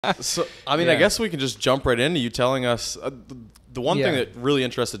So, I mean, I guess we can just jump right into you telling us. The one thing Yeah. that really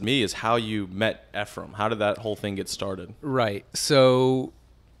interested me is how you met Ephraim. How did that whole thing get started? Right. So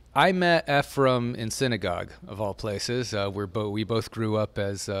I met Ephraim in synagogue, of all places. We both grew up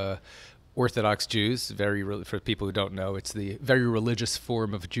as Orthodox Jews. For people who don't know, it's the very religious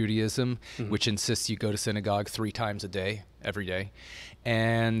form of Judaism, which insists you go to synagogue 3 times a day, every day.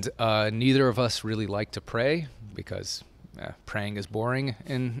 And neither of us really like to pray because praying is boring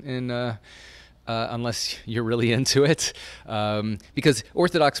unless you're really into it, because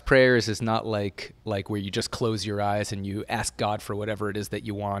Orthodox prayers is not like where you just close your eyes and you ask God for whatever it is that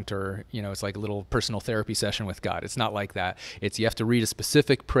you want, or it's like a little personal therapy session with God. It's not like that. It's you have to read a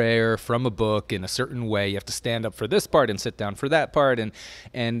specific prayer from a book in a certain way. You have to stand up for this part and sit down for that part,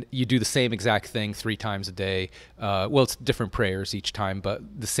 and you do the same exact thing 3 times a day. Well, it's different prayers each time,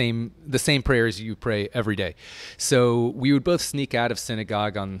 but the same prayers you pray every day. So we would both sneak out of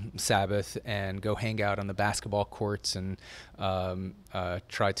synagogue on Sabbath and go hang out on the basketball courts and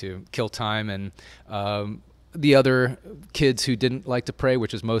try to kill time. And the other kids who didn't like to pray,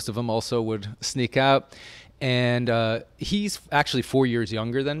 which is most of them, also would sneak out. And he's actually 4 years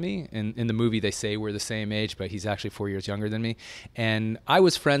younger than me. In the movie, they say we're the same age, but he's actually 4 years younger than me. And I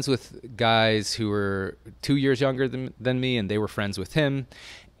was friends with guys who were 2 years younger than me, and they were friends with him.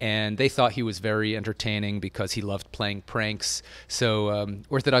 And they thought he was very entertaining because he loved playing pranks. So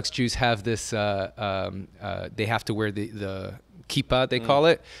Orthodox Jews have this, they have to wear the kippah, they call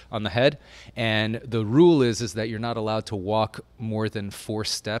it, on the head. And the rule is that you're not allowed to walk more than 4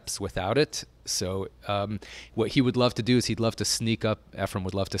 steps without it. So what he would love to do is he'd love to sneak up, Ephraim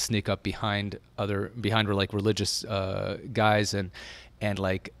would love to sneak up behind like religious guys and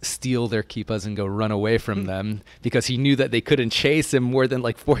like steal their kippahs and go run away from them because he knew that they couldn't chase him more than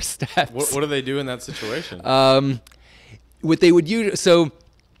like 4 steps. What do they do in that situation? What they would use, so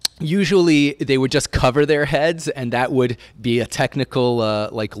usually they would just cover their heads, and that would be a technical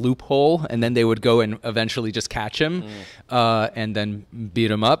like loophole, and then they would go and eventually just catch him and then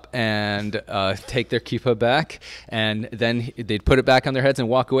beat him up and take their kippah back, and then they'd put it back on their heads and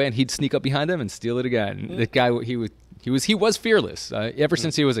walk away, and he'd sneak up behind them and steal it again. The guy, he was fearless ever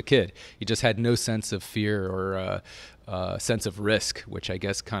since he was a kid. He just had no sense of fear or sense of risk, which I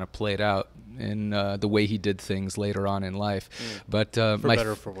guess kind of played out in the way he did things later on in life. But for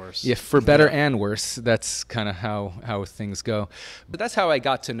better or for worse. Yeah, for better and worse. That's kind of how things go. But that's how I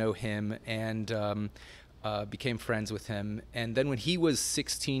got to know him and became friends with him. And then when he was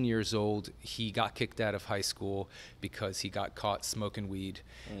 16 years old, he got kicked out of high school because he got caught smoking weed.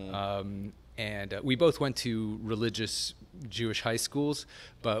 And we both went to religious Jewish high schools,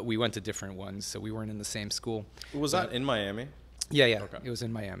 but we went to different ones, so we weren't in the same school. Was that in Miami? Yeah. Okay. It was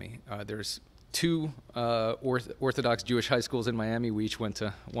in Miami. There's 2 Orthodox Jewish high schools in Miami. We each went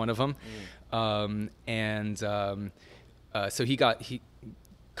to one of them. So he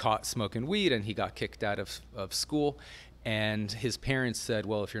caught smoking weed, and he got kicked out of school. And his parents said,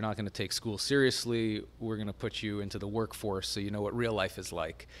 well, if you're not going to take school seriously, we're going to put you into the workforce so you know what real life is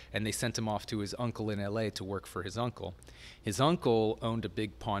like. And they sent him off to his uncle in L.A. to work for his uncle. His uncle owned a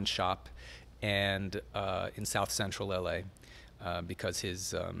big pawn shop in South Central L.A. Because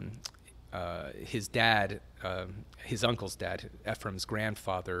his dad, his uncle's dad, Ephraim's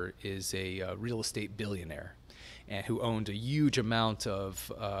grandfather, is a real estate billionaire and who owned a huge amount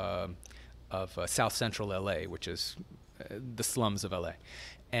of South Central LA, which is the slums of LA.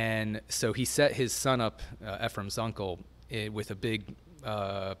 And so he set his son up, Ephraim's uncle, with a big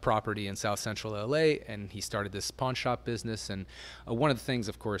property in South Central LA, and he started this pawn shop business. And one of the things,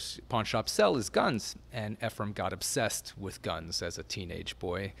 of course, pawn shops sell is guns. And Ephraim got obsessed with guns as a teenage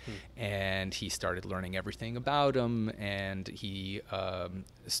boy, and he started learning everything about them. And he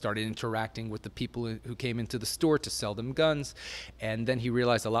started interacting with the people who came into the store to sell them guns. And then he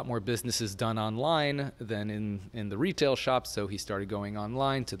realized a lot more business is done online than in the retail shops. So he started going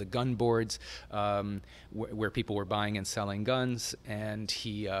online to the gun boards where people were buying and selling guns. And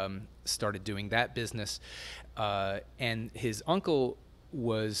he started doing that business. And his uncle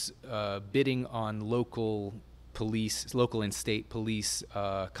was bidding on local and state police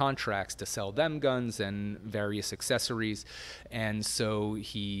contracts to sell them guns and various accessories. And so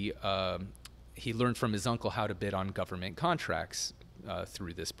he learned from his uncle how to bid on government contracts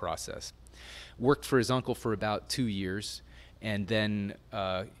through this process. Worked for his uncle for about 2 years, and then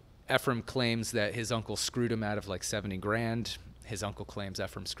Ephraim claims that his uncle screwed him out of like 70 grand His uncle claims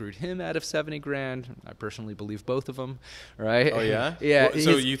Ephraim screwed him out of 70 grand. I personally believe both of them, right? Oh, yeah? Yeah. Well,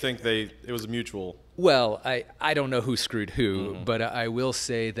 so you think it was mutual? Well, I don't know who screwed who, but I will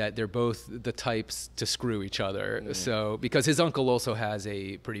say that they're both the types to screw each other. So, because his uncle also has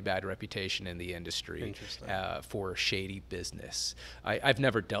a pretty bad reputation in the industry for shady business. I've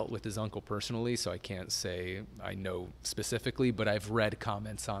never dealt with his uncle personally, so I can't say I know specifically, but I've read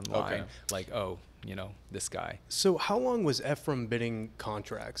comments online like, oh, you know, this guy. So how long was Ephraim bidding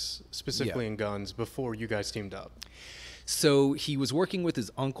contracts, specifically in guns, before you guys teamed up? So he was working with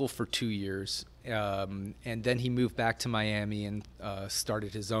his uncle for 2 years, and then he moved back to Miami and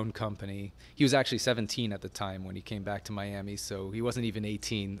started his own company. He was actually 17 at the time when he came back to Miami, so he wasn't even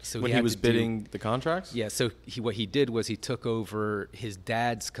 18. So when he was bidding the contracts? Yeah, so what he did was he took over his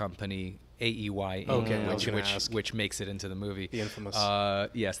dad's company, AEY Inc., which makes it into the movie. The infamous.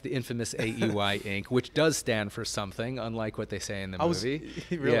 Yes, the infamous AEY Inc., which does stand for something, unlike what they say in the movie.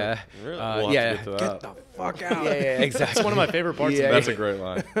 Really? Yeah. Really? We'll have to get to that. Get the fuck out. Yeah, exactly. That's one of my favorite parts of That's a great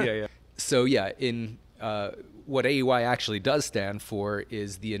line. Yeah. So, yeah, in what AEY actually does stand for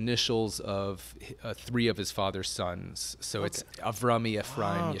is the initials of 3 of his father's sons. So it's Avrami,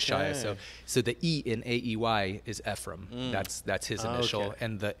 Ephraim, Yeshaya. So the E in AEY is Ephraim. That's his initial,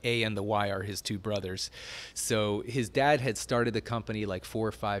 and the A and the Y are his 2 brothers. So his dad had started the company like 4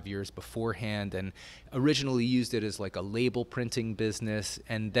 or 5 years beforehand, and originally used it as like a label printing business,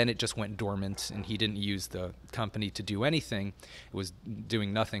 and then it just went dormant, and he didn't use the company to do anything. It was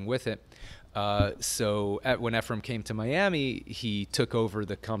doing nothing with it. So when Ephraim came to Miami, he took over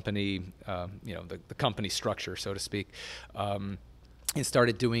the company, the company structure, so to speak, and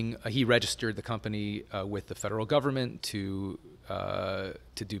started doing. He registered the company with the federal government to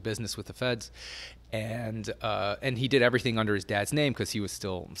do business with the feds, and he did everything under his dad's name because he was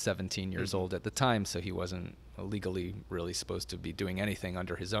still 17 years old at the time, so he wasn't legally really supposed to be doing anything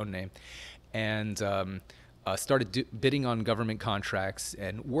under his own name, and started bidding on government contracts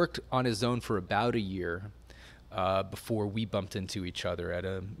and worked on his own for about a year before we bumped into each other at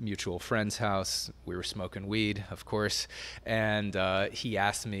a mutual friend's house. We were smoking weed, of course, and he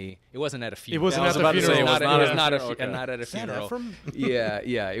asked me. It wasn't at a funeral. It wasn't at the funeral. It was not at a Is that funeral. Ephraim?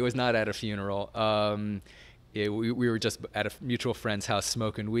 Yeah, it was not at a funeral. We were just at a mutual friend's house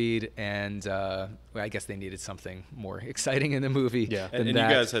smoking weed, and I guess they needed something more exciting in the movie. Yeah, than and that.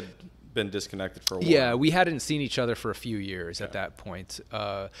 you guys had been disconnected for a while. Yeah, we hadn't seen each other for a few years at that point.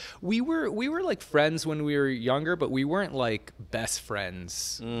 We were like friends when we were younger, but we weren't like best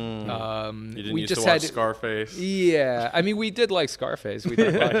friends. You didn't we used just to watch had Scarface? Yeah, I mean, we did like Scarface. We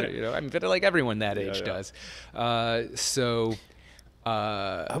did watch it, I mean, but like everyone that age does. I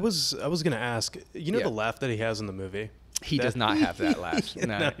was gonna ask, the laugh that he has in the movie. He does not have that laugh.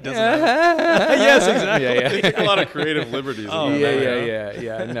 No, he doesn't have yes, exactly. Yeah. They took a lot of creative liberties.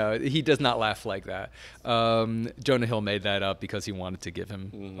 Yeah. No, he does not laugh like that. Jonah Hill made that up because he wanted to give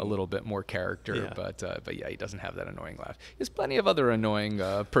him a little bit more character. Yeah. But yeah, he doesn't have that annoying laugh. He has plenty of other annoying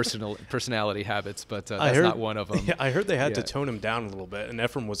personality habits, but that's not one of them. Yeah, I heard they had to tone him down a little bit, and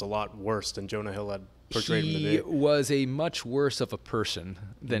Ephraim was a lot worse than Jonah Hill had portrayed him to be. He was a much worse of a person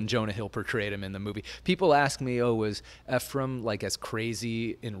than Jonah Hill portrayed him in the movie. People ask me, was Ephraim like as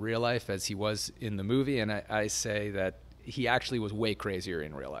crazy in real life as he was in the movie? And I say that he actually was way crazier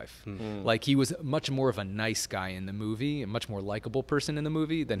in real life. Like, he was much more of a nice guy in the movie, a much more likable person in the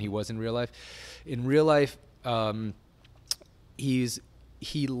movie than he was in real life. In real life, he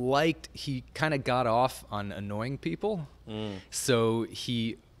kind of got off on annoying people. So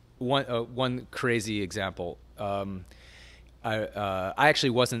one crazy example. I actually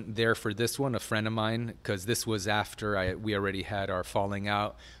wasn't there for this one. A friend of mine, because this was after we already had our falling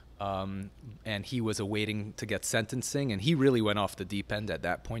out, and he was awaiting to get sentencing, and he really went off the deep end at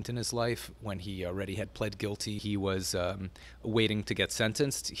that point in his life when he already had pled guilty. He was waiting to get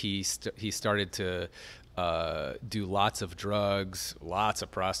sentenced. He started to do lots of drugs, lots of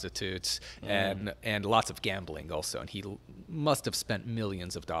prostitutes, and lots of gambling also. And he must have spent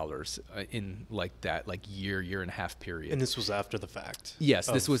millions of dollars in that year and a half period. And this was after the fact. Yes,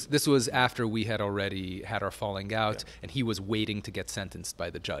 this was after we had already had our falling out, and he was waiting to get sentenced by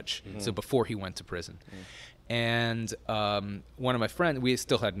the judge. So before he went to prison. And one of my friends, we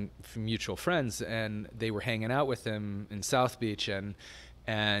still had mutual friends, and they were hanging out with him in South Beach, and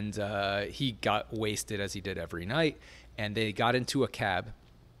he got wasted as he did every night, and they got into a cab,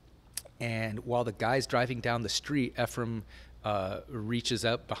 and while the guy's driving down the street, Ephraim reaches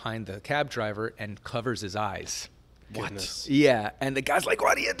up behind the cab driver and covers his eyes. goodness. Yeah, and the guy's like,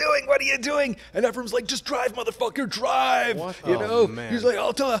 "What are you doing? What are you doing?" And Ephraim's like, "Just drive, motherfucker, drive." What? You know? Man. He's like,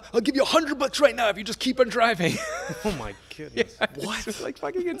 I'll give you $100 right now if you just keep on driving." Oh my goodness. What? It's like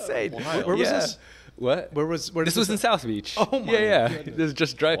fucking insane. Where was this? What? Where This was in South Beach. Oh my Yeah. goodness. This is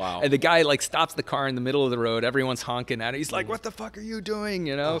just drive. Wow. And the guy like stops the car in the middle of the road. Everyone's honking at it. He's like, "What the fuck are you doing?"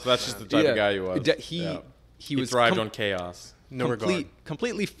 You know? So that's just the type of guy you was. He was thrived on chaos. No regard.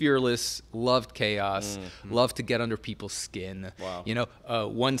 completely fearless, loved chaos, loved to get under people's skin. Wow. You know,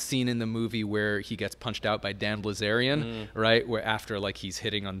 one scene in the movie where he gets punched out by Dan Blazarian, right? Where after like he's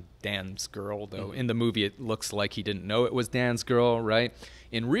hitting on Dan's girl, though in the movie it looks like he didn't know it was Dan's girl, right?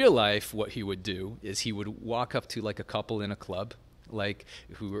 In real life, what he would do is he would walk up to like a couple in a club, like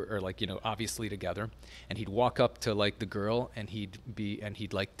who are like, you know, obviously together, and he'd walk up to like the girl and he'd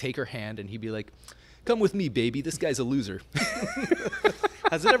like take her hand and he'd be like, "Come with me, baby. This guy's a loser."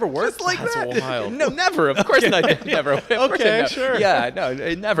 Has it ever worked? Just like That's that. wild. No, never. Of course not. Never. Of course Okay, it never- sure. Yeah, no,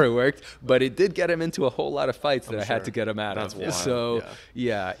 it never worked. But it did get him into a whole lot of fights that I had sure. to get him out That's of. wild. So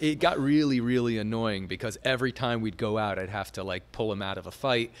yeah, it got really, really annoying because every time we'd go out, I'd have to like pull him out of a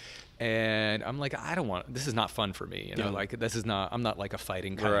fight. And I'm like, I don't want. This is not fun for me. You know, like this is not. I'm not like a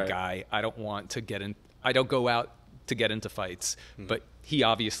fighting kind Right. of guy. I don't want to get in. I don't go out to get into fights. But he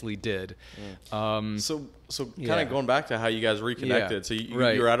obviously did. So kind Yeah. of going back to how you guys reconnected. Yeah, So you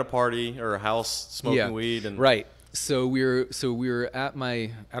right. were at a party or a house smoking weed, and right. So we were at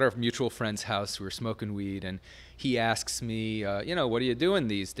our mutual friend's house. We were smoking weed, and he asks me, you know, "What are you doing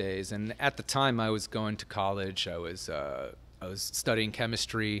these days?" And at the time, I was going to college. I was studying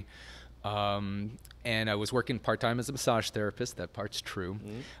chemistry. And I was working part-time as a massage therapist. That part's true.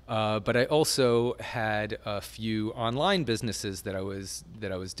 But I also had a few online businesses that I was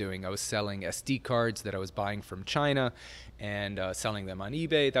doing. I was selling SD cards that I was buying from China and selling them on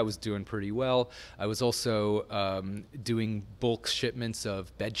eBay. That was doing pretty well. I was also doing bulk shipments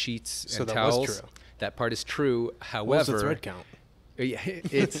of bed sheets So and that towels. was true. That part is true. However, What was the thread count? Yeah,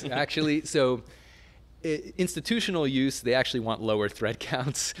 it's actually so. Institutional use, they actually want lower thread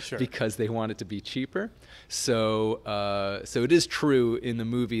counts because they want it to be cheaper. So, so it is true in the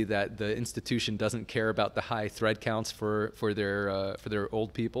movie that the institution doesn't care about the high thread counts for their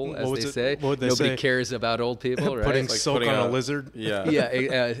old people, as they say. What would they Nobody say? cares about old people, right? Putting Like silk putting on a a- lizard? Yeah.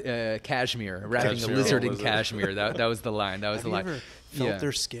 Yeah, cashmere, wrapping Cashmere a lizard on a in lizard. cashmere. That was the line. That was Have the you line. ever felt Yeah.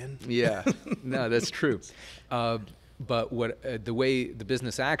 their skin? Yeah, no, that's true. But what the way the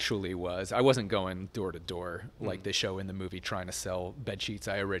business actually was, I wasn't going door to door like they show in the movie, trying to sell bed sheets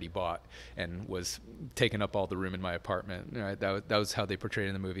I already bought and was taking up all the room in my apartment. Right? That was how they portrayed it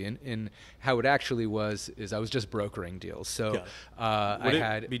in the movie. And how it actually was is I was just brokering deals. So Would I it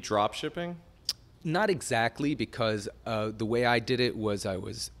had be drop shipping? not exactly, because the way I did it was I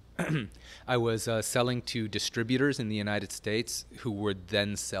was I was selling to distributors in the United States who would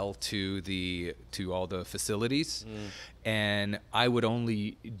then sell to all the facilities, and I would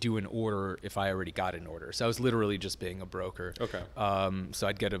only do an order if I already got an order. So I was literally just being a broker. Okay. So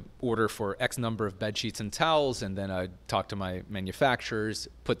I'd get an order for X number of bed sheets and towels, and then I'd talk to my manufacturers,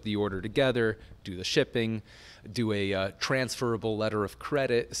 put the order together, do the shipping, do a transferable letter of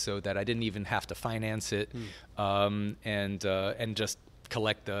credit so that I didn't even have to finance it, and just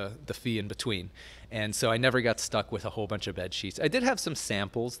collect the fee in between. And so I never got stuck with a whole bunch of bed sheets. I did have some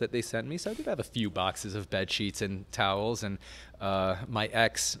samples that they sent me, so I did have a few boxes of bed sheets and towels. And my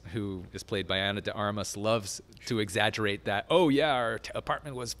ex, who is played by Ana de Armas, loves to exaggerate that. "Oh yeah, our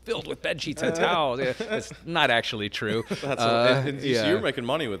apartment was filled with bed sheets and towels." Yeah, it's not actually true. That's so you were making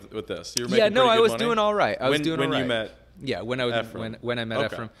money with this. You were making Yeah, no, pretty I good was money? doing all right. I was When- doing when all right. you met Yeah, when I was Ephraim. when I met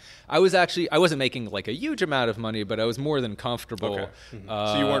Okay. Ephraim, I wasn't making like a huge amount of money, but I was more than comfortable. Okay.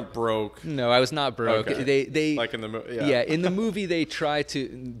 So you weren't broke. No, I was not broke. Okay. They Like in the movie. yeah, in the movie they try to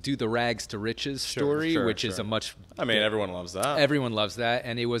do the rags to riches story, sure, which is sure. a much I mean, everyone loves that. everyone loves that,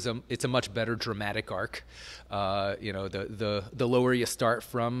 and it's a much better dramatic arc. You know, the lower you start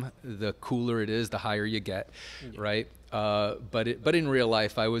from, the cooler it is, the higher you get, right? But in real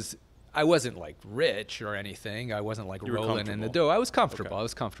life, I wasn't like rich or anything. I wasn't like You were rolling in the comfortable. dough. I was comfortable. Okay. I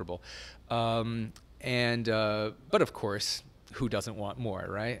was comfortable. But of course, who doesn't want more,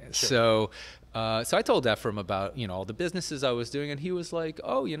 right? So I told Ephraim about, you know, all the businesses I was doing, and he was like,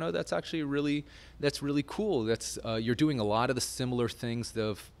 "Oh, you know, that's really cool. That's you're doing a lot of the similar things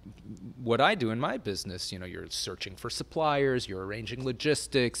of what I do in my business. You know, you're searching for suppliers, you're arranging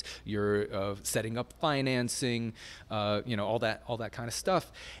logistics, you're setting up financing, you know, all that kind of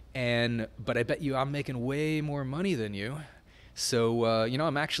stuff. But I bet you I'm making way more money than you. So you know,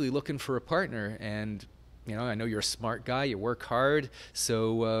 I'm actually looking for a partner, and you know, I know you're a smart guy, you work hard.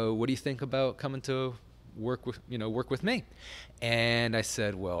 So what do you think about coming to work with me. And I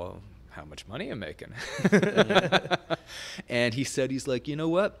said, well, how much money am I making? And he's like, you know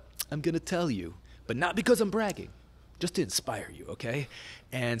what? I'm going to tell you, but not because I'm bragging, just to inspire you, okay?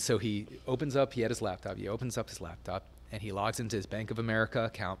 And so he had his laptop. He opens up his laptop, and he logs into his Bank of America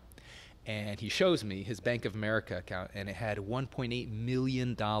account, and he shows me his Bank of America account, and it had $1.8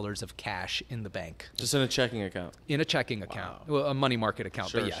 million of cash in the bank. Just in a checking account? In a checking account. Well, a money market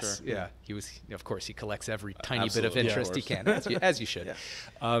account, Sure, but yes. sure. Yeah. Of course, he collects every tiny bit of Absolutely. interest he can, as you should.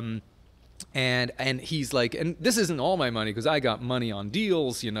 Yeah. And he's like, and this isn't all my money because I got money on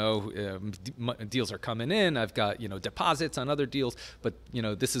deals, deals are coming in. I've got, deposits on other deals, but,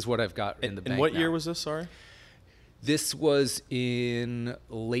 this is what I've got in the bank. And what now. year was this, sorry? This was in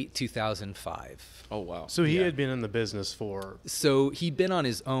late 2005. Oh, wow. So he had been in the business for... So he'd been on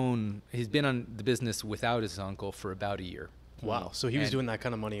his own. He's been on the business without his uncle for about a year. Wow. So he was doing that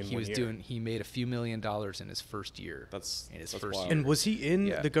kind of money in 1 year. He made a few $1 million in his first year. That's first wild. year. And was he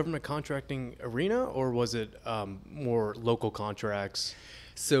in the government contracting arena, or was it more local contracts?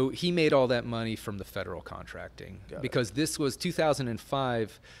 So he made all that money from the federal contracting because this was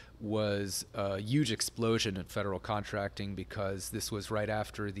 2005 was a huge explosion in federal contracting because this was right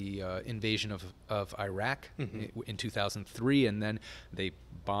after the invasion of Iraq in 2003, and then they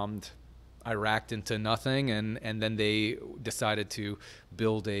bombed Iraq into nothing, and then they decided to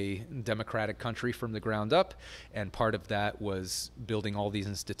build a democratic country from the ground up, and part of that was building all these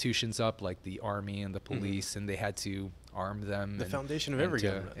institutions up like the army and the police, and they had to arm them. The foundation of every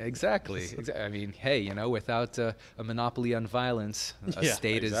government. Exactly. I mean, hey, without a monopoly on violence, a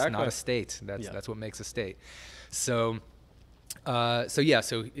state is not a state. That's what makes a state.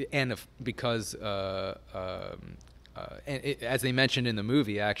 Because as they mentioned in the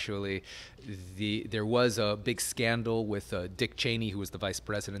movie, actually, there was a big scandal with Dick Cheney, who was the vice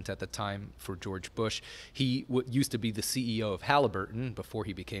president at the time for George Bush. He used to be the CEO of Halliburton before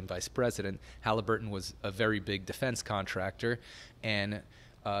he became vice president. Halliburton was a very big defense contractor, and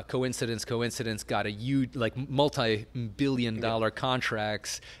coincidence, got a huge, like, multi-billion-dollar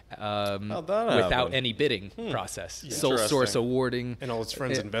contracts without any bidding process. Sole source awarding. And all his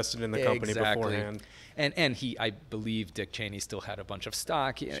friends invested in the company beforehand. And I believe Dick Cheney still had a bunch of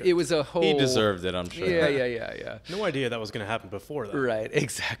stock. It was a whole... He deserved it, I'm sure. Yeah. No idea that was going to happen before that. Right,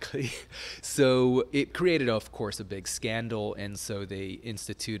 exactly. So it created, of course, a big scandal, and so they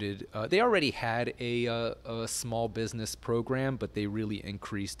instituted... they already had a small business program, but they really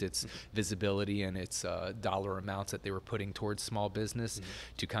increased its visibility and its dollar amounts that they were putting towards small business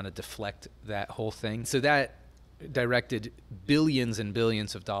to kind of deflect that whole thing. So that directed billions and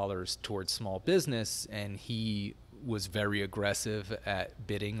billions of dollars towards small business, and he was very aggressive at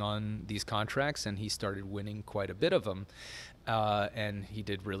bidding on these contracts, and he started winning quite a bit of them, and he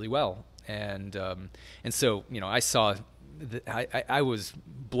did really well. And so I saw, I was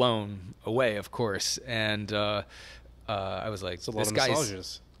blown away, of course, and I was like, it's a lot of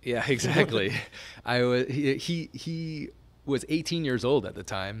massages. Yeah, exactly. He was 18 years old at the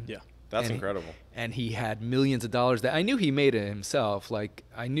time. Yeah. That's incredible. And he had millions of dollars that I knew he made it himself. Like,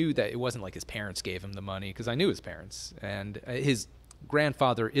 I knew that it wasn't like his parents gave him the money, because I knew his parents. And his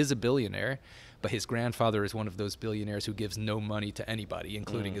grandfather is a billionaire, but his grandfather is one of those billionaires who gives no money to anybody,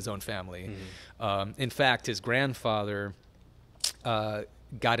 including his own family. In fact, his grandfather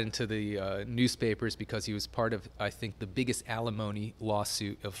got into the newspapers because he was part of, I think, the biggest alimony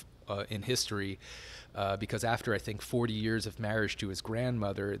lawsuit in history. Because after, I think, 40 years of marriage to his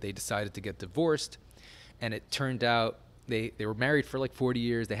grandmother, they decided to get divorced. And it turned out they were married for like 40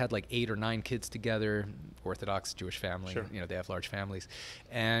 years. They had like 8 or 9 kids together, Orthodox Jewish family. Sure. They have large families.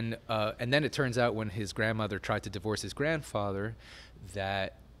 And then it turns out when his grandmother tried to divorce his grandfather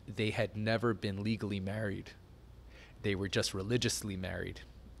that they had never been legally married. They were just religiously married.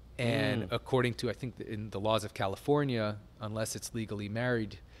 And according to, I think, in the laws of California, unless it's legally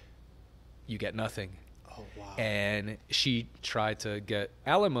married, you get nothing. Oh, wow. And she tried to get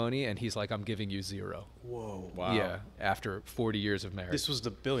alimony, and he's like, I'm giving you 0. Whoa. Wow. Yeah, after 40 years of marriage. This was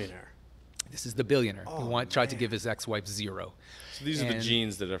the billionaire. This is the billionaire Oh, who tried to give his ex-wife 0. So these are the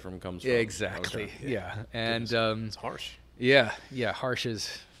genes that Ephraim comes from. Yeah, exactly. Okay. Yeah. And it's harsh. Yeah, harsh is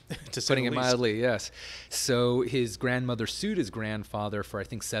To say putting the it least. mildly, yes. So his grandmother sued his grandfather for, I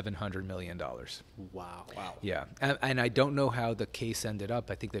think, $700 million. Wow. Yeah, and I don't know how the case ended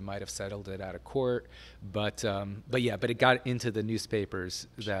up. I think they might have settled it out of court, but it got into the newspapers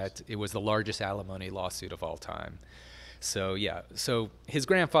that it was the largest alimony lawsuit of all time. So his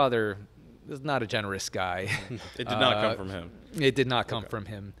grandfather not a generous guy. It did not come from him. It did not come from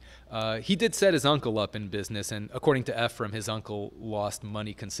him. He did set his uncle up in business, and according to Ephraim, his uncle lost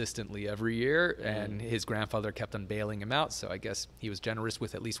money consistently every year, and his grandfather kept on bailing him out. So I guess he was generous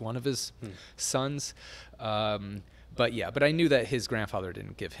with at least one of his sons. But I knew that his grandfather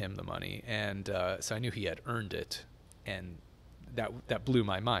didn't give him the money, and so I knew he had earned it, and that blew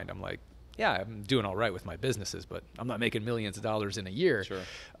my mind. I'm like, yeah, I'm doing all right with my businesses, but I'm not making millions of dollars in a year. Sure.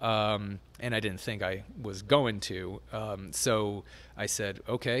 And I didn't think I was going to. So I said,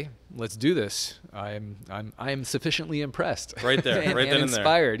 okay, let's do this. I'm sufficiently impressed. Right there, and, right and then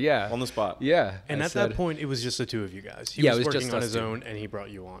inspired, and there. yeah. On the spot. Yeah. And I at said, that point, it was just the two of you guys. He Yeah, was it was working just on us his two. own, and he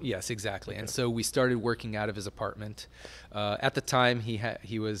brought you on. Yes, exactly. Okay. And so we started working out of his apartment. At the time,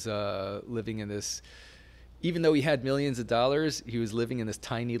 he was living in this. Even though he had millions of dollars, he was living in this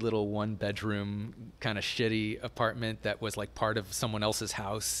tiny little one-bedroom kind of shitty apartment that was like part of someone else's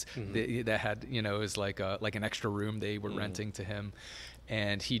house that had, it was like an extra room they were renting to him.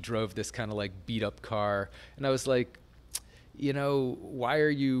 And he drove this kind of like beat-up car. And I was like, why are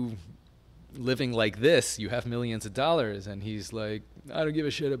you living like this? You have millions of dollars. And he's like, I don't give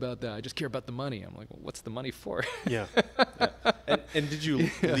a shit about that. I just care about the money. I'm like, well, what's the money for? Yeah. And did you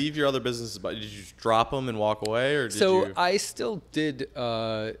leave your other businesses? Did you just drop them and walk away, or did So you? I still did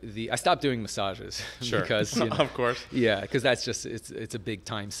I stopped doing massages Sure. because Of course. yeah, because that's just it's a big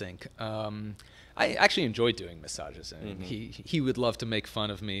time sink. I actually enjoyed doing massages, and he would love to make fun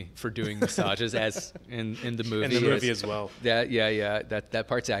of me for doing massages, as in the movie. In the movie as well. That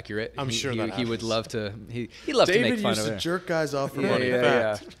part's accurate. I'm sure that he would happens. love to. He loved to David make fun used of to it. jerk guys off for Yeah, money.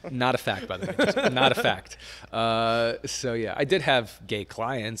 yeah, Fact. yeah. Not a fact, by the way. Just not a fact. So yeah, I did have gay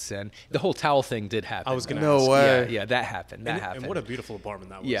clients, and the whole towel thing did happen. I was gonna No ask. way. Yeah, that happened. That happened. And what a beautiful apartment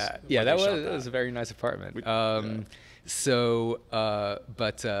that was. Yeah, when that they shot was a very nice apartment. Yeah.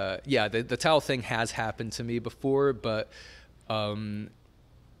 The towel thing has happened to me before, but very,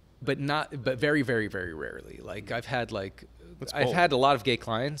 very, very rarely. Like I've had bold. had a lot of gay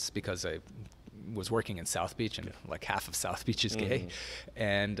clients because I was working in South Beach, and like half of South Beach is gay,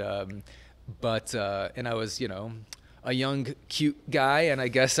 and I was a young, cute guy, and I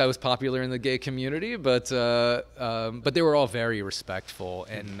guess I was popular in the gay community, but they were all very respectful,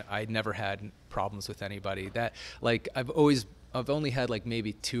 and I never had problems with anybody. That like I've only had like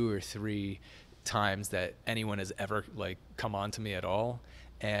maybe 2 or 3 times that anyone has ever like come on to me at all,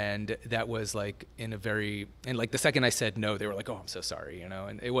 and that was like and like the second I said no, they were like, oh, I'm so sorry,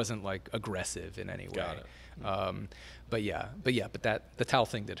 and it wasn't like aggressive in any way. Got it. But the towel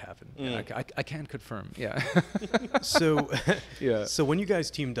thing did happen. Yeah, I can confirm. Yeah. So, Yeah. So when you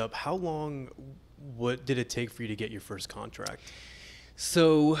guys teamed up, how long? What did it take for you to get your first contract?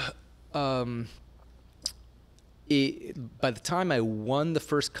 So, by the time I won the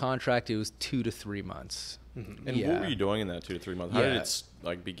first contract, it was 2 to 3 months. And what were you doing in that 2 to 3 months? How did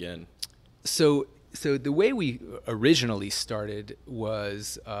it begin? So the way we originally started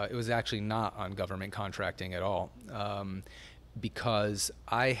was it was actually not on government contracting at all, because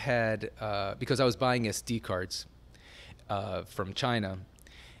I was buying SD cards from China,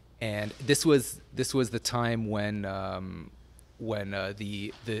 and this was the time when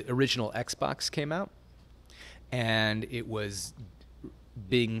the original Xbox came out, and it was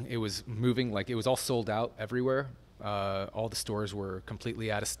moving, like it was all sold out everywhere. All the stores were completely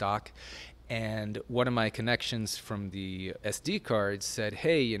out of stock. And one of my connections from the SD cards said,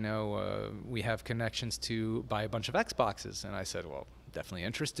 hey, we have connections to buy a bunch of Xboxes. And I said, well, definitely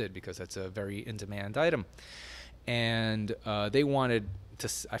interested, because that's a very in-demand item. And they wanted to,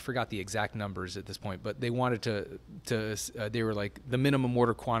 I forgot the exact numbers at this point, but they wanted they were like, the minimum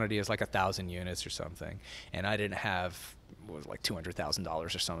order quantity is like 1,000 units or something. And I didn't have, what was it, like $200,000 or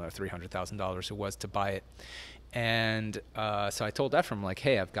something, or $300,000 it was to buy it. And so I told Ephraim, like,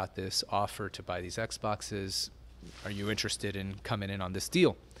 hey, I've got this offer to buy these Xboxes. Are you interested in coming in on this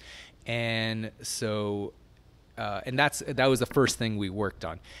deal? And so, that was the first thing we worked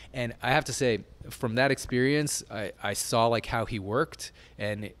on. And I have to say, from that experience, I saw like how he worked,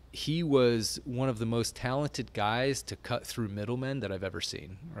 and he was one of the most talented guys to cut through middlemen that I've ever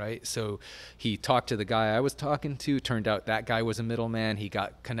seen, right? So he talked to the guy I was talking to, turned out that guy was a middleman. He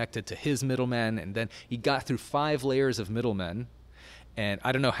got connected to his middleman, and then he got through 5 layers of middlemen. And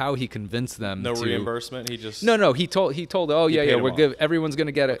I don't know how he convinced them. No reimbursement. He just no. He told. Oh He yeah, paid we're him good. off. Everyone's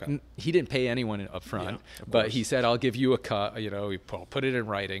gonna get it. Okay. He didn't pay anyone up front, Yeah, but he said, "I'll give you a cut." He put it in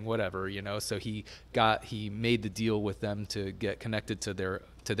writing, whatever. So he made the deal with them to get connected to their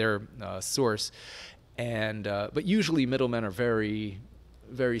source, and but usually middlemen are very,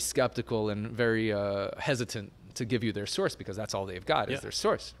 very skeptical and very hesitant to give you their source, because that's all they've got is their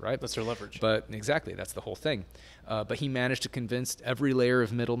source, right? That's their leverage. But exactly, that's the whole thing. But he managed to convince every layer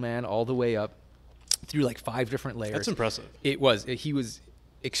of middleman all the way up through like 5 different layers. That's impressive. He was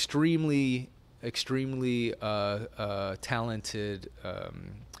extremely talented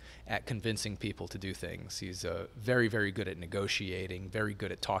at convincing people to do things. He's very, very good at negotiating, very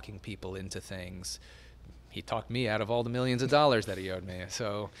good at talking people into things. He talked me out of all the millions of dollars that he owed me.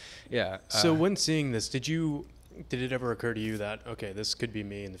 So, yeah. So when seeing this, did it ever occur to you that, okay, this could be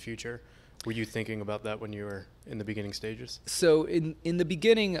me in the future? Were you thinking about that when you were in the beginning stages? So in the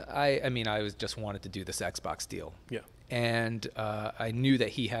beginning, I was just wanted to do this Xbox deal. Yeah. And I knew that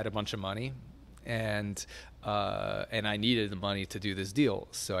he had a bunch of money, and I needed the money to do this deal.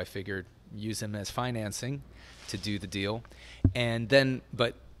 So I figured use him as financing to do the deal. And then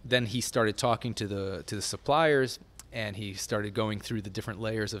he started talking to the suppliers, and he started going through the different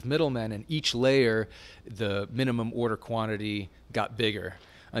layers of middlemen, and each layer, the minimum order quantity got bigger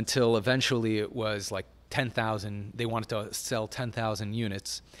until eventually it was like 10,000. They wanted to sell 10,000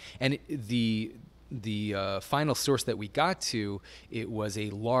 units. And the final source that we got to, it was a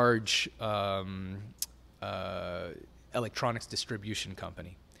large electronics distribution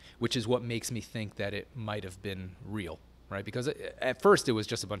company, which is what makes me think that it might have been real. Right, because at first it was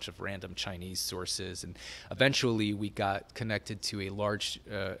just a bunch of random Chinese sources, and eventually we got connected to a large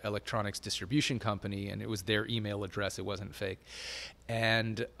electronics distribution company, and it was their email address. It wasn't fake,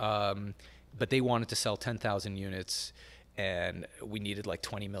 and but they wanted to sell 10,000 units, and we needed like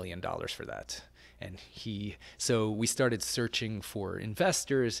 $20 million for that. And so we started searching for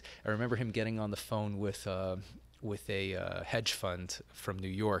investors. I remember him getting on the phone with a hedge fund from New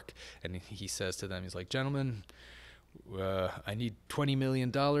York, and he says to them, he's like, "Gentlemen, I need $20 million,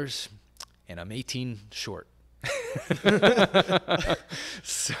 and I'm 18 short."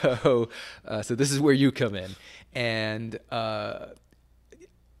 So this is where you come in. And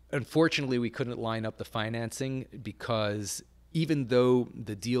unfortunately, we couldn't line up the financing, because even though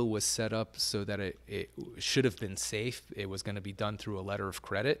the deal was set up so that it should have been safe, it was going to be done through a letter of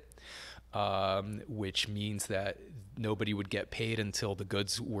credit, which means that nobody would get paid until the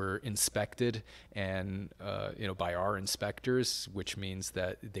goods were inspected and by our inspectors, which means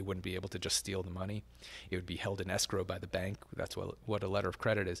that they wouldn't be able to just steal the money. It would be held in escrow by the bank. That's what a letter of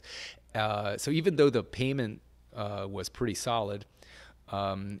credit is. So even though the payment was pretty solid,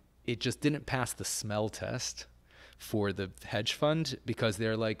 it just didn't pass the smell test for the hedge fund, because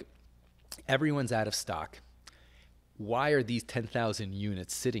they're like, everyone's out of stock. Why are these 10,000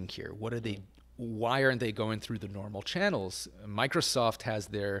 units sitting here? Why aren't they going through the normal channels? Microsoft has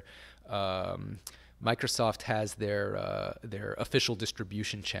their official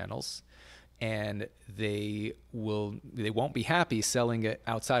distribution channels, and they won't be happy selling it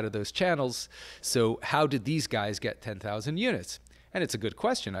outside of those channels. So how did these guys get 10,000 units? And it's a good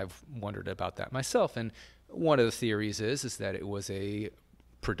question. I've wondered about that myself. And one of the theories is that it was a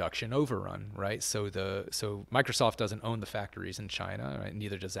production overrun, right? So Microsoft doesn't own the factories in China, right?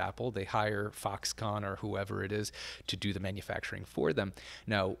 Neither does Apple. They hire Foxconn or whoever it is to do the manufacturing for them.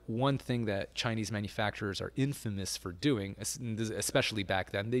 Now, one thing that Chinese manufacturers are infamous for doing, especially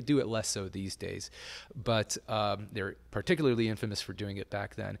back then, they do it less so these days, but they're particularly infamous for doing it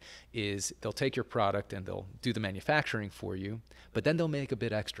back then, is they'll take your product and they'll do the manufacturing for you, but then they'll make a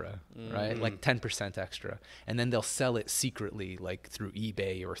bit extra, right? Like 10% extra. And then they'll sell it secretly, like through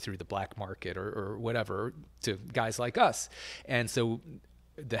eBay or through the black market or whatever, to guys like us. And so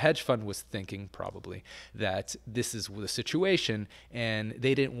the hedge fund was thinking probably that this is the situation, and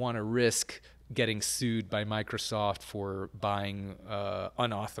they didn't want to risk getting sued by Microsoft for buying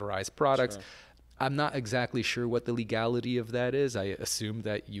unauthorized products. Sure. I'm not exactly sure what the legality of that is. I assume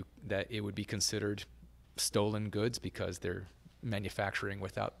that it would be considered stolen goods because they're manufacturing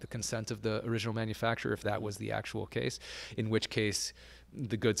without the consent of the original manufacturer, if that was the actual case, in which case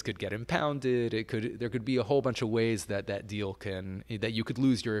the goods could get impounded. There could be a whole bunch of ways that deal that you could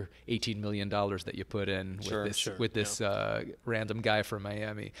lose your $18 million that you put in with this random guy from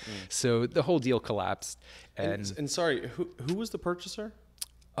Miami. So the whole deal collapsed. And sorry, who was the purchaser?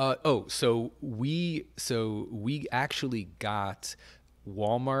 So we actually got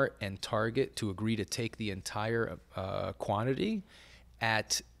Walmart and Target to agree to take the entire quantity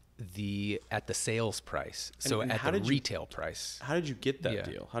at the sales price, at the retail price. How did you get that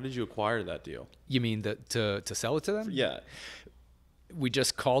deal? How did you acquire that deal? You mean to sell it to them? Yeah. We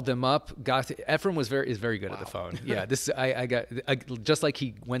just called them up. Ephraim is very good at the phone. Yeah, just like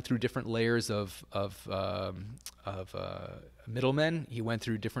he went through different layers of middlemen. He went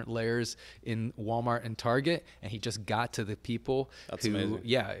through different layers in Walmart and Target, and he just got to the people. That's who, amazing.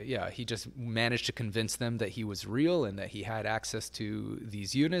 Yeah. He just managed to convince them that he was real and that he had access to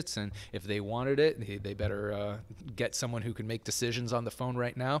these units, and if they wanted it, they better get someone who can make decisions on the phone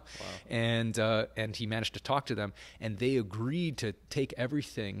right now. Wow. And he managed to talk to them, and they agreed to take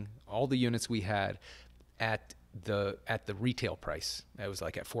everything, all the units we had, at the retail price. It was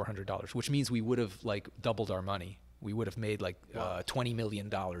like at $400, which means we would have like doubled our money. We would have made like $20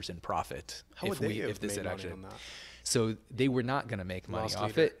 million in profit if this had actually. On that? So they were not going to make money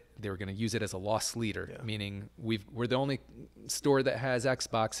off it. They were going to use it as a loss leader, meaning we're the only store that has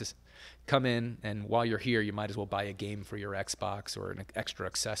Xboxes. Come in, and while you're here, you might as well buy a game for your Xbox or an extra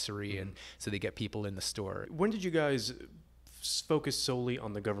accessory, and so they get people in the store. When did you guys focus solely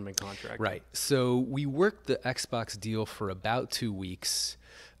on the government contract? Right. So we worked the Xbox deal for about 2 weeks.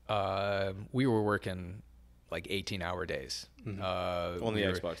 We were working like 18-hour days. On the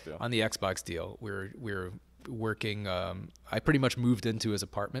Xbox deal. On the Xbox deal, we were working. I pretty much moved into his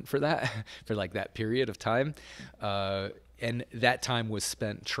apartment for that, for like that period of time. And that time was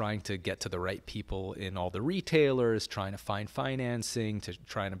spent trying to get to the right people in all the retailers, trying to find financing,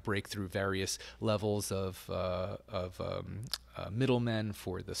 trying to break through various levels of middlemen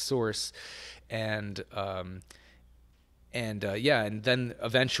for the source, and then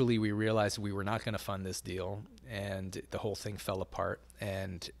eventually we realized we were not going to fund this deal, and the whole thing fell apart.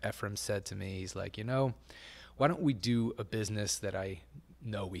 And Ephraim said to me, he's like, why don't we do a business that I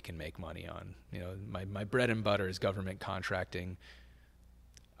know we can make money on? My bread and butter is government contracting.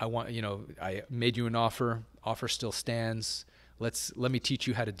 I made you an offer still stands. Let me teach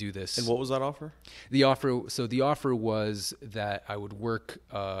you how to do this. And what was that offer? The offer was that I would work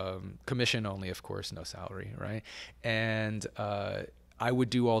commission only, of course, no salary, right? And I would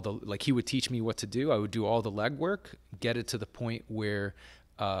do he would teach me what to do. I would do all the legwork, get it to the point where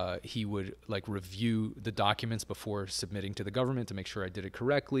he would review the documents before submitting to the government to make sure I did it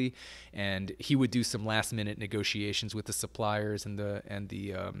correctly, and he would do some last-minute negotiations with the suppliers and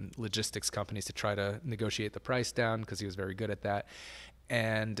the logistics companies to try to negotiate the price down, because he was very good at that.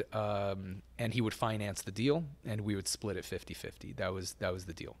 And he would finance the deal, and we would split it 50-50. That was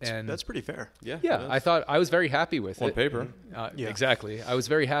the deal. And that's pretty fair. Yeah. I thought I was very happy with it. On paper. Exactly. I was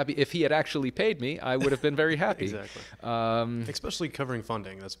very happy. If he had actually paid me, I would have been very happy. Exactly. Especially covering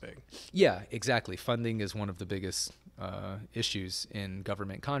funding. That's big. Yeah, exactly. Funding is one of the biggest issues in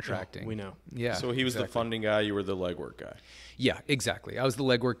government contracting. We know. Yeah. So he was the funding guy. You were the legwork guy. Yeah, exactly. I was the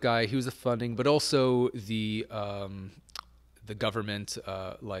legwork guy. He was the funding, but also the government,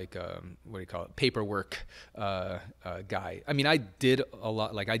 paperwork guy. I mean, I did a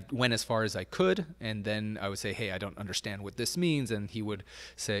lot. I went as far as I could, and then I would say, hey, I don't understand what this means. And he would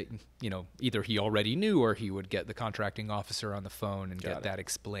say, either he already knew, or he would get the contracting officer on the phone and get that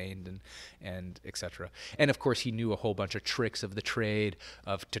explained, and et cetera. And of course, he knew a whole bunch of tricks of the trade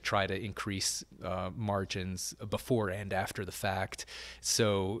to try to increase margins before and after the fact.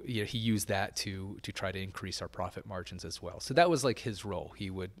 So he used that to try to increase our profit margins as well. So that was his role. He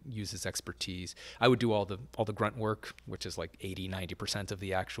would use his expertise. I would do all the grunt work, which is 80-90% of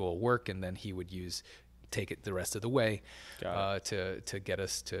the actual work, and then he would take it the rest of the way to get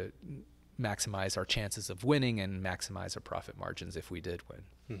us to maximize our chances of winning and maximize our profit margins if we did win.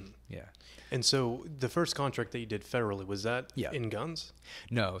 Mm-hmm. Yeah. And so the first contract that you did federally, was that in guns?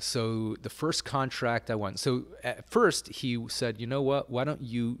 No. So the first contract I won. So at first he said, you know what? Why don't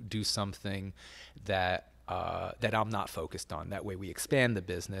you do something that I'm not focused on? That way we expand the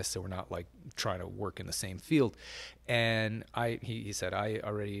business, so we're not trying to work in the same field. And he said, I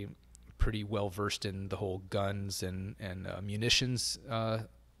already pretty well versed in the whole guns and munitions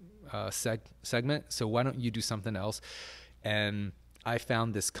segment. So why don't you do something else? And I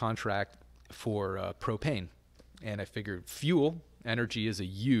found this contract for propane, and I figured energy is a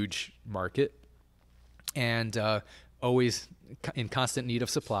huge market, and always in constant need of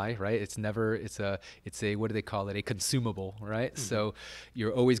supply, right? It's a what do they call it? A consumable, right? Mm-hmm. So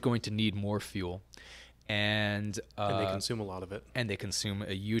you're always going to need more fuel. And they consume a lot of it. And they consume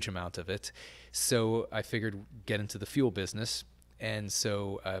a huge amount of it. So I figured get into the fuel business. And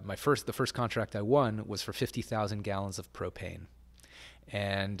so the first contract I won was for 50,000 gallons of propane.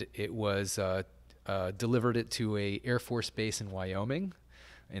 And it was delivered it to a Air Force base in Wyoming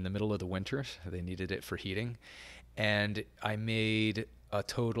in the middle of the winter. They needed it for heating. And I made a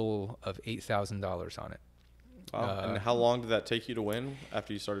total of $8,000 on it. Wow. And how long did that take you to win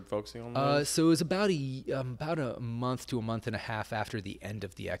after you started focusing on that? So it was about a month to a month and a half after the end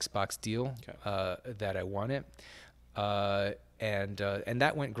of the Xbox deal that I won it. And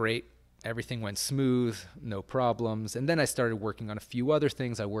that went great. everything went smooth, no problems. And then I started working on a few other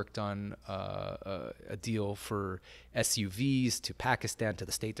things. I worked on a deal for SUVs to Pakistan, to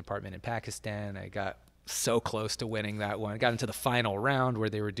the State Department in Pakistan. I got so close to winning that one. I got into the final round where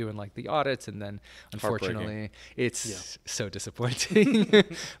they were doing like the audits, and then unfortunately it's so disappointing.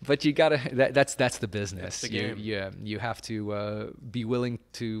 But you gotta, that's the business. That's the game. You have to be willing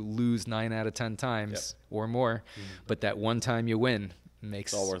to lose 9 out of 10 times or more, but that one time you win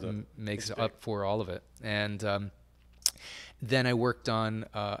makes up for all of it. And then I worked on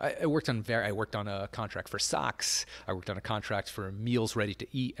I worked on a contract for socks. I worked on a contract for meals ready to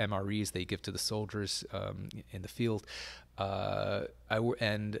eat, MREs they give to the soldiers in the field.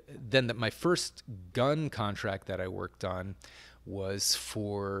 And then my first gun contract that I worked on was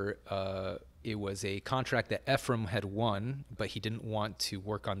for it was a contract that Ephraim had won, but he didn't want to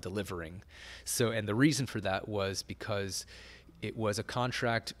work on delivering. So, and the reason for that was because it was a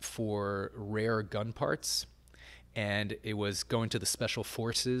contract for rare gun parts, and it was going to the special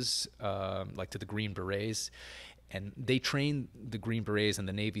forces, like to the Green Berets, and they trained the Green Berets and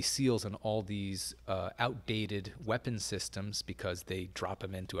the Navy SEALs on all these outdated weapon systems because they drop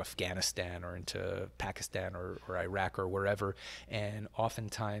them into Afghanistan or into Pakistan or Iraq or wherever, and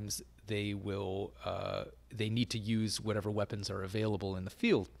oftentimes they will they need to use whatever weapons are available in the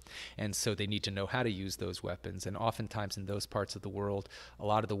field, and so they need to know how to use those weapons. And oftentimes in those parts of the world, a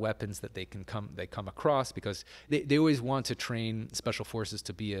lot of the weapons that they come across, because they always want to train special forces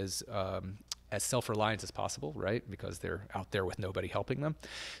to be as self-reliant as possible, right? Because they're out there with nobody helping them.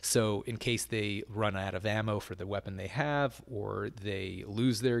 So in case they run out of ammo for the weapon they have, or they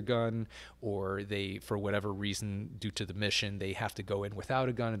lose their gun, or they, for whatever reason, due to the mission, they have to go in without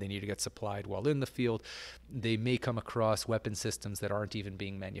a gun and they need to get supplied while in the field, they may come across weapon systems that aren't even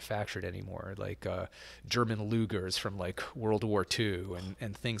being manufactured anymore, like German Lugers from like World War II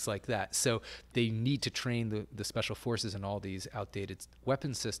and things like that. So they need to train the special forces in all these outdated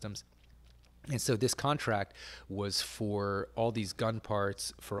weapon systems. And so this contract was for all these gun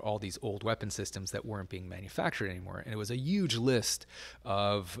parts for all these old weapon systems that weren't being manufactured anymore. And it was a huge list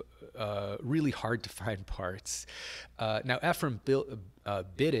of really hard to find parts. Now, Ephraim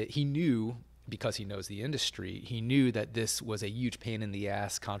bid it. He knew, because he knows the industry, he knew that this was a huge pain in the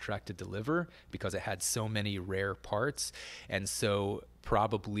ass contract to deliver because it had so many rare parts. And so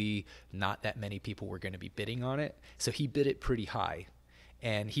probably not that many people were going to be bidding on it. So he bid it pretty high.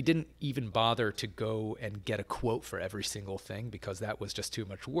 And he didn't even bother to go and get a quote for every single thing because that was just too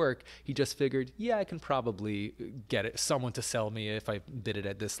much work. He just figured, yeah, I can probably get someone to sell me if I bid it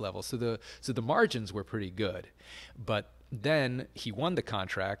at this level. So the margins were pretty good. But then he won the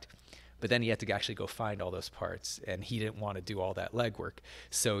contract, but then he had to actually go find all those parts, and he didn't want to do all that legwork.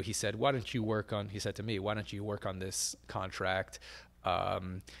 So he said, he said to me, why don't you work on this contract?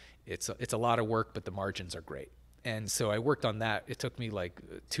 It's a lot of work, but the margins are great. And so I worked on that. It took me like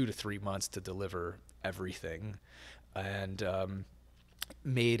 2 to 3 months to deliver everything, and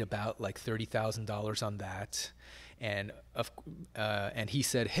made about like $30,000 on that. And he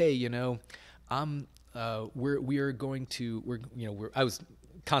said, hey, I was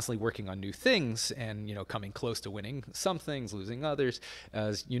constantly working on new things and, coming close to winning some things, losing others,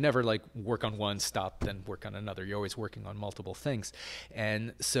 as you never like work on one, stop, then work on another. You're always working on multiple things.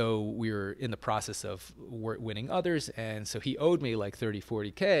 And so we were in the process of winning others. And so he owed me like 30,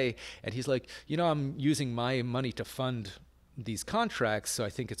 40K. And he's like, I'm using my money to fund these contracts. So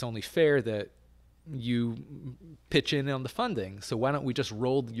I think it's only fair that you pitch in on the funding. So why don't we just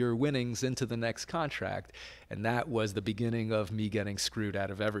roll your winnings into the next contract? And that was the beginning of me getting screwed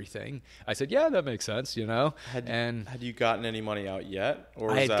out of everything. I said, yeah, that makes sense, Had you gotten any money out yet?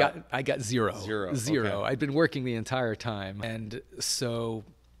 Or I got zero. Okay. I'd been working the entire time. And so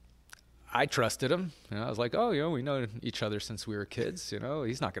I trusted him. I was like, we know each other since we were kids.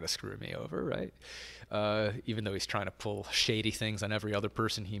 He's not going to screw me over, right? Even though he's trying to pull shady things on every other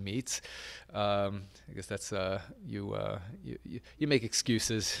person he meets. I guess that's you make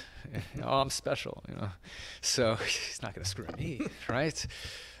excuses. I'm special, So he's not going to screw me, right?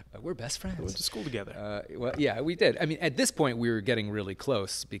 We're best friends. We went to school together. Well, yeah, we did. I mean, at this point, we were getting really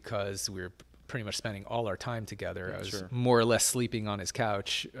close because we were pretty much spending all our time together. I was more or less sleeping on his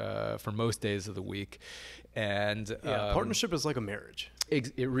couch for most days of the week. And partnership is like a marriage.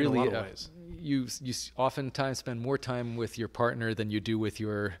 It really in a lot of ways. You oftentimes spend more time with your partner than you do with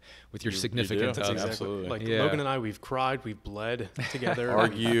your significant do. other. That's Absolutely. Like Yeah. Logan and I, we've cried, we've bled together.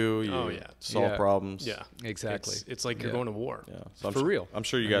 Argue, you Oh, yeah. solve Yeah. problems. Yeah, Exactly. It's like you're Yeah. going to war. Yeah. So For real. I'm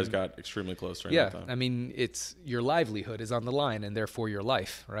sure you guys got extremely close during Yeah, that time. I mean, it's your livelihood is on the line, and therefore your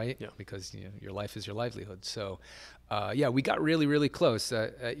life, right? Yeah. Because your life is your livelihood. So, yeah, we got really, really close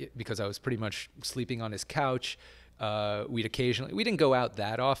because I was pretty much sleeping on his couch. We didn't go out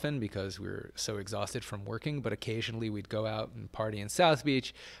that often because we were so exhausted from working, but occasionally we'd go out and party in South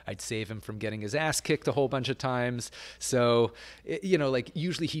Beach. I'd save him from getting his ass kicked a whole bunch of times. So, like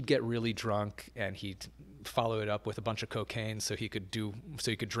usually he'd get really drunk and he'd follow it up with a bunch of cocaine so he could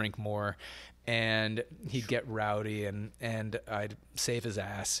drink more, and he'd get rowdy and I'd save his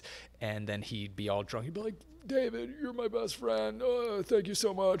ass, and then he'd be all drunk. He'd be like, David, you're my best friend. Oh, thank you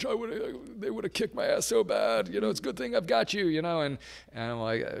so much. They would have kicked my ass so bad. It's a good thing I've got you, and I'm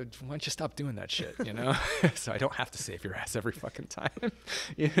like, why don't you stop doing that shit, So I don't have to save your ass every fucking time,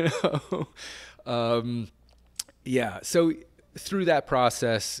 Yeah. So through that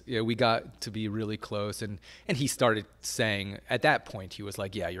process, we got to be really close, and he started saying at that point, he was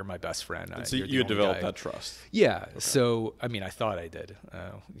like, yeah, you're my best friend. So You're the you had only developed guy. that trust. Yeah. Okay. So, I mean, I thought I did.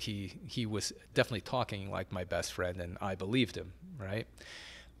 He was definitely talking like my best friend, and I believed him, right?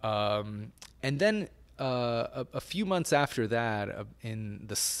 And then a few months after that, in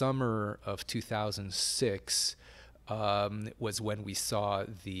the summer of 2006, was when we saw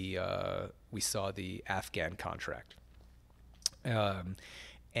the Afghan contract.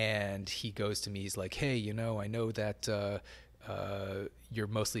 And he goes to me, he's like, hey, I know that you're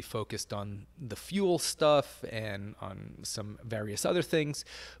mostly focused on the fuel stuff and on some various other things,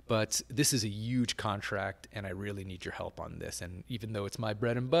 but this is a huge contract and I really need your help on this. And even though it's my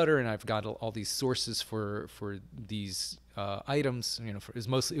bread and butter and I've got all these sources for these items,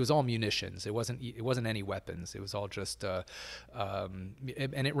 it was all munitions. It wasn't any weapons. It was all just, and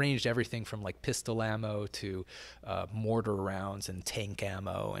it ranged everything from like pistol ammo to mortar rounds and tank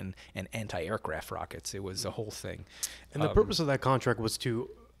ammo and anti-aircraft rockets. It was a whole thing. And the purpose of that contract was to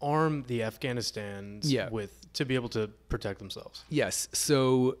arm the Afghanistans to be able to protect themselves. Yes.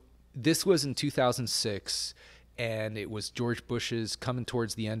 So this was in 2006, and it was coming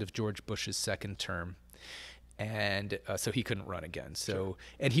towards the end of George Bush's second term. And so he couldn't run again. So, sure.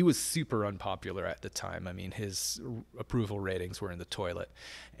 And he was super unpopular at the time. I mean, his approval ratings were in the toilet.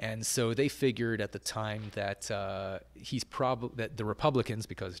 And so they figured at the time that that the Republicans,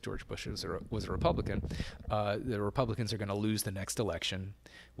 because George Bush was a Republican, the Republicans are going to lose the next election,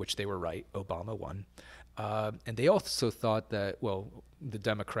 which they were right. Obama won. And they also thought that, well, the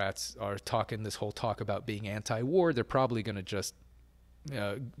Democrats are talking this whole talk about being anti-war. They're probably going to just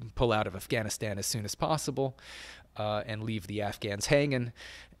pull out of Afghanistan as soon as possible and leave the Afghans hanging.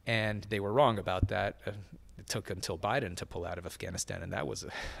 And they were wrong about that. It took until Biden to pull out of Afghanistan, and that was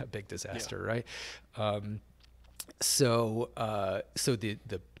a big disaster, right? So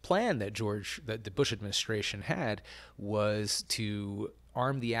the plan that the Bush administration had was to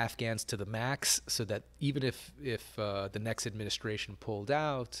arm the Afghans to the max, so that even if the next administration pulled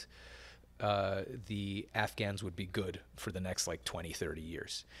out, the Afghans would be good for the next 20, 30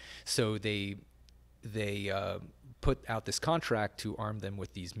 years. So they put out this contract to arm them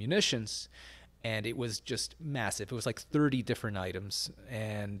with these munitions, and it was just massive. It was 30 different items,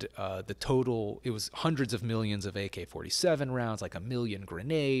 and the total, it was hundreds of millions of AK-47 rounds, 1 million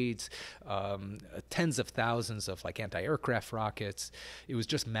grenades, tens of thousands of anti-aircraft rockets. It was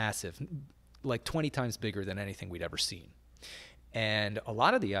just massive, 20 times bigger than anything we'd ever seen. And a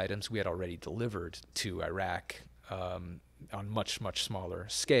lot of the items we had already delivered to Iraq on much, much smaller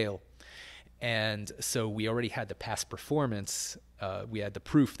scale. And so we already had the past performance. We had the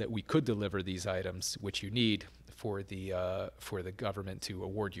proof that we could deliver these items, which you need for the government to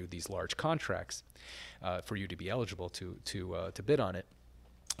award you these large contracts, for you to be eligible to bid on it.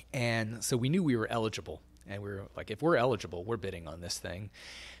 And so we knew we were eligible. And we were like, if we're eligible, we're bidding on this thing.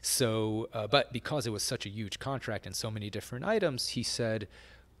 So, but because it was such a huge contract and so many different items, he said,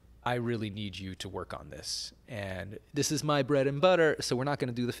 I really need you to work on this. And this is my bread and butter, so we're not going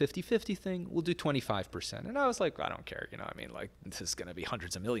to do the 50-50 thing. We'll do 25%. And I was like, I don't care. This is going to be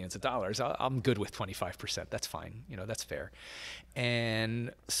hundreds of millions of dollars. I'm good with 25%. That's fine. That's fair.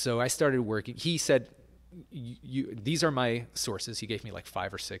 And so I started working. He said, these are my sources. He gave me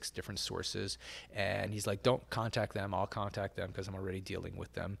 5 or 6 different sources, and he's like, don't contact them. I'll contact them because I'm already dealing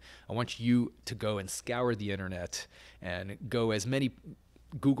with them. I want you to go and scour the internet and go as many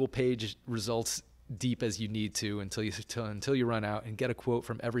Google page results deep as you need to until you run out, and get a quote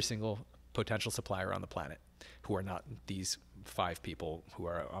from every single potential supplier on the planet who are not these 5 people who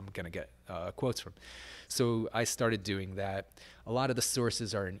I'm going to get quotes from. So I started doing that. A lot of the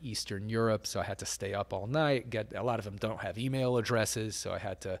sources are in Eastern Europe, so I had to stay up all night. A lot of them don't have email addresses, so I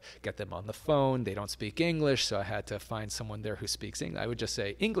had to get them on the phone. They don't speak English, so I had to find someone there who speaks English. I would just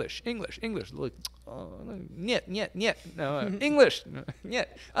say English, English, English. Look, niet, niet, niet. No, English, niet.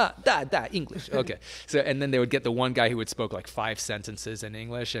 Da, English. Okay. So, and then they would get the one guy who would spoke like 5 sentences in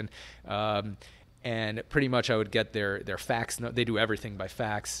English, and pretty much I would get their fax. They do everything by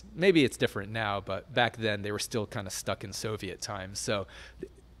fax. Maybe it's different now, but back then they were still kind of stuck in Soviet times. So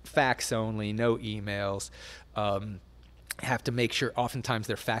fax only, no emails. Have to make sure oftentimes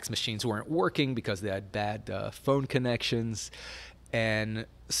their fax machines weren't working because they had bad phone connections. And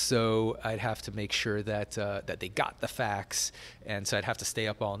so I'd have to make sure that they got the fax. And so I'd have to stay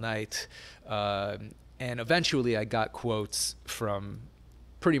up all night. And eventually I got quotes from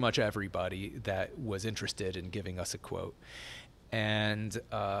pretty much everybody that was interested in giving us a quote. And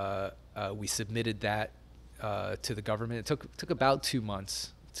we submitted that to the government. It took about 2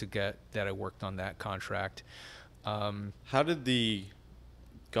 months to get that. I worked on that contract. How did the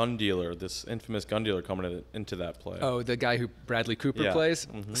gun dealer, this infamous gun dealer, come into that play? Oh, the guy who Bradley Cooper plays?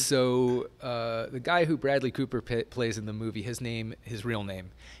 Mm-hmm. So the guy who Bradley Cooper plays in the movie, his real name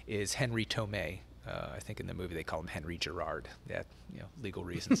is Henry Tomei. I think in the movie they call him Henry Gerard. Yeah, legal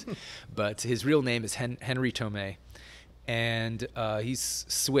reasons. But his real name is Henry Tomei. And he's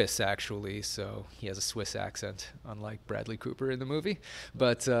Swiss, actually, so he has a Swiss accent, unlike Bradley Cooper in the movie.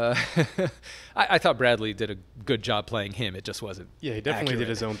 But I thought Bradley did a good job playing him. It just wasn't. Yeah, he definitely accurate. did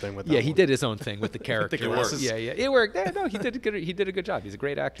his own thing with that. Yeah, one. he did his own thing with the character. It worked. Yeah, it worked. Yeah, no, he did a good job. He's a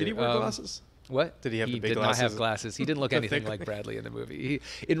great actor. Did he wear glasses? What? Did he have the big He did glasses? not have glasses. He didn't look anything like Bradley in the movie.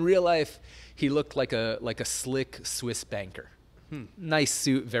 In real life, he looked like a slick Swiss banker. Nice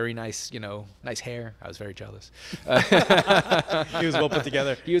suit, very nice, nice hair. I was very jealous. He was well put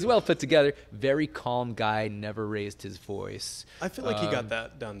together. He was well put together. Very calm guy, never raised his voice. I feel like he got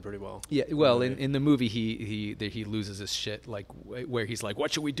that done pretty well. Yeah, well, in the movie, he loses his shit, like where he's like,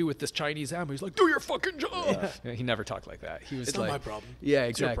 "What should we do with this Chinese ammo?" He's like, "Do your fucking job." Yeah. He never talked like that. He was It's like, not my problem. Yeah,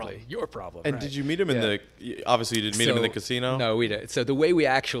 It's your exactly. problem. Your problem. And right. did you meet him in the? Obviously, you didn't meet him in the casino. No, we didn't. So the way we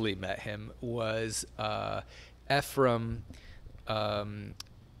actually met him was Ephraim.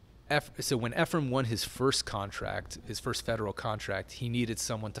 So when Ephraim won his first federal contract, he needed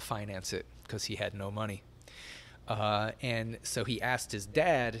someone to finance it because he had no money. And so he asked his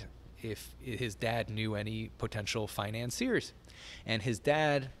dad if his dad knew any potential financiers. And his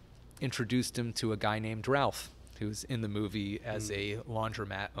dad introduced him to a guy named Ralph, who's in the movie as a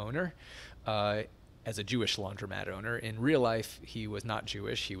laundromat owner, as a Jewish laundromat owner. In real life, he was not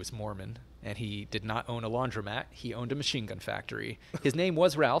Jewish. He was Mormon. And he did not own a laundromat. He owned a machine gun factory. His name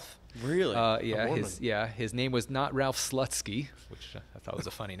was Ralph. Really? His name was not Ralph Slutsky, which I thought was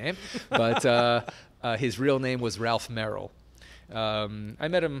a funny name, but his real name was Ralph Merrill. I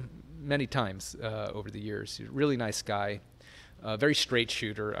met him many times over the years. He's a really nice guy, very straight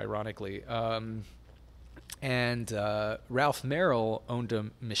shooter, ironically. And Ralph Merrill owned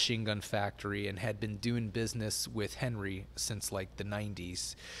a machine gun factory and had been doing business with Henry since like the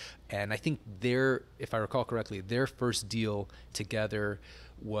 90s. And I think if I recall correctly, their first deal together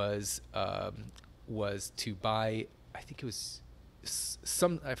was to buy, I think it was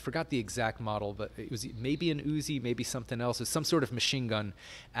I forgot the exact model, but it was maybe an Uzi, maybe something else. It was some sort of machine gun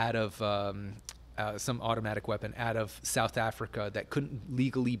out of some automatic weapon out of South Africa that couldn't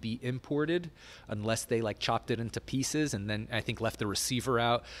legally be imported unless they like chopped it into pieces and then I think left the receiver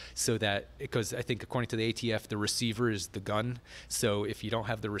out, so that, because I think according to the ATF the receiver is the gun, so if you don't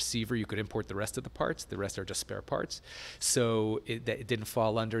have the receiver you could import the rest of the parts. The rest are just spare parts. So it didn't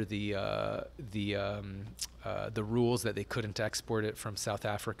fall under the rules that they couldn't export it from South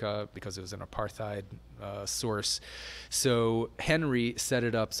Africa because it was an apartheid source. So Henry set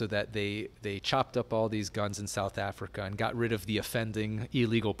it up so that they chopped up all these guns in South Africa and got rid of the offending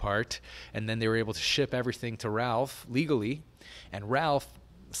illegal part, and then they were able to ship everything to Ralph legally, and Ralph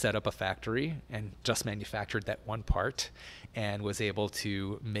set up a factory and just manufactured that one part and was able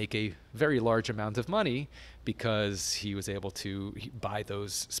to make a very large amount of money because he was able to buy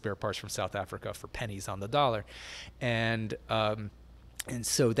those spare parts from South Africa for pennies on the dollar. And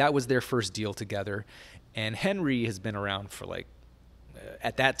so that was their first deal together. And Henry has been around for like,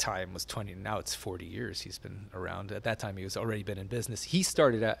 at that time was 20, now it's 40 years he's been around. At that time he was already been in business. He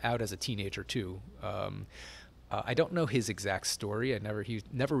started out as a teenager too. I don't know his exact story. He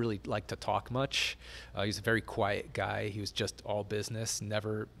never really liked to talk much. He's a very quiet guy. He was just all business.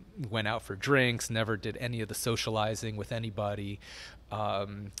 Never went out for drinks. Never did any of the socializing with anybody.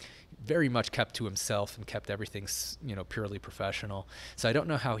 Very much kept to himself and kept everything, purely professional. So I don't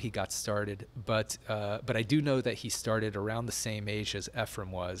know how he got started, but I do know that he started around the same age as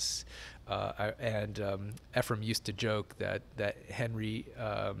Ephraim was, and Ephraim used to joke that Henry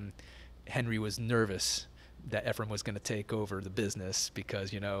was nervous that Ephraim was going to take over the business because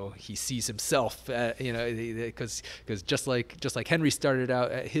he sees himself because just like Henry started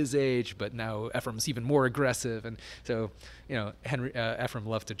out at his age, but now Ephraim's even more aggressive, and so Ephraim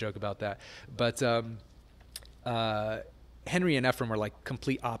loved to joke about that. But Henry and Ephraim were like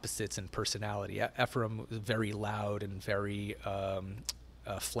complete opposites in personality. Ephraim was very loud and very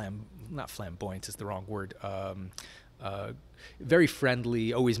not flamboyant is the wrong word. Very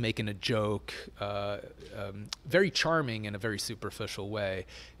friendly, always making a joke, very charming in a very superficial way.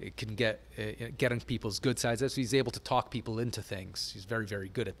 It can get on people's good sides. So he's able to talk people into things. He's very, very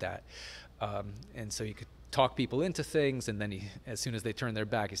good at that. And so he could talk people into things, and then as soon as they turn their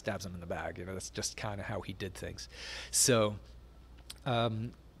back, he stabs them in the back. That's just kind of how he did things. So,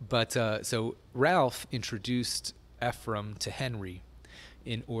 so Ralph introduced Ephraim to Henry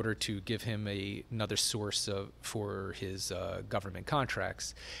in order to give him another source for his government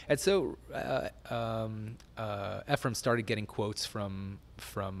contracts. And so Ephraim started getting quotes from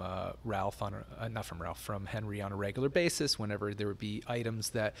Henry on a regular basis whenever there would be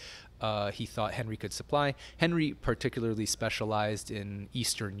items that he thought Henry could supply. Henry particularly specialized in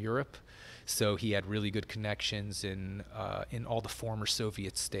Eastern Europe, so he had really good connections in all the former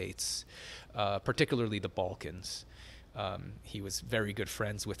Soviet states, particularly the Balkans. He was very good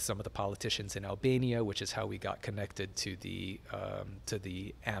friends with some of the politicians in Albania, which is how we got connected to the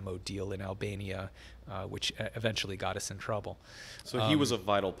ammo deal in Albania, which eventually got us in trouble. So he was a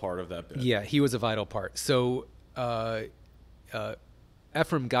vital part of that bid. Yeah, he was a vital part. So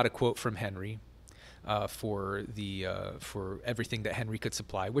Ephraim got a quote from Henry for everything that Henry could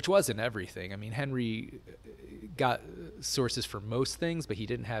supply, which wasn't everything. I mean, Henry got sources for most things, but he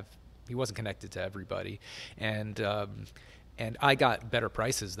wasn't connected to everybody, and I got better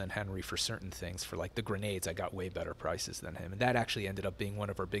prices than Henry for certain things. For like the grenades, I got way better prices than him, and that actually ended up being one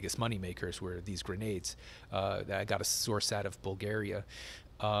of our biggest money makers. Were these grenades that I got a source out of Bulgaria,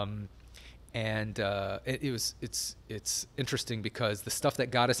 it's interesting because the stuff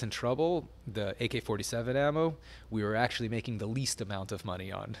that got us in trouble, the AK-47 ammo, we were actually making the least amount of money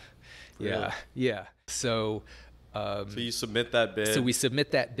on. Really? Yeah. So you submit that bid. So we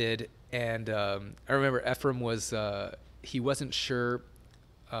submit that bid, and I remember Ephraim he wasn't sure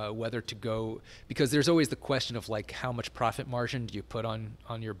whether to go, because there's always the question of like how much profit margin do you put on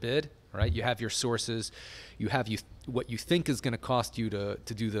your bid, right? You have your sources, you have what you think is going to cost you to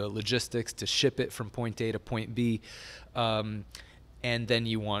do the logistics, to ship it from point A to point B, and then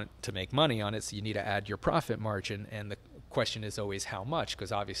you want to make money on it, so you need to add your profit margin, and the question is always how much,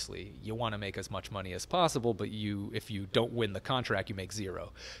 because obviously you want to make as much money as possible, but if you don't win the contract, you make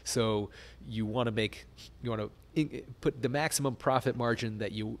zero. So you want to put the maximum profit margin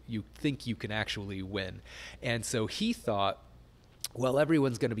that you think you can actually win. And so he thought, well,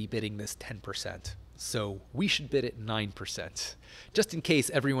 everyone's going to be bidding this 10%. So we should bid at 9%, just in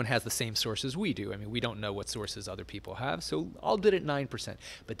case everyone has the same sources we do. I mean, we don't know what sources other people have, so I'll bid at 9%.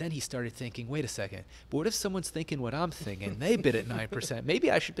 But then he started thinking, wait a second, but what if someone's thinking what I'm thinking? They bid at 9%.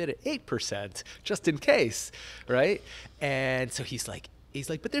 Maybe I should bid at 8%, just in case, right? And so he's like,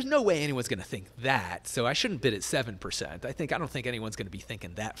 but there's no way anyone's going to think that, so I shouldn't bid at 7%. I don't think anyone's going to be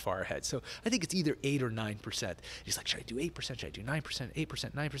thinking that far ahead. So I think it's either 8 or 9%. He's like, should I do 8%? Should I do 9%?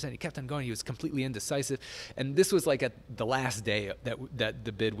 8%, 9%? He kept on going. He was completely indecisive. And this was like at the last day that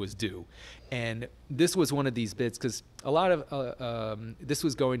the bid was due. And this was one of these bids because a lot of this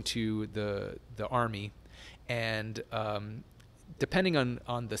was going to the Army, and depending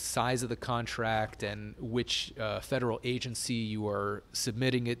on the size of the contract and which federal agency you are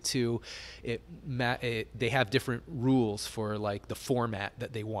submitting it to, they have different rules for like the format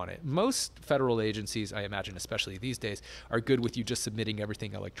that they want it. Most federal agencies, I imagine, especially these days, are good with you just submitting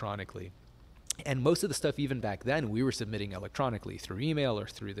everything electronically. And most of the stuff, even back then, we were submitting electronically through email or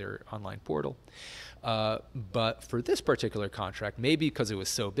through their online portal. But for this particular contract, maybe because it was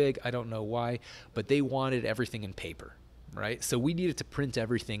so big, I don't know why, but they wanted everything in paper. Right, so we needed to print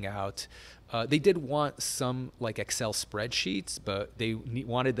everything out. They did want some like Excel spreadsheets, but they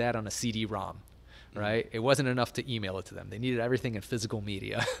wanted that on a CD-ROM. Right, it wasn't enough to email it to them. They needed everything in physical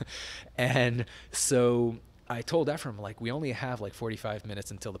media, and so I told Ephraim, like, we only have like 45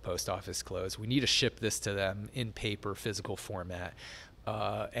 minutes until the post office close. We need to ship this to them in paper, physical format.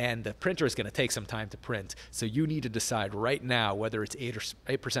 And the printer is going to take some time to print. So you need to decide right now whether it's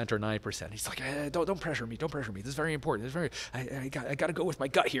 8% or 9%. He's like, don't pressure me. Don't pressure me. This is very important. This is very, I got to go with my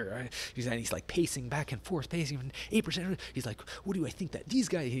gut here. He's like pacing back and forth, pacing 8%. He's like, what do I think that these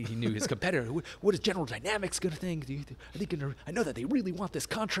guys, he knew his competitor, what is General Dynamics going to think? I know that they really want this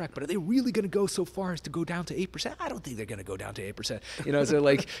contract, but are they really going to go so far as to go down to 8%? I don't think they're going to go down to 8%. You know, so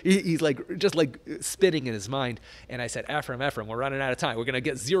like, he's like, just like spinning in his mind. And I said, Ephraim, we're running out of time. We're going to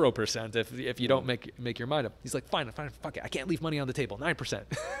get 0% if you don't make your mind up. He's like, fine, fuck it. I can't leave money on the table. 9%.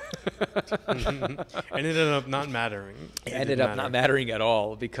 And it ended up not mattering. It ended up not mattering at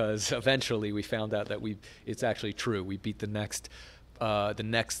all, because eventually we found out that it's actually true. We beat the next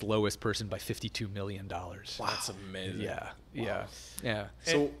lowest person by $52 million. Wow. That's amazing. Yeah.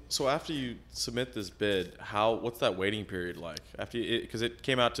 So after you submit this bid, what's that waiting period like? Because it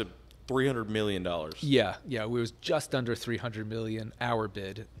came out to $300 million. Yeah. It was just under $300 million, our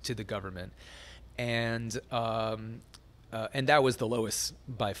bid to the government. And that was the lowest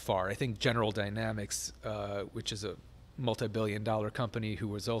by far. I think General Dynamics, which is a multi-billion-dollar company who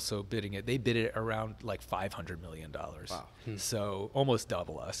was also bidding it, they bid it around like $500 million. Wow. So almost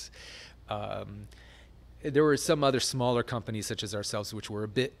double us. There were some other smaller companies such as ourselves which were a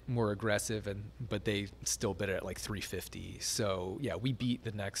bit more aggressive, but they still bid it at like 350. So yeah, we beat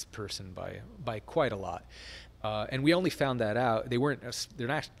the next person by quite a lot. And we only found that out. They're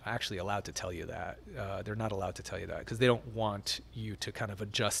not actually allowed to tell you that. They're not allowed to tell you that because they don't want you to kind of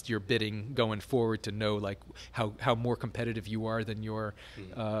adjust your bidding going forward to know like how more competitive you are than your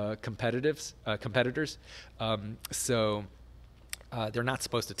competitors. They're not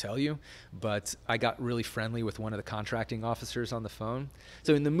supposed to tell you, but I got really friendly with one of the contracting officers on the phone.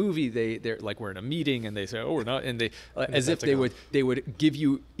 So in the movie, they're like, we're in a meeting and they say, oh, we're not, and they as if they would give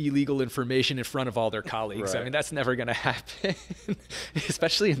you illegal information in front of all their colleagues. Right. I mean, that's never going to happen,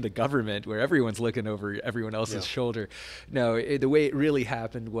 especially in the government where everyone's looking over everyone else's shoulder. No, the way it really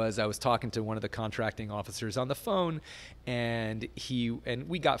happened was I was talking to one of the contracting officers on the phone, and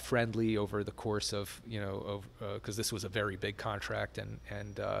we got friendly over the course of because this was a very big contract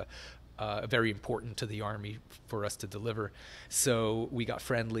and very important to the Army for us to deliver. So we got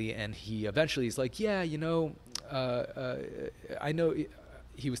friendly, and he's like, yeah, I know.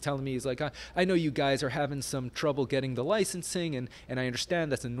 He was telling me, he's like, I know you guys are having some trouble getting the licensing, and I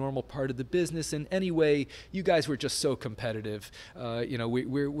understand that's a normal part of the business. And anyway, you guys were just so competitive.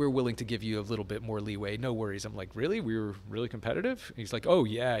 We're willing to give you a little bit more leeway. No worries. I'm like, really? We were really competitive? He's like, oh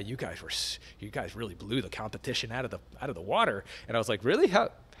yeah, you guys really blew the competition out of the water. And I was like, really?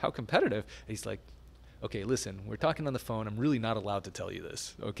 How competitive? And he's like, okay, listen, we're talking on the phone. I'm really not allowed to tell you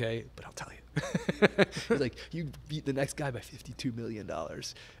this, okay? But I'll tell you. He's like, you beat the next guy by $52 million.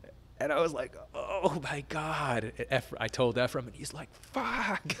 And I was like, oh my God. I told Ephraim, and he's like,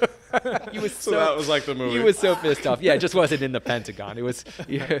 fuck. He was so that was like the movie. He was so pissed off. Yeah, it just wasn't in the Pentagon. It was,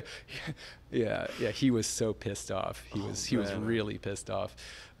 yeah, he was so pissed off. He was really pissed off.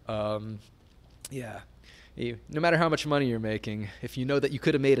 Yeah. No matter how much money you're making, if you know that you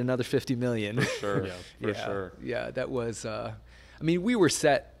could have made another $50 million. For sure. Sure. Yeah, that was, we were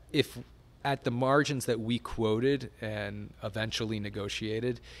set if at the margins that we quoted and eventually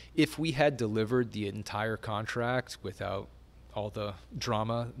negotiated, if we had delivered the entire contract without all the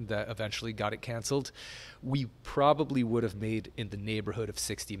drama that eventually got it canceled, we probably would have made in the neighborhood of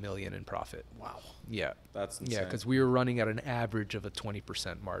 $60 million in profit. Wow. Yeah. That's insane. Yeah, because we were running at an average of a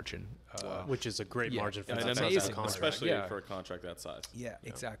 20% margin. Which is a great margin for an that amazing size of contract. especially for a contract that size. Yeah,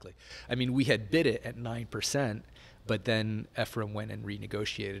 exactly. I mean, we had bid it at 9%, but then Ephraim went and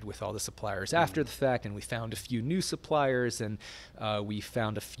renegotiated with all the suppliers after the fact, and we found a few new suppliers, and we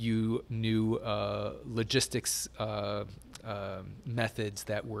found a few new logistics methods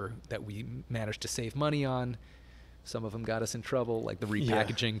that we managed to save money on. Some of them got us in trouble, like the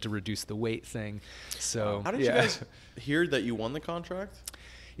repackaging to reduce the weight thing. So how did you guys hear that you won the contract?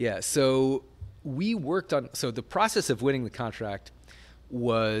 Yeah, so we worked on. So the process of winning the contract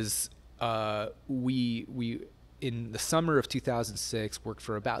was we in the summer of 2006 worked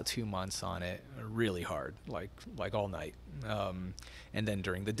for about 2 months on it, really hard, like all night. And then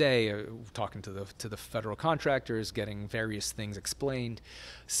during the day, talking to the federal contractors, getting various things explained.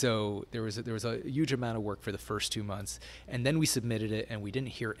 So there was a huge amount of work for the first 2 months, and then we submitted it, and we didn't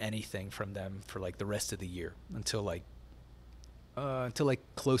hear anything from them for like the rest of the year until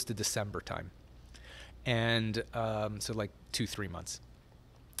close to December time, and so like 2-3 months.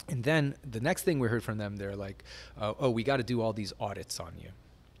 And then the next thing we heard from them, they're like, oh, we got to do all these audits on you.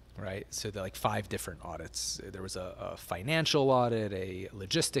 right? So there are like 5 different audits. There was a financial audit, a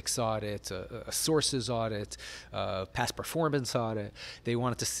logistics audit, a sources audit, past performance audit. They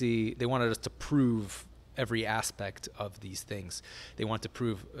wanted us to prove every aspect of these things. They wanted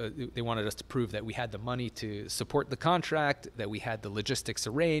us to prove that we had the money to support the contract, that we had the logistics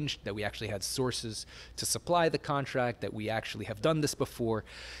arranged, that we actually had sources to supply the contract, that we actually have done this before.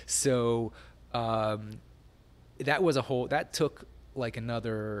 So that took like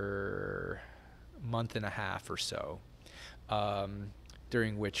another month and a half or so,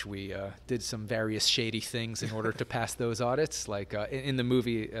 during which we did some various shady things in order to pass those audits. Like in the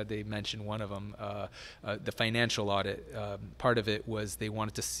movie, they mentioned one of them, the financial audit. Part of it was they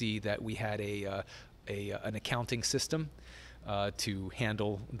wanted to see that we had an accounting system to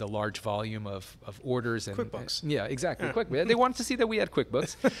handle the large volume of orders and QuickBooks. Yeah, exactly. QuickBooks. They wanted to see that we had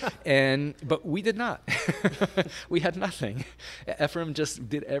QuickBooks, but we did not. We had nothing. Ephraim just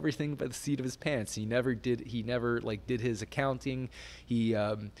did everything by the seat of his pants. He never did his accounting. He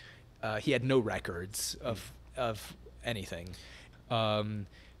had no records of anything.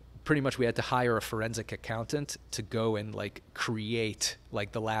 Pretty much we had to hire a forensic accountant to go and like create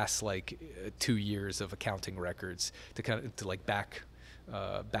like the last 2 years of accounting records to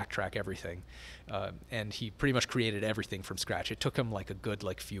backtrack everything, and he pretty much created everything from scratch. It took him like a good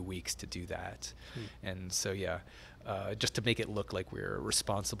few weeks to do that. And so just to make it look like we're a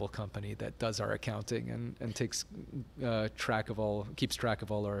responsible company that does our accounting and takes keeps track of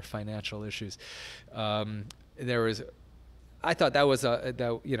all our financial issues. I thought that was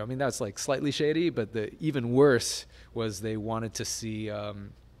that's like slightly shady, but the even worse was they wanted to see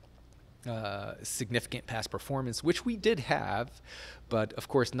significant past performance, which we did have, but of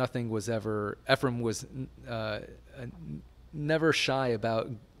course nothing was ever. Ephraim was never shy about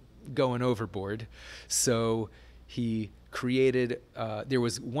going overboard, so he created. There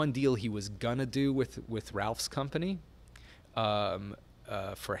was one deal he was gonna do with Ralph's company.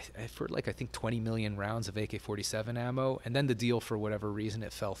 For I think 20 million rounds of AK-47 ammo, and then the deal, for whatever reason,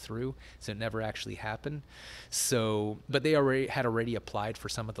 it fell through, so it never actually happened. So, but they had already applied for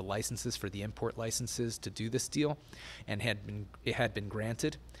some of the licenses, for the import licenses, to do this deal, and it had been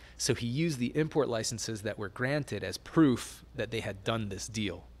granted. So he used the import licenses that were granted as proof that they had done this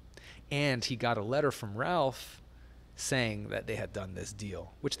deal, and he got a letter from Ralph saying that they had done this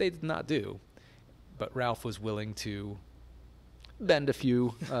deal, which they did not do, but Ralph was willing to bend a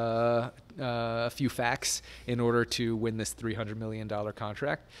few facts in order to win this $300 million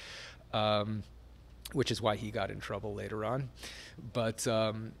contract, which is why he got in trouble later on. But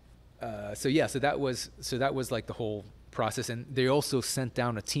so that was like the whole process, and they also sent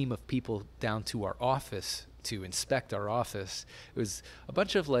down a team of people down to our office to inspect our office. It was a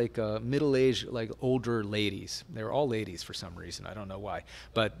bunch of middle-aged, older ladies. They were all ladies for some reason. I don't know why,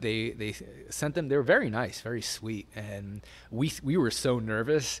 but they sent them. They were very nice, very sweet, and we were so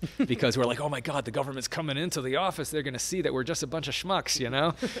nervous because we're like, oh my God, the government's coming into the office. They're gonna see that we're just a bunch of schmucks,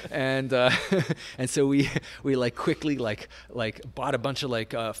 and so we quickly bought a bunch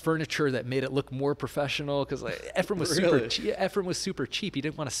of furniture that made it look more professional, because Ephraim was Ephraim was super cheap. He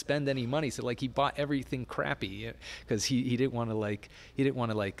didn't want to spend any money, so he bought everything crappy because he didn't want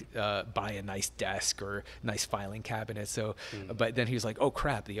to buy a nice desk or nice filing cabinet. So, but then he was like, oh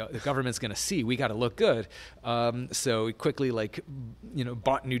crap, the government's gonna see. We got to look good. So he quickly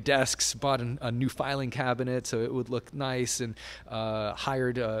bought new desks, bought a new filing cabinet so it would look nice, and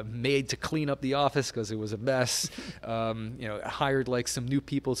hired a maid to clean up the office because it was a mess. Hired some new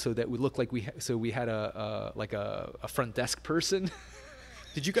people so that would look like we had a front desk person.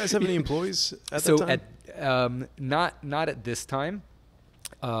 Did you guys have any employees at that time? Not at this time.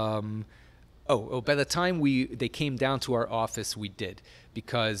 By the time they came down to our office, we did,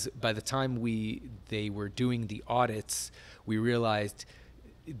 because by the time they were doing the audits, we realized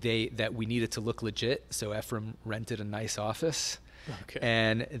that we needed to look legit. So Ephraim rented a nice office. Okay.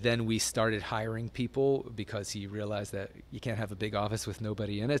 And then we started hiring people because he realized that you can't have a big office with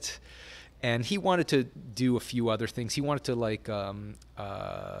nobody in it. And he wanted to do a few other things. He wanted to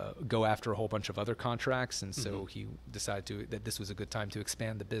go after a whole bunch of other contracts, and so he decided that this was a good time to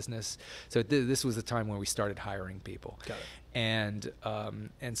expand the business. So this was the time when we started hiring people. Got it.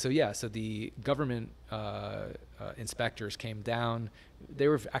 And so the government inspectors came down. They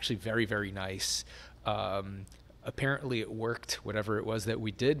were actually very, very nice. Apparently it worked, whatever it was that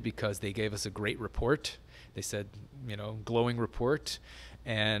we did, because they gave us a great report. They said, glowing report.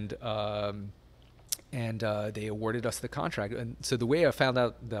 And they awarded us the contract. And so the way I found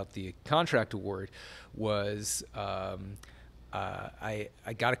out about the contract award was I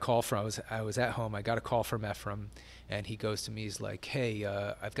got a call from I was at home. I got a call from Ephraim, and he goes to me. He's like, "Hey,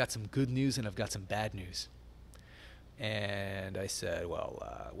 I've got some good news and I've got some bad news." And I said,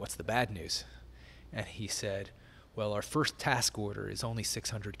 "Well, what's the bad news?" And he said, "Well, our first task order is only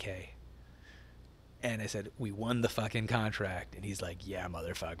 $600K." And I said, "We won the fucking contract." And he's like, "Yeah,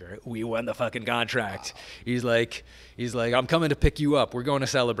 motherfucker, we won the fucking contract." Wow. He's like, "I'm coming to pick you up. We're going to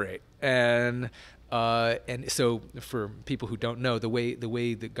celebrate." And so for people who don't know, the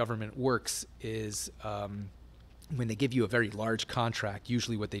way the government works is when they give you a very large contract,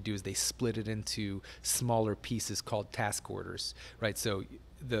 usually what they do is they split it into smaller pieces called task orders, right? So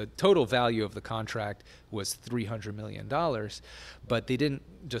the total value of the contract was $300 million, but they didn't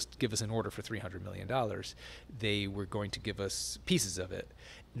just give us an order for $300 million. They were going to give us pieces of it.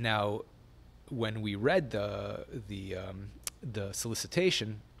 Now, when we read the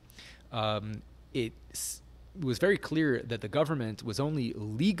solicitation, it was very clear that the government was only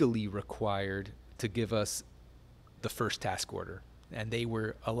legally required to give us the first task order, and they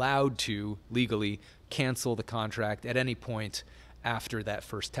were allowed to legally cancel the contract at any point after that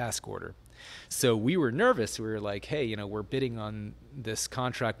first task order. So we were nervous. We were like, hey, we're bidding on this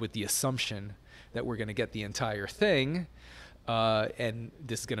contract with the assumption that we're going to get the entire thing. And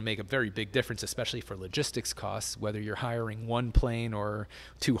this is going to make a very big difference, especially for logistics costs. Whether you're hiring one plane or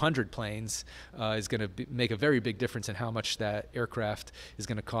 200 planes is going to make a very big difference in how much that aircraft is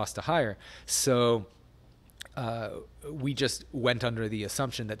going to cost to hire. So we just went under the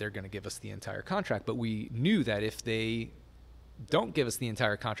assumption that they're going to give us the entire contract. But we knew that if they don't give us the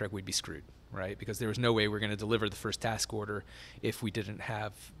entire contract, we'd be screwed, right? Because there was no way we're going to deliver the first task order if we didn't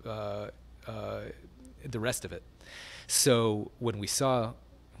have the rest of it. So when we saw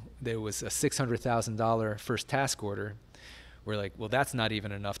there was a $600,000 first task order, we're like, well, that's not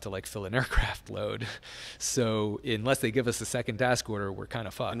even enough to like fill an aircraft load. So unless they give us a second task order, we're kind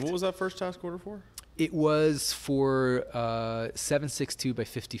of fucked. And what was that first task order for? It was for 7.62 by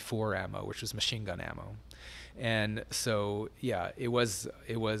 54 ammo, which was machine gun ammo. And so, yeah, it was,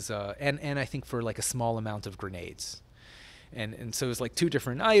 and I think for like a small amount of grenades. And so it was like two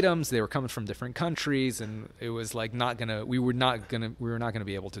different items. They were coming from different countries, and it was like we were not gonna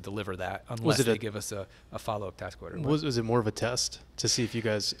be able to deliver that unless they give us a follow-up task order. Was it more of a test to see if you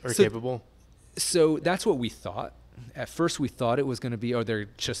guys are capable? So that's what we thought. At first, we thought it was going to be, oh, they're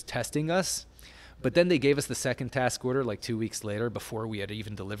just testing us. But then they gave us the second task order like 2 weeks later before we had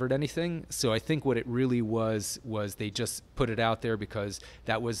even delivered anything. So I think what it really was they just put it out there because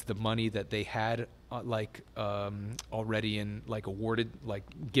that was the money that they had already awarded,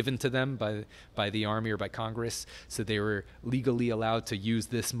 given to them by the Army or by Congress. So they were legally allowed to use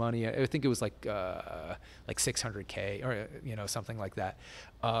this money. I think it was like $600K or something like that.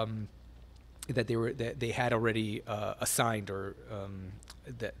 That they had already assigned or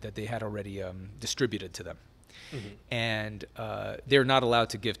that they had already distributed to them. Mm-hmm. And they're not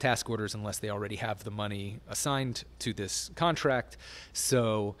allowed to give task orders unless they already have the money assigned to this contract.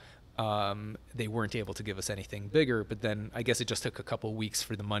 So they weren't able to give us anything bigger. But then I guess it just took a couple weeks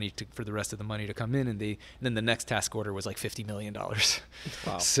for the rest of the money to come in, and then the next task order was like $50 million.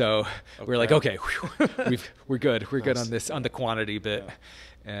 Wow. So we're like, okay, we're good. We're good on the quantity bit.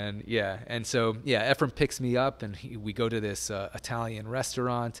 Yeah. And so Ephraim picks me up, and we go to this Italian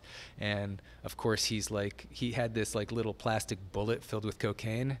restaurant, and of course he had this like little plastic bullet filled with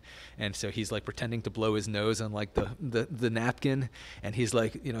cocaine, and so he's like pretending to blow his nose on like the napkin, and he's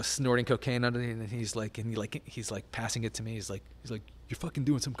like snorting cocaine underneath, and he's like passing it to me. He's like you're fucking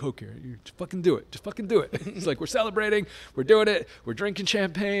doing some coke here. You just fucking do it. Just fucking do it. It's like, we're celebrating. We're doing it. We're drinking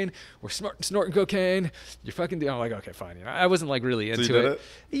champagne. We're snorting cocaine. You're fucking doing it. I'm like, okay, fine. I wasn't like really into it.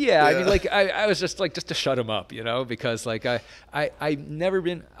 Yeah. I mean, like, I was just like, just to shut him up, because like I've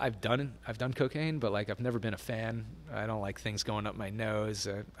done cocaine, but like I've never been a fan. I don't like things going up my nose.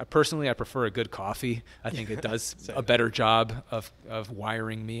 I prefer a good coffee. I think it does a better job of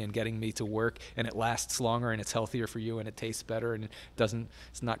wiring me and getting me to work, and it lasts longer, and it's healthier for you, and it tastes better, and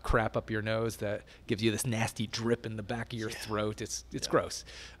it's not crap up your nose that gives you this nasty drip in the back of your throat. It's gross.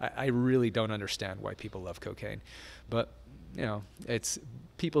 I really don't understand why people love cocaine, but it's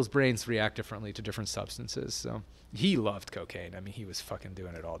people's brains react differently to different substances. So he loved cocaine. I mean, he was fucking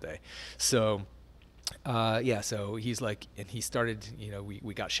doing it all day. So so he's like, and he started,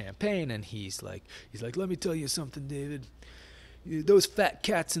 we got champagne, and he's like, let me tell you something, David. those fat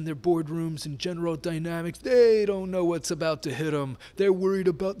cats in their boardrooms and General Dynamics, they don't know what's about to hit them. They're worried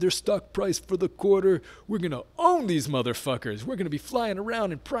about their stock price for the quarter. We're going to own these motherfuckers. We're going to be flying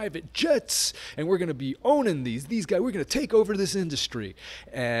around in private jets, and we're going to be owning these guys. We're going to take over this industry.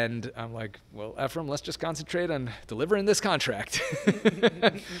 And I'm like, well, Ephraim, let's just concentrate on delivering this contract.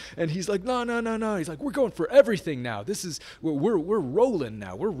 And he's like, no. He's like, we're going for everything now. We're rolling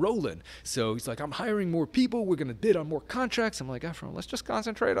now. We're rolling. So he's like, I'm hiring more people. We're going to bid on more contracts. I'm like, Ephraim, let's just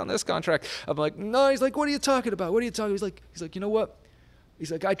concentrate on this contract. I'm like, no. He's like, what are you talking about? What are you talking about? He's like, you know what?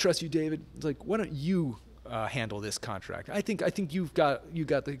 He's like, I trust you, David. He's like, why don't you handle this contract? I think you got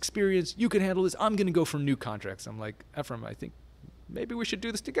the experience. You can handle this. I'm going to go for new contracts. I'm like, Ephraim, I think maybe we should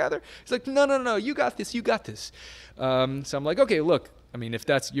do this together. He's like, no. You got this. So I'm like, okay, look. I mean, if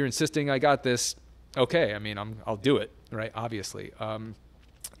you're insisting I got this, okay. I mean, I'll do it, right? Obviously.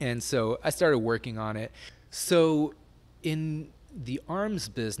 And so I started working on it. So in the arms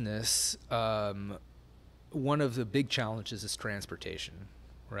business, one of the big challenges is transportation,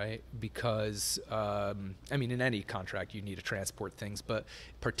 right? Because, in any contract, you need to transport things, but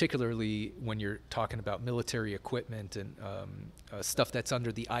particularly when you're talking about military equipment and stuff that's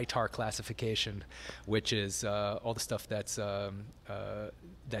under the ITAR classification, which is all the stuff that's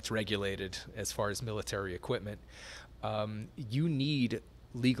regulated as far as military equipment, you need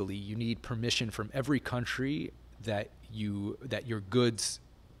permission from every country that your goods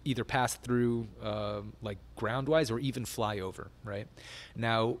either pass through like ground-wise or even fly over, right?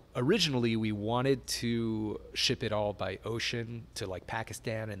 Now, originally we wanted to ship it all by ocean to like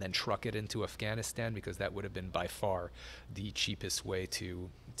Pakistan and then truck it into Afghanistan because that would have been by far the cheapest way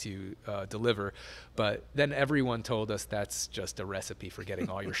to deliver. But then everyone told us that's just a recipe for getting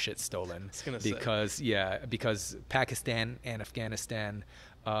all your shit stolen. Because Pakistan and Afghanistan,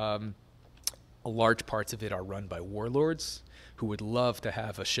 large parts of it are run by warlords who would love to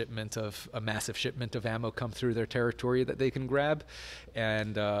have a massive shipment of ammo come through their territory that they can grab.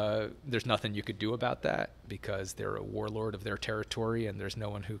 And there's nothing you could do about that because they're a warlord of their territory and there's no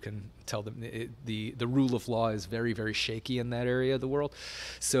one who can tell them. The rule of law is very, very shaky in that area of the world.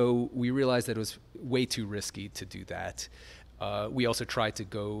 So we realized that it was way too risky to do that. We also tried to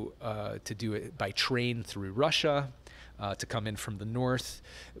go to do it by train through Russia. To come in from the north,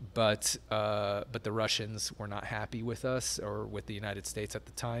 but the Russians were not happy with us or with the United States at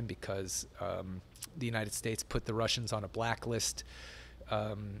the time because the United States put the Russians on a blacklist.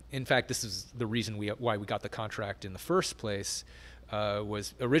 In fact, this is the reason why we got the contract in the first place.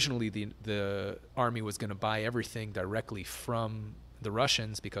 Was originally the army was going to buy everything directly from the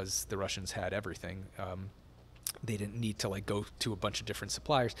Russians because the Russians had everything. They didn't need to go to a bunch of different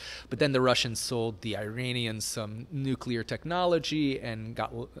suppliers. But then the Russians sold the Iranians some nuclear technology and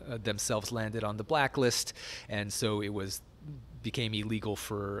got themselves landed on the blacklist. And so it became illegal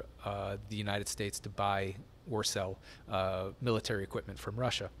for the United States to buy or sell military equipment from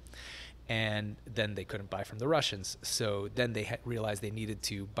Russia. And then they couldn't buy from the Russians. So then they realized they needed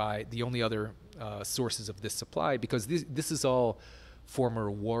to buy the only other sources of this supply, because this is all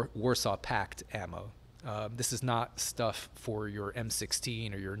former Warsaw Pact ammo. This is not stuff for your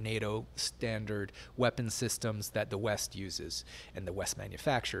M16 or your NATO standard weapon systems that the West uses and the West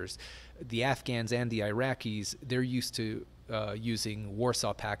manufactures. The Afghans and the Iraqis, they're used to using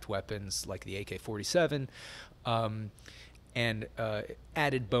Warsaw Pact weapons like the AK-47. And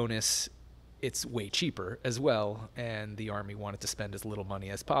added bonus, it's way cheaper as well, and the Army wanted to spend as little money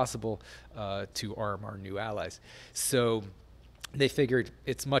as possible to arm our new allies. So they figured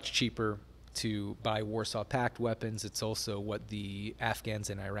it's much cheaper to buy Warsaw Pact weapons. It's also what the Afghans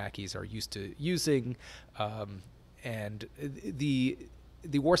and Iraqis are used to using. And the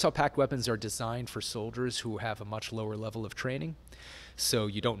Warsaw Pact weapons are designed for soldiers who have a much lower level of training. So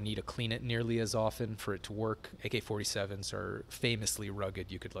you don't need to clean it nearly as often for it to work. AK-47s are famously rugged.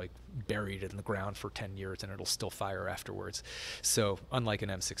 You could bury it in the ground for 10 years and it'll still fire afterwards. So unlike an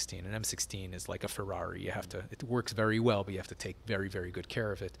M16 is like a Ferrari. It works very well, but you have to take very, very good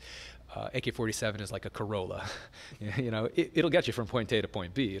care of it. AK-47 is like a Corolla. It'll get you from point A to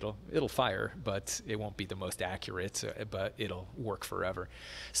point B. It'll fire, but it won't be the most accurate, but it'll work forever.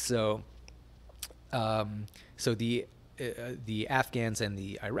 So the Afghans and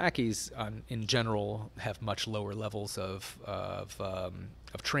the Iraqis, in general, have much lower levels of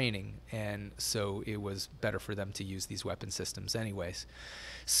training, and so it was better for them to use these weapon systems, anyways.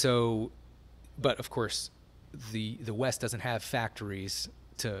 So, but of course, the West doesn't have factories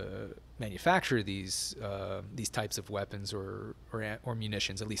to manufacture these types of weapons or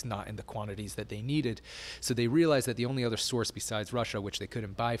munitions, at least not in the quantities that they needed. So they realized that the only other source besides Russia, which they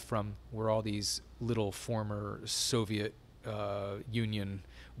couldn't buy from, were all these little former Soviet Union,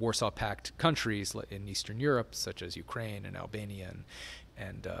 Warsaw Pact countries in Eastern Europe, such as Ukraine and Albania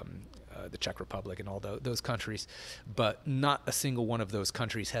and the Czech Republic and all those countries. But not a single one of those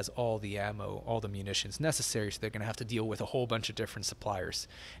countries has all the ammo, all the munitions necessary, so they're going to have to deal with a whole bunch of different suppliers.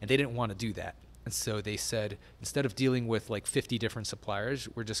 And they didn't want to do that. And so they said, instead of dealing with like 50 different suppliers,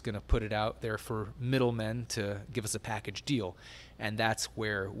 we're just going to put it out there for middlemen to give us a package deal. And that's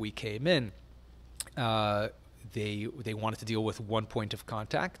where we came in. They wanted to deal with one point of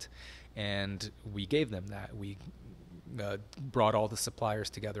contact, and we gave them that. We brought all the suppliers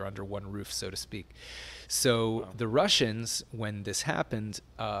together under one roof, so to speak. So the Russians, when this happened,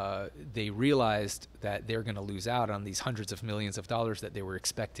 they realized that they're going to lose out on these hundreds of millions of dollars that they were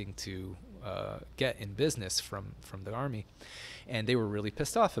expecting to get in business from the army, and they were really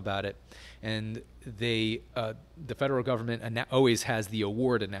pissed off about it. And the federal government always has the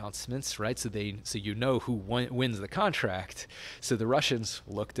award announcements, right? So you know who wins the contract. So the Russians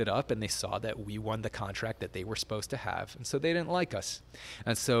looked it up and they saw that we won the contract that they were supposed to have, and so they didn't like us.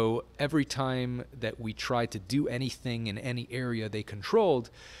 And so every time that we tried to do anything in any area they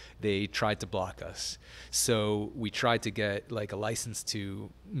controlled, they tried to block us. So we tried to get like a license to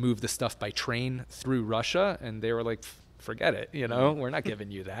move the stuff by train through Russia, and they were like, forget it, we're not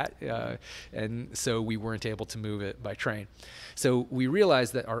giving you that. And so we weren't able to move it by train. So we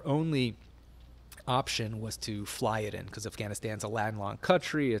realized that our only option was to fly it in, because Afghanistan's a landlocked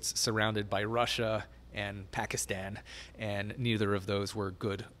country. It's surrounded by Russia and Pakistan, and neither of those were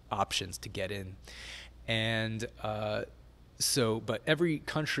good options to get in. And but every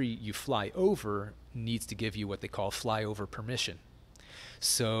country you fly over needs to give you what they call flyover permission.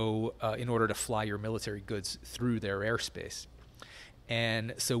 So in order to fly your military goods through their airspace.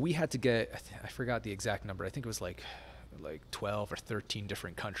 And so we had to get, I forgot the exact number, I think it was like 12 or 13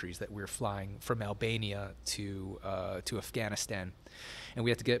 different countries that we were flying from Albania to Afghanistan. And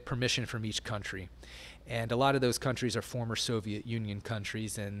we had to get permission from each country. And a lot of those countries are former Soviet Union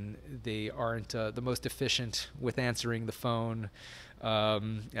countries, and they aren't the most efficient with answering the phone,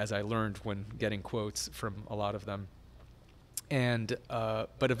 as I learned when getting quotes from a lot of them. And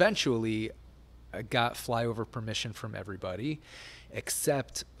but eventually I got flyover permission from everybody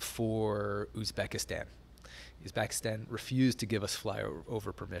except for Uzbekistan. Uzbekistan refused to give us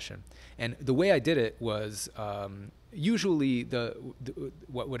flyover permission. And the way I did it was usually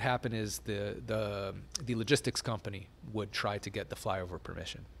what would happen is the logistics company would try to get the flyover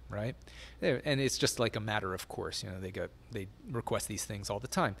permission, right? And it's just like a matter of course, they request these things all the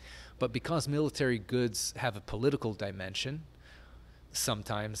time. But because military goods have a political dimension,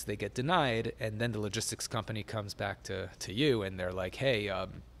 sometimes they get denied, and then the logistics company comes back to you and they're like, hey,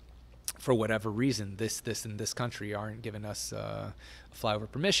 for whatever reason, this and this country aren't giving us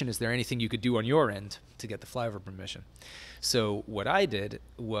flyover permission. Is there anything you could do on your end to get the flyover permission? So what I did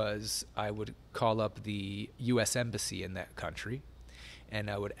was I would call up the U.S. embassy in that country, and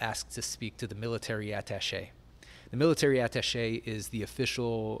I would ask to speak to the military attaché. The military attaché is the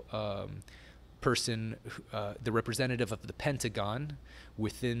official person, the representative of the Pentagon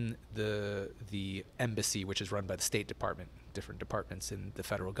within the embassy, which is run by the State Department, different departments in the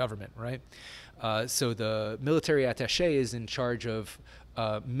federal government, right? So the military attaché is in charge of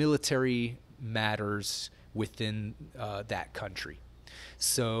military matters within that country.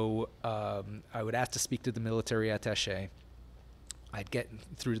 So I would ask to speak to the military attaché. I'd get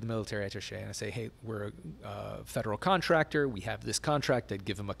through to the military attaché and I'd say, hey, we're a federal contractor. We have this contract. I'd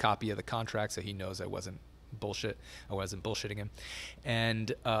give him a copy of the contract so he knows I wasn't bullshitting him.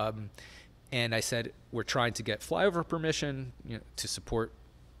 And I said, we're trying to get flyover permission to support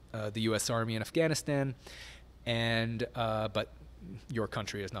the U.S. Army in Afghanistan, and but your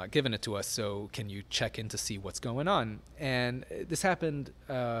country has not given it to us, so can you check in to see what's going on? And this happened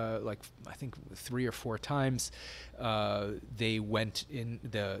I think 3 or 4 times. They went in,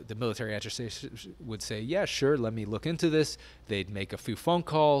 the military attaché would say, yeah, sure, let me look into this. They'd make a few phone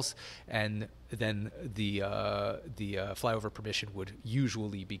calls, and then the flyover permission would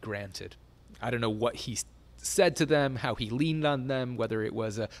usually be granted. I don't know what he said to them, how he leaned on them, whether it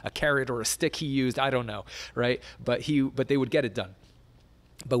was a carrot or a stick he used, I don't know, right? But they would get it done.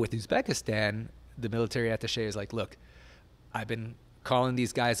 But with Uzbekistan, the military attaché is like, look, I've been calling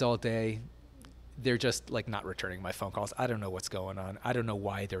these guys all day. They're just like not returning my phone calls. I don't know what's going on. I don't know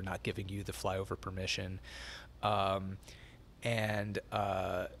why they're not giving you the flyover permission. And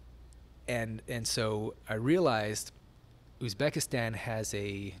so I realized Uzbekistan has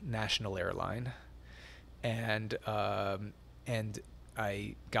a national airline, and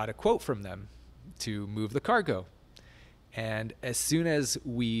I got a quote from them to move the cargo. And as soon as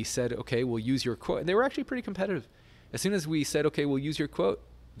we said, okay, we'll use your quote, they were actually pretty competitive. As soon as we said, okay, we'll use your quote,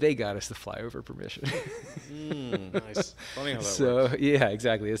 they got us the flyover permission. Nice. Funny how that So works. yeah,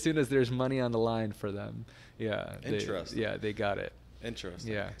 exactly. As soon as there's money on the line for them, Interesting. they got it.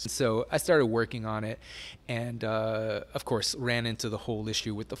 Interesting. Yeah. So I started working on it, and of course ran into the whole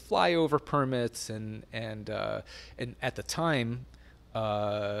issue with the flyover permits, and at the time,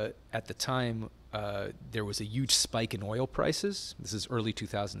 there was a huge spike in oil prices. This is early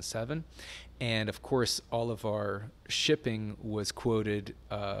 2007, and of course all of our shipping was quoted.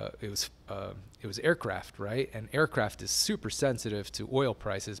 It was aircraft, right? And aircraft is super sensitive to oil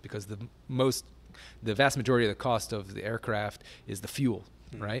prices because the vast majority of the cost of the aircraft is the fuel,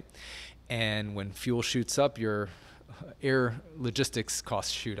 right? And when fuel shoots up, your air logistics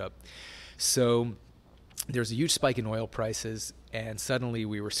costs shoot up. So there's a huge spike in oil prices, and suddenly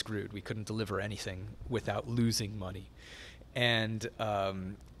we were screwed. We couldn't deliver anything without losing money. And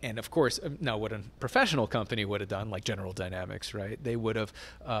of course, now what a professional company would have done, like General Dynamics, right? They would have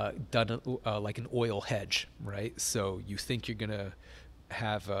done like an oil hedge, right? So you think you're going to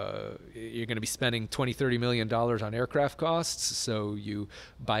be spending $20-30 million on aircraft costs, so you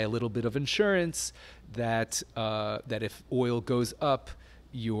buy a little bit of insurance that if oil goes up,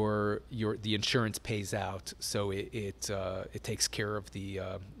 the insurance pays out, so it takes care of the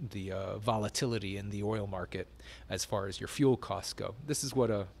volatility in the oil market as far as your fuel costs go. This is what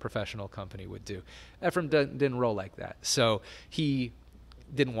a professional company would do. Ephraim didn't roll like that, so he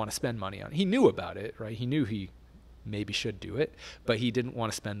didn't want to spend money on it. He knew about it, right? He knew he maybe should do it, but he didn't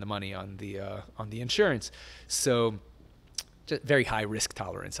want to spend the money on the insurance. So just very high risk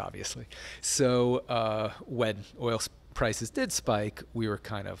tolerance, obviously. So when oil prices did spike, we were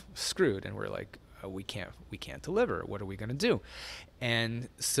kind of screwed, and we're like, we can't deliver. What are we going to do? And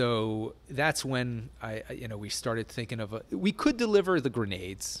so that's when we started thinking of we could deliver the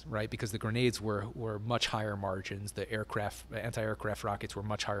grenades, right? Because the grenades were much higher margins. The anti-aircraft rockets were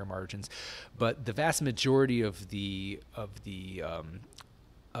much higher margins, but the vast majority of the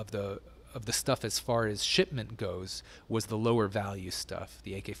stuff as far as shipment goes was the lower value stuff,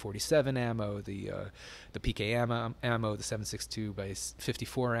 the AK-47 ammo, the PK ammo, the 7.62 by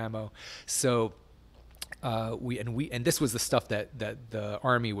 54 ammo. So and this was the stuff that the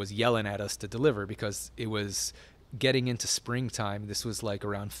Army was yelling at us to deliver, because it was getting into springtime. This was like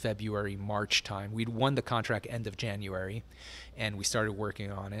around February, March time. We'd won the contract end of January, and we started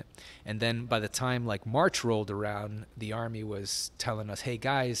working on it. And then by the time like March rolled around, the Army was telling us, hey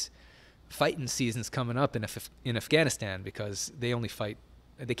guys, fighting season's coming up in Afghanistan, because they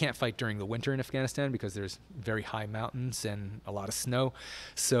can't fight during the winter in Afghanistan because there's very high mountains and a lot of snow.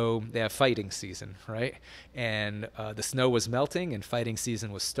 So they have fighting season, right? And the snow was melting and fighting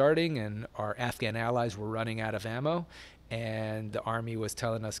season was starting, and our Afghan allies were running out of ammo. And the Army was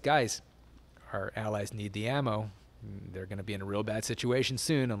telling us, guys, our allies need the ammo. They're going to be in a real bad situation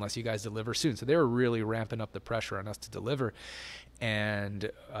soon unless you guys deliver soon. So they were really ramping up the pressure on us to deliver. And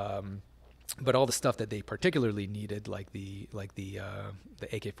but all the stuff that they particularly needed, like the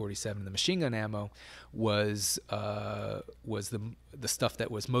AK-47 and the machine gun ammo, was the stuff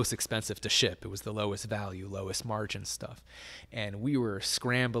that was most expensive to ship. It was the lowest value, lowest margin stuff, and we were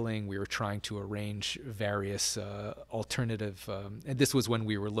scrambling. We were trying to arrange various alternative, and this was when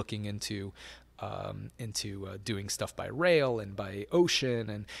we were looking into doing stuff by rail and by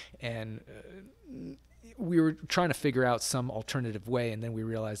ocean, and we were trying to figure out some alternative way, and then we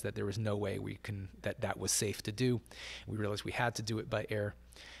realized that there was no way that was safe to do. We realized we had to do it by air,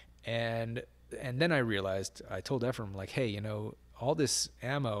 and then I told Ephraim, like, hey, all this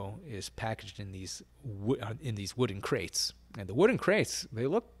ammo is packaged in these wooden crates, and the wooden crates, they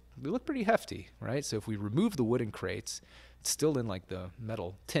look pretty hefty, right? So if we remove the wooden crates, it's still in like the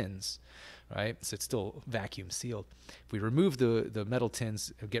metal tins, right? So it's still vacuum sealed. If we remove the metal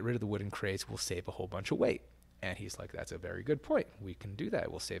tins and get rid of the wooden crates, we'll save a whole bunch of weight. And he's like, that's a very good point. We can do that.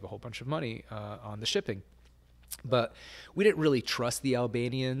 We'll save a whole bunch of money on the shipping. But we didn't really trust the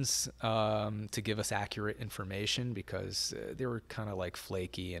Albanians to give us accurate information, because they were kind of like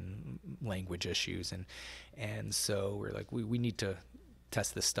flaky and language issues. And so we're like, we need to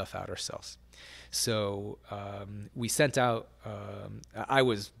test this stuff out ourselves. So we sent out, I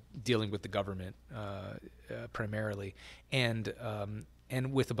was dealing with the government primarily, and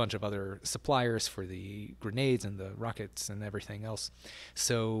with a bunch of other suppliers for the grenades and the rockets and everything else.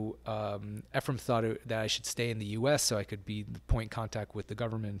 So Ephraim thought that I should stay in the U.S. so I could be the point contact with the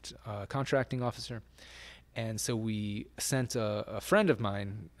government contracting officer. And so we sent a friend of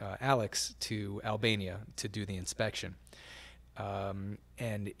mine, Alex, to Albania to do the inspection. And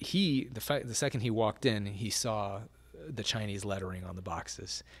the second he walked in, he saw the Chinese lettering on the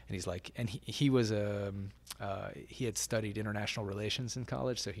boxes. And he's like, and he was he had studied international relations in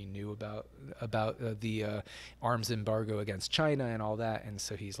college, so he knew about the arms embargo against China and all that. And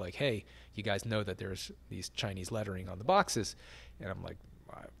so he's like, hey, you guys know that there's these Chinese lettering on the boxes? And I'm like,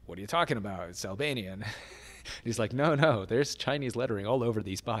 what are you talking about? It's Albanian. He's like, no, there's Chinese lettering all over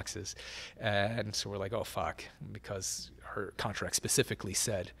these boxes. And so we're like, oh, fuck, because her contract specifically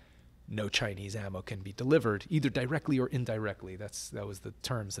said no Chinese ammo can be delivered, either directly or indirectly. That was the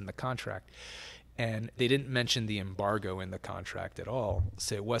terms in the contract. And they didn't mention the embargo in the contract at all.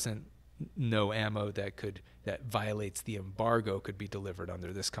 So it wasn't no ammo that violates the embargo could be delivered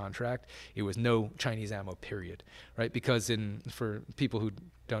under this contract. It was no Chinese ammo, period, right? Because for people who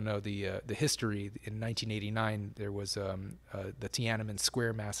don't know the history, in 1989 there was the Tiananmen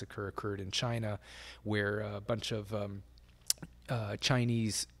Square massacre occurred in China, where a bunch of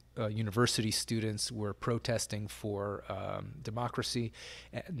Chinese university students were protesting for democracy,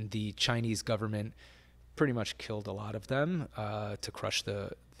 and the Chinese government pretty much killed a lot of them to crush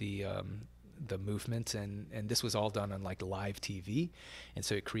the movement, and this was all done on like live TV, and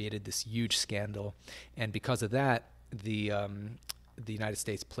so it created this huge scandal. And because of that, the United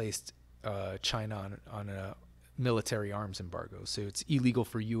States placed China on a military arms embargo. So it's illegal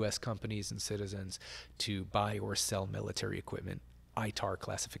for U.S. companies and citizens to buy or sell military equipment, ITAR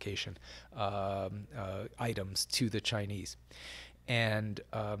classification, items to the Chinese. And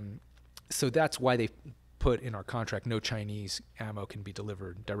so that's why they put in our contract, no Chinese ammo can be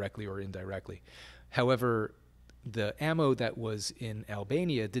delivered directly or indirectly. However, the ammo that was in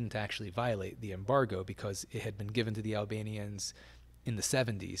Albania didn't actually violate the embargo because it had been given to the Albanians in the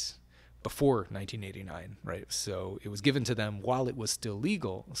 70s, before 1989, right? So it was given to them while it was still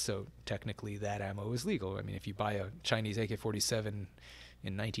legal. So technically that ammo is legal. I mean, if you buy a Chinese AK-47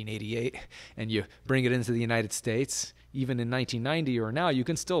 in 1988 and you bring it into the United States, even in 1990 or now, you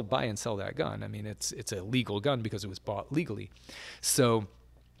can still buy and sell that gun. I mean, it's a legal gun because it was bought legally. So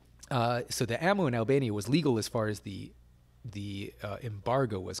the ammo in Albania was legal as far as the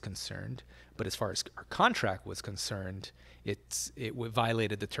embargo was concerned, but as far as our contract was concerned, it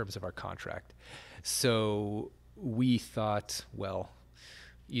violated the terms of our contract. So we thought, well,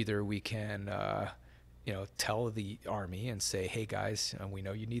 either we can tell the Army and say, hey guys, we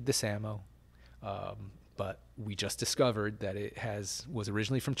know you need this ammo, but we just discovered that it was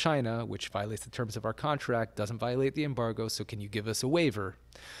originally from China, which violates the terms of our contract, doesn't violate the embargo, so can you give us a waiver?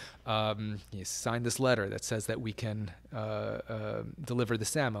 You sign this letter that says that we can deliver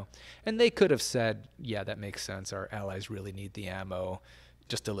this ammo. And they could have said, yeah, that makes sense. Our allies really need the ammo.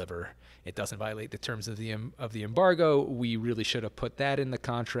 Just deliver. It doesn't violate the terms of the embargo. We really should have put that in the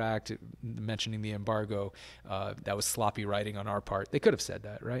contract, mentioning the embargo. That was sloppy writing on our part. They could have said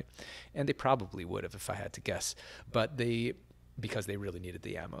that, right? And they probably would have, if I had to guess. But because they really needed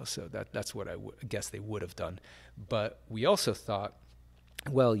the ammo. So that's what I guess they would have done. But we also thought,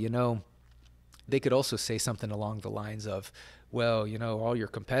 well, they could also say something along the lines of, well, all your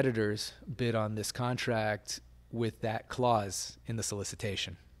competitors bid on this contract with that clause in the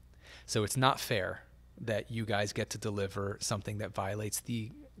solicitation. So it's not fair that you guys get to deliver something that violates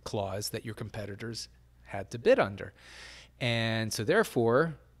the clause that your competitors had to bid under. And so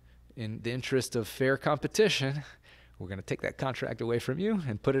therefore, in the interest of fair competition, we're going to take that contract away from you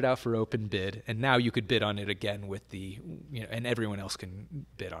and put it out for open bid. And now you could bid on it again with and everyone else can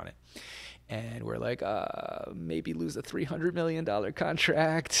bid on it. And we're like, maybe lose a $300 million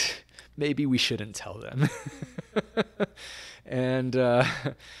contract. Maybe we shouldn't tell them. And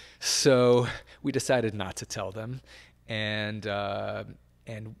so we decided not to tell them. And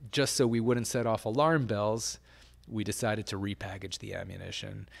just so we wouldn't set off alarm bells, we decided to repackage the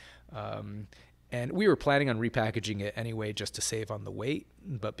ammunition. And we were planning on repackaging it anyway just to save on the weight.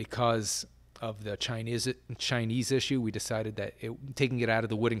 But because of the Chinese issue, we decided that taking it out of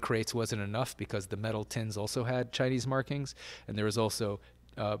the wooden crates wasn't enough because the metal tins also had Chinese markings. And there was also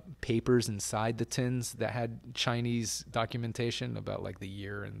papers inside the tins that had Chinese documentation about like the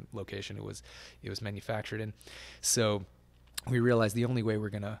year and location it was manufactured in. So we realized the only way we're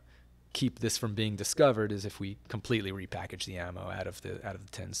going to keep this from being discovered is if we completely repackage the ammo out of the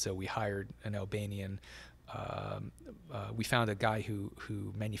tins. So we hired an Albanian. We found a guy who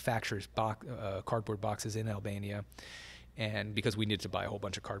manufactures cardboard boxes in Albania. And because we needed to buy a whole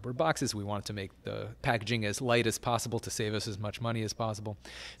bunch of cardboard boxes, we wanted to make the packaging as light as possible to save us as much money as possible.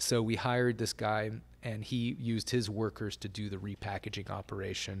 So we hired this guy, and he used his workers to do the repackaging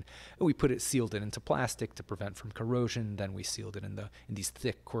operation. And we sealed it into plastic to prevent from corrosion. Then we sealed it in these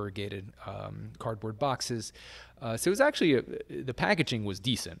thick corrugated cardboard boxes. So it was actually the packaging was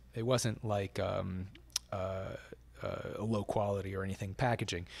decent. It wasn't like low quality or anything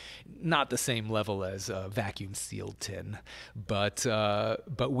packaging. Not the same level as a vacuum sealed tin, but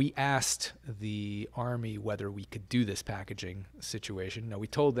we asked the Army whether we could do this packaging situation. Now, we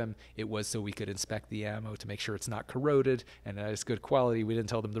told them it was so we could inspect the ammo to make sure it's not corroded and that it's good quality. We didn't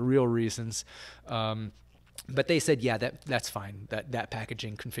tell them the real reasons. But they said, yeah, that's fine. That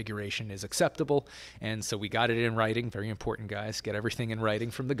packaging configuration is acceptable. And so we got it in writing. Very important, guys. Get everything in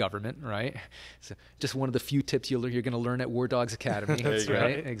writing from the government, right? So just one of the few tips you're going to learn at War Dogs Academy. That's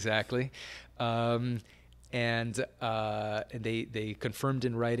right. Exactly. And they confirmed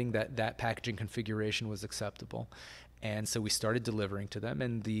in writing that packaging configuration was acceptable. And so we started delivering to them.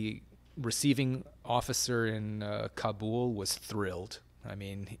 And the receiving officer in Kabul was thrilled. I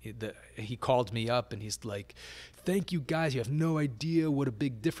mean, he called me up and he's like, "Thank you guys. You have no idea what a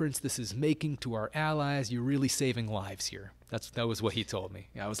big difference this is making to our allies. You're really saving lives here." That was what he told me.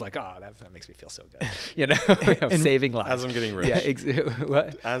 I was like, "Oh, that makes me feel so good." You know, saving lives. As I'm getting rich. Yeah,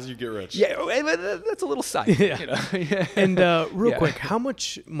 what? As you get rich. Yeah, that's a little side. Yeah. You know? And real quick, how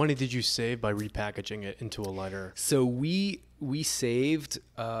much money did you save by repackaging it into a lighter? So we saved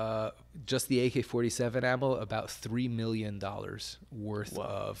just the AK-47 ammo about $3 million worth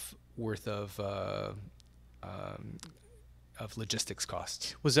of logistics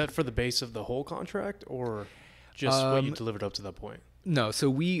costs. Was that for the base of the whole contract, or just what you delivered up to that point? No, so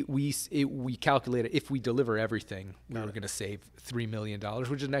we calculated if we deliver everything, we were going to save $3 million,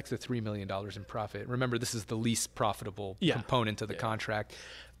 which is an extra $3 million in profit. Remember, this is the least profitable component of the contract,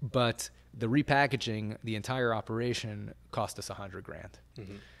 but the repackaging, the entire operation cost us $100,000.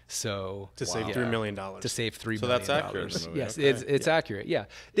 Mm-hmm. So to save $3 million. To save $3 million. So that's accurate. In the movie. Yes, okay. it's accurate. Yeah,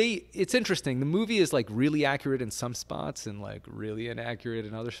 it's interesting. The movie is like really accurate in some spots and like really inaccurate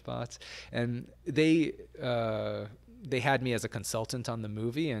in other spots. And they had me as a consultant on the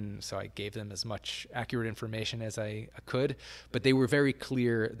movie, and so I gave them as much accurate information as I could. But they were very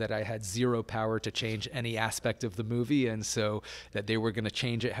clear that I had zero power to change any aspect of the movie, and so that they were going to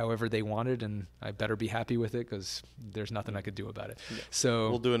change it however they wanted, and I better be happy with it because there's nothing I could do about it. Yeah.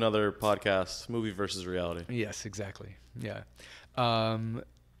 So we'll do another podcast, movie versus reality. Yes, exactly. Yeah. Yeah,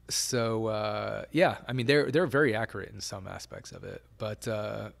 I mean they're very accurate in some aspects of it, but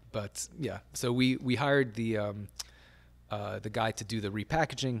yeah. So we hired the guy to do the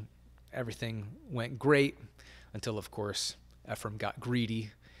repackaging. Everything went great until, of course, Ephraim got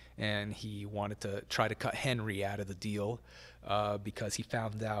greedy and he wanted to try to cut Henry out of the deal because he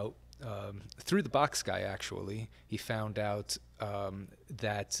found out through the box guy, actually, he found out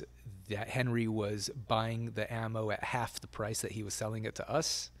that Henry was buying the ammo at half the price that he was selling it to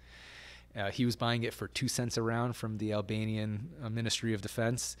us. He was buying it for 2 cents a round from the Albanian Ministry of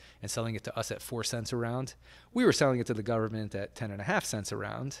Defense and selling it to us at 4 cents a round. We were selling it to the government at 10.5 cents a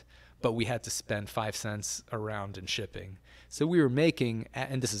round, but we had to spend 5 cents a round in shipping. So we were making,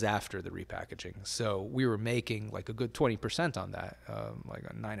 and this is after the repackaging, so we were making like a good 20% on that, like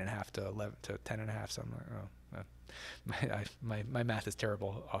a 9.5 to 11 to 10.5 something. My math is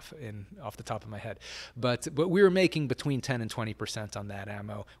terrible off the top of my head, but we were making between 10 and 20% on that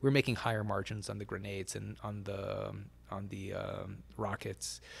ammo. We were making higher margins on the grenades and on the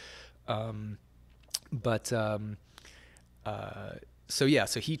rockets, So he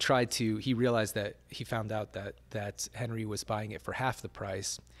realized that he found out that Henry was buying it for half the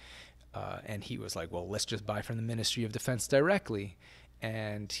price, and he was like, well, let's just buy from the Ministry of Defense directly,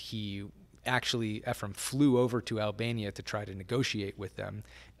 and Ephraim flew over to Albania to try to negotiate with them.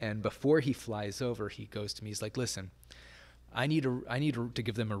 And before he flies over, he goes to me, he's like, listen, I need to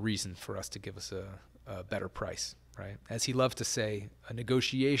give them a reason for us to give us a better price, right? As he loved to say, a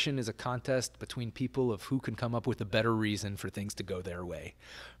negotiation is a contest between people of who can come up with a better reason for things to go their way,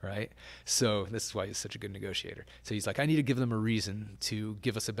 right? So this is why he's such a good negotiator. So he's like, I need to give them a reason to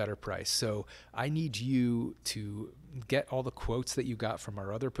give us a better price. So I need you to get all the quotes that you got from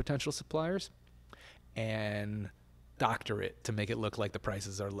our other potential suppliers and doctor it to make it look like the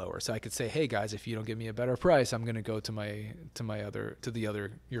prices are lower. So I could say, hey guys, if you don't give me a better price, I'm going to go to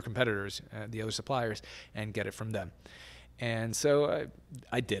your competitors, the other suppliers, and get it from them. And so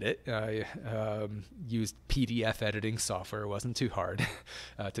I did it. I used PDF editing software. It wasn't too hard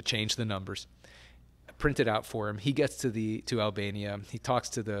to change the numbers. Print it out for him. He gets to Albania. He talks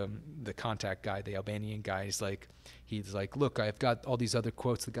to the contact guy, the Albanian guy. He's like, look, I've got all these other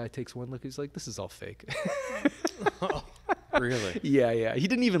quotes. The guy takes one look. He's like, this is all fake. Oh, really? Yeah. He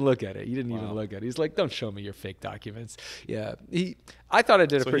didn't even look at it. Even look at it. He's like, don't show me your fake documents. Yeah. I thought I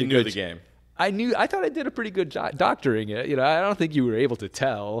did a pretty good. So he knew the game. I thought I did a pretty good job doctoring it. You know, I don't think you were able to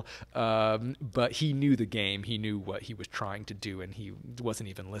tell, but he knew the game. He knew what he was trying to do, and he wasn't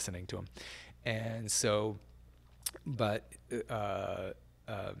even listening to him. And so but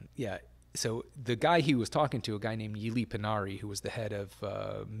yeah. So the guy he was talking to, a guy named Yili Panari, who was the head of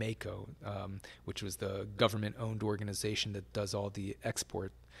Mako, which was the government-owned organization that does all the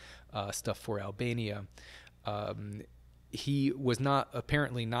export stuff for Albania. He was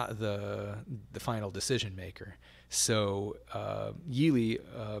apparently not the final decision maker. So Yili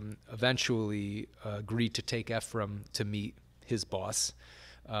eventually agreed to take Ephraim to meet his boss,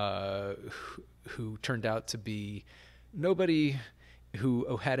 who turned out to be nobody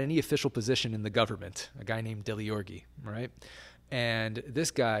who had any official position in the government, a guy named Deliorgi, right? And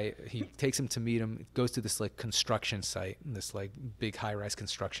this guy, he takes him to meet him, goes to this like construction site, this like big high-rise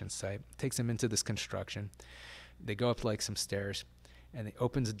construction site, takes him into this construction. They go up like some stairs, and he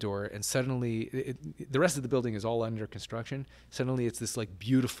opens a door, and suddenly the rest of the building is all under construction. Suddenly it's this like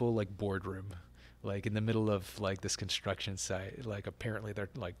beautiful like boardroom, like in the middle of like this construction site. Like apparently they're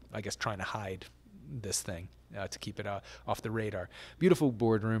like, I guess, trying to hide this thing to keep it off the radar. Beautiful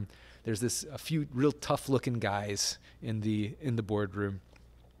boardroom. There's a few real tough looking guys in the boardroom,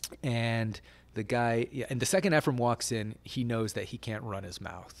 and the guy, yeah, and the second Ephraim walks in, he knows that he can't run his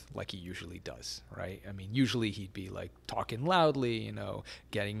mouth like he usually does, right? I mean, usually he'd be like talking loudly, you know,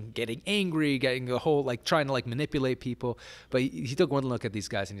 getting angry, getting the whole like trying to like manipulate people. But he took one look at these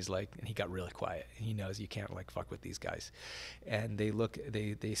guys and he got really quiet. He knows you can't like fuck with these guys. And they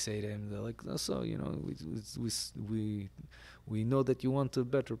say to him, they're like, oh, so, you know, we know that you want a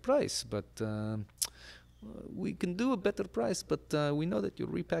better price, but we can do a better price, but we know that you're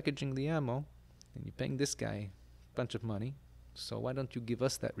repackaging the ammo and you're paying this guy a bunch of money. So why don't you give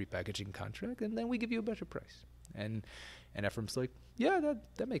us that repackaging contract and then we give you a better price? And Ephraim's like, yeah,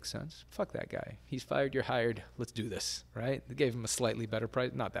 that makes sense. Fuck that guy. He's fired, you're hired. Let's do this, right? They gave him a slightly better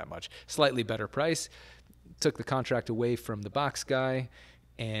price, not that much, slightly better price. Took the contract away from the box guy,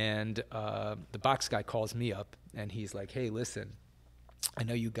 and the box guy calls me up and he's like, hey, listen, I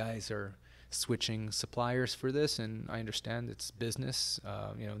know you guys are switching suppliers for this, and I understand it's business,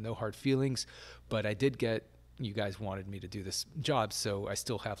 you know, no hard feelings, but I did get, you guys wanted me to do this job, so I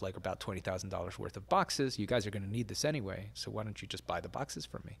still have like about $20,000 worth of boxes. You guys are going to need this anyway, so why don't you just buy the boxes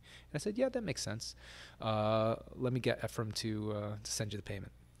from me? And I said, yeah, that makes sense. Let me get Ephraim to send you the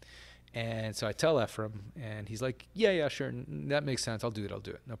payment. And so I tell Ephraim, and he's like, yeah, sure, that makes sense. I'll do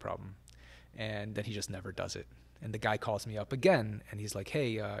it, no problem. And then he just never does it. And the guy calls me up again, and he's like, hey,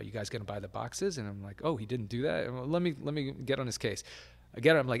 you guys going to buy the boxes? And I'm like, oh, he didn't do that? Well, let me get on his case.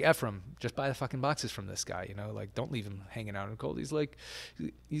 I'm like, Ephraim, just buy the fucking boxes from this guy, you know, like, don't leave him hanging out in the cold. He's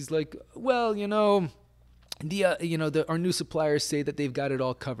like, well, you know, our new suppliers say that they've got it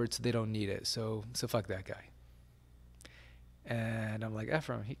all covered, so they don't need it. So fuck that guy. And I'm like,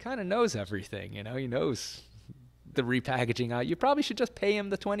 Ephraim, he kind of knows everything, you know, he knows the repackaging out. You probably should just pay him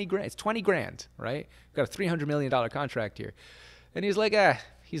the 20 grand. It's 20 grand, right? We've got a $300 million contract here. And he's like,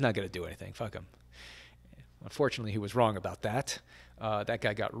 he's not going to do anything. Fuck him. Unfortunately, he was wrong about that. That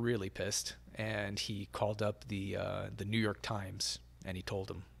guy got really pissed, and he called up the New York Times, and he told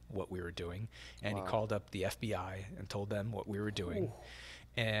them what we were doing. And He called up the FBI and told them what we were doing. Ooh.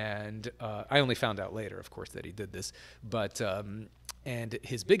 And I only found out later, of course, that he did this. But and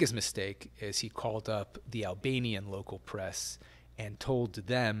his biggest mistake is he called up the Albanian local press and told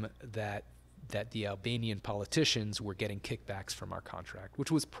them that the Albanian politicians were getting kickbacks from our contract, which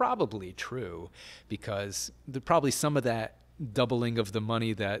was probably true, because probably some of that doubling of the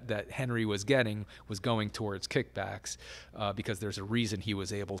money that Henry was getting was going towards kickbacks, because there's a reason he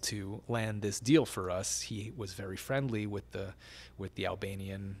was able to land this deal for us. He was very friendly with the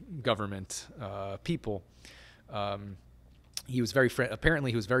Albanian government people. He was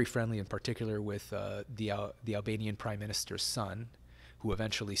apparently he was very friendly, in particular with the Albanian Prime Minister's son, who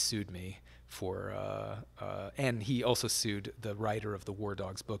eventually sued me for, and he also sued the writer of the War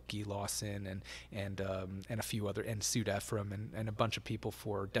Dogs book, Guy Lawson, and a few other, and sued Ephraim and a bunch of people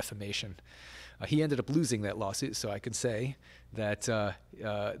for defamation. He ended up losing that lawsuit, so I can say that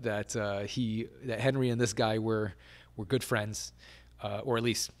Henry and this guy were good friends, or at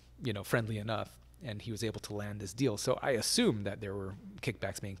least, you know, friendly enough. And he was able to land this deal. So I assume that there were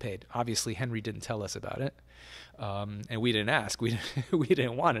kickbacks being paid. Obviously, Henry didn't tell us about it, and we didn't ask. We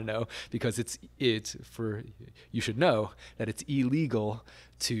didn't want to know, because you should know that it's illegal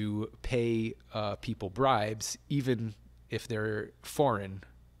to pay people bribes, even if they're foreign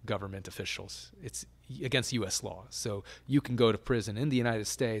government officials. It's against U.S. law. So you can go to prison in the United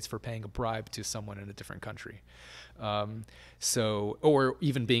States for paying a bribe to someone in a different country. Or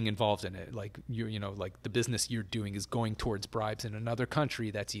even being involved in it, like like the business you're doing is going towards bribes in another country,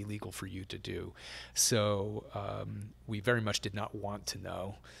 that's illegal for you to do. So we very much did not want to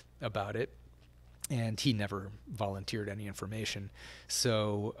know about it. and he never volunteered any information.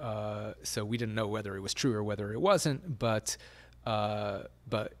 So we didn't know whether it was true or whether it wasn't. But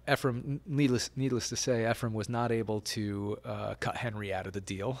Ephraim, needless to say, Ephraim was not able to cut Henry out of the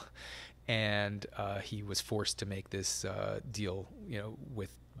deal, and he was forced to make this deal,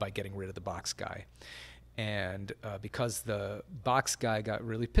 by getting rid of the box guy. And because the box guy got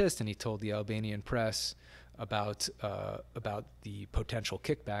really pissed, and he told the Albanian press about the potential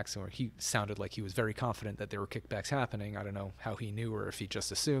kickbacks, or he sounded like he was very confident that there were kickbacks happening. I don't know how he knew or if he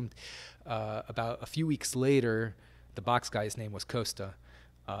just assumed. About a few weeks later, the box guy's name was Costa.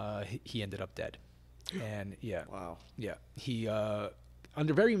 He ended up dead. And Wow. Yeah, he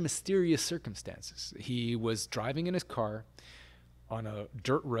under very mysterious circumstances. He was driving in his car on a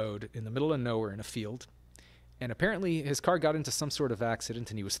dirt road in the middle of nowhere in a field. And apparently his car got into some sort of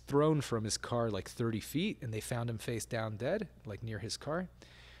accident, and he was thrown from his car like 30 feet, and they found him face down dead, like near his car.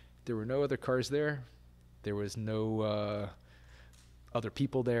 There were no other cars there. There was no other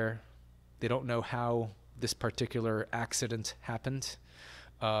people there. They don't know how this particular accident happened.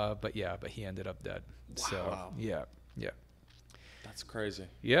 But he ended up dead. Wow. So, yeah. That's crazy.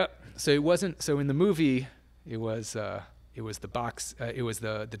 Yeah. So it wasn't, so in the movie, it was the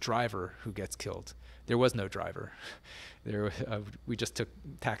driver who gets killed. There was no driver. We just took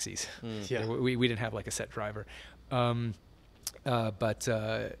taxis. Yeah. We didn't have like a set driver. But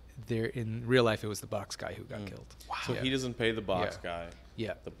there in real life, it was the box guy who got killed. Wow. So he doesn't pay the box guy.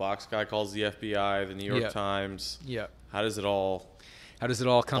 Yeah. The box guy calls the FBI, the New York Yeah. Times. Yeah. How does it all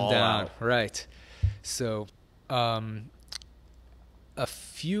come fall down? out? Right. So, a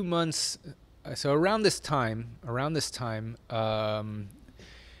few months. So around this time,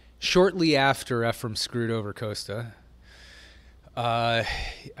 shortly after Ephraim screwed over Costa, I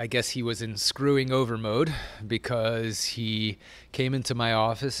guess he was in screwing over mode, because he came into my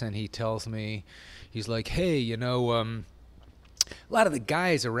office and he tells me, he's like, hey, a lot of the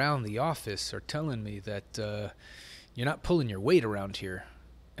guys around the office are telling me that you're not pulling your weight around here.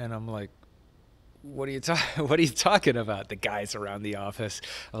 And I'm like, what are you talking about? The guys around the office.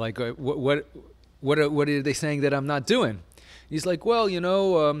 I'm like, what are they saying that I'm not doing? He's like, well,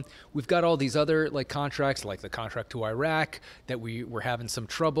 we've got all these other like contracts, like the contract to Iraq, that we're having some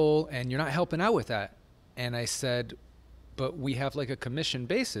trouble, and you're not helping out with that. And I said, but we have like a commission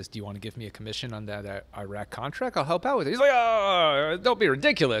basis. Do you want to give me a commission on that Iraq contract? I'll help out with it. He's like, oh, don't be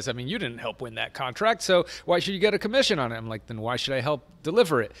ridiculous. I mean, you didn't help win that contract, so why should you get a commission on it? I'm like, then why should I help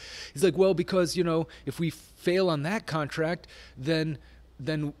deliver it? He's like, well, because, if we fail on that contract, then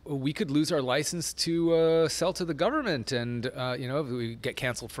we could lose our license to sell to the government, and we get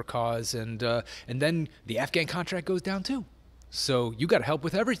canceled for cause, and then the Afghan contract goes down too. So you got to help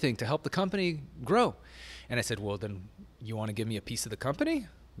with everything to help the company grow. And I said, well, then you want to give me a piece of the company?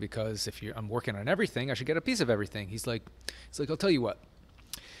 Because if I'm working on everything, I should get a piece of everything. He's like, I'll tell you what.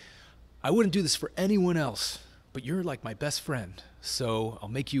 I wouldn't do this for anyone else, but you're like my best friend. So I'll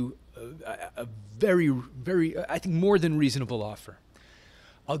make you a very, very, I think more than reasonable offer.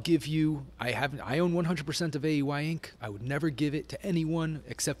 I'll give you, I own 100% of AEY Inc. I would never give it to anyone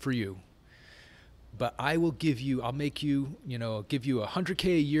except for you. But I'll give you I'll give you $100K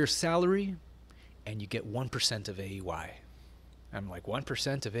a year salary, and you get 1% of AEY. I'm like,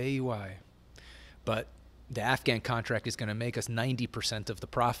 1% of AEY. But the Afghan contract is going to make us 90% of the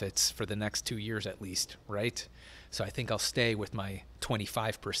profits for the next 2 years at least, right? So I think I'll stay with my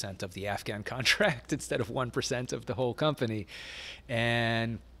 25% of the Afghan contract instead of 1% of the whole company.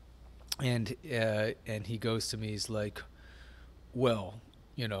 And he goes to me, he's like, well,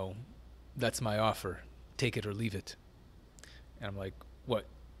 that's my offer. Take it or leave it. And I'm like, what?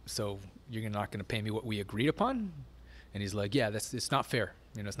 So you're not going to pay me what we agreed upon? And he's like, yeah, it's not fair.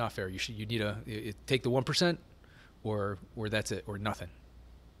 It's not fair. You need to take the 1%, or that's it, or nothing.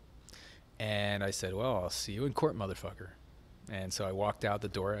 And I said, well, I'll see you in court, motherfucker. And so I walked out the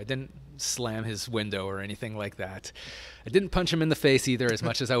door. I didn't slam his window or anything like that. I didn't punch him in the face either, as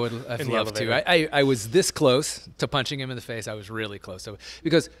much as I would have loved to. I was this close to punching him in the face. I was really close. So,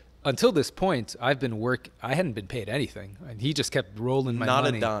 because until this point, I hadn't been paid anything. And he just kept rolling my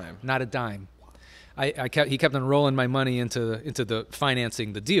money. Not a dime. He kept on rolling my money into the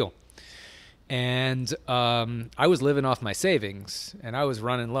financing the deal. And I was living off my savings, and I was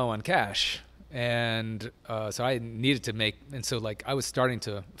running low on cash. And so I needed to make, and so like I was starting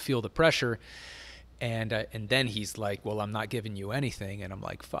to feel the pressure. And then he's like, well, I'm not giving you anything. And I'm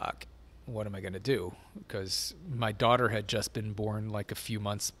like, fuck, what am I going to do? Because my daughter had just been born like a few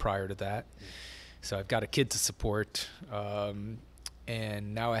months prior to that. So I've got a kid to support.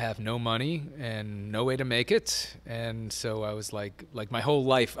 and now I have no money and no way to make it. And so I was like my whole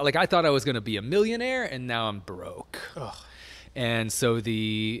life, like I thought I was going to be a millionaire, and now I'm broke. Ugh. And so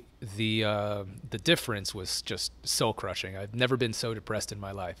the difference was just soul crushing. I've never been so depressed in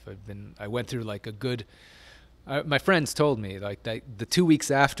my life. I went through like a good, my friends told me like that the 2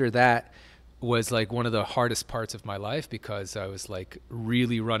 weeks after that was like one of the hardest parts of my life, because I was like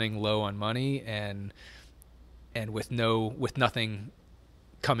really running low on money and with nothing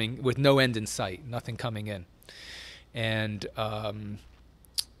coming, with no end in sight, nothing coming in. And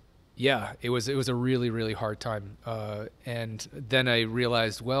yeah, it was a really, really hard time. And then I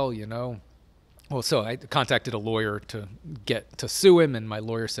realized, so I contacted a lawyer to sue him, and my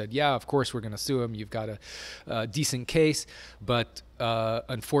lawyer said, yeah, of course we're going to sue him. You've got a decent case. But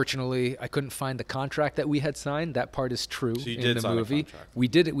unfortunately, I couldn't find the contract that we had signed. That part is true So you in did the sign a movie. contract. We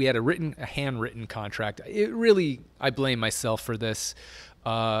did it. We had a handwritten contract. I blame myself for this.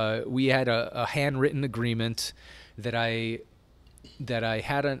 We had a handwritten agreement that I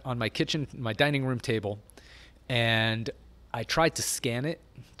had on my dining room table, and I tried to scan it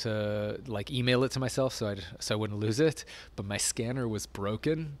to like email it to myself so I wouldn't lose it, but my scanner was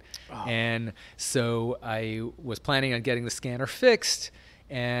broken. Oh. And so I was planning on getting the scanner fixed,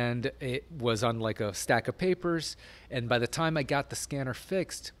 and it was on like a stack of papers, and by the time I got the scanner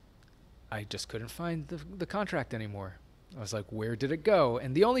fixed, I just couldn't find the contract anymore. I was like, where did it go?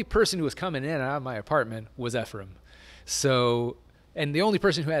 And the only person who was coming in and out of my apartment was Ephraim. So, and the only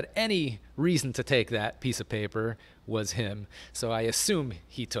person who had any reason to take that piece of paper was him. So I assume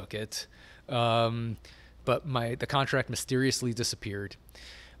he took it. But the contract mysteriously disappeared.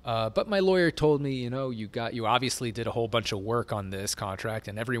 But my lawyer told me, you obviously did a whole bunch of work on this contract,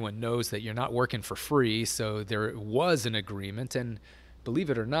 and everyone knows that you're not working for free. So there was an agreement, and believe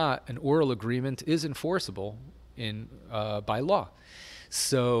it or not, an oral agreement is enforceable by law.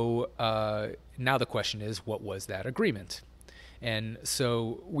 So now the question is, what was that agreement? And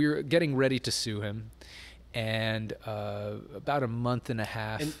so we're getting ready to sue him, and about a month and a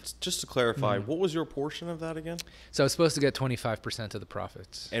half. And just to clarify, what was your portion of that again? So I was supposed to get 25% of the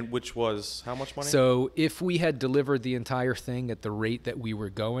profits. And which was how much money? So if we had delivered the entire thing at the rate that we were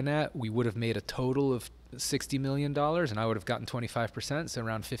going at, we would have made a total of $60 million, and I would have gotten 25%, so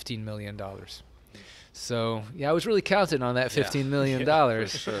around $15 million. So, yeah, I was really counting on that $15 million. For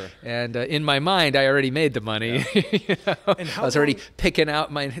sure. And in my mind, I already made the money. Yeah. And I was already picking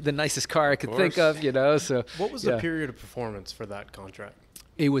out the nicest car I could think of, So what was the period of performance for that contract?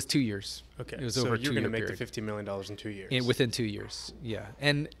 It was 2 years. Okay, it was so over you're going to make period. the $50 million in 2 years. Within 2 years, yeah.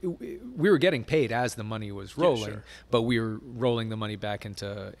 And we were getting paid as the money was rolling, sure. but we were rolling the money back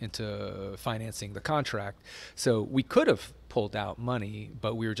into financing the contract. So we could have pulled out money,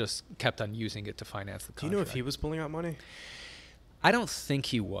 but we were just kept on using it to finance the contract. Do you know if he was pulling out money? I don't think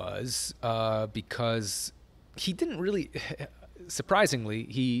he was, because he didn't really. Surprisingly,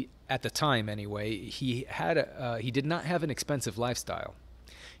 he at the time anyway, he did not have an expensive lifestyle.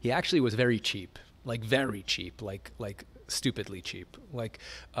 He actually was very cheap, like stupidly cheap. Like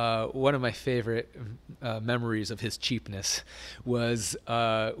one of my favorite memories of his cheapness was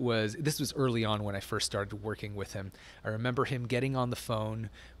this was early on when I first started working with him. I remember him getting on the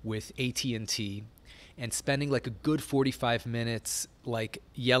phone with AT&T and spending like a good 45 minutes like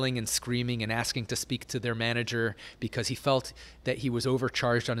yelling and screaming and asking to speak to their manager because he felt that he was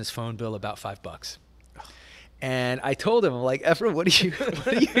overcharged on his phone bill about $5. And I told him, I'm like, Ephraim, what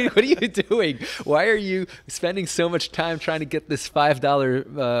are you doing? Why are you spending so much time trying to get this $5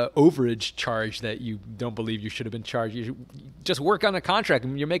 overage charge that you don't believe you should have been charged? You just work on a contract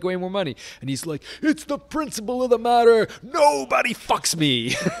and you make way more money. And he's like, it's the principle of the matter. Nobody fucks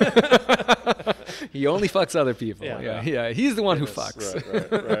me. He only fucks other people. Yeah. He's the one who fucks.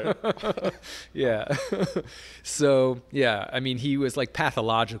 Right. Yeah. So yeah, I mean, he was like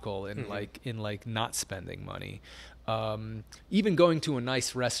pathological in like not spending money. Even going to a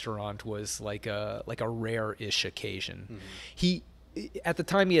nice restaurant was like a rare-ish occasion. He, at the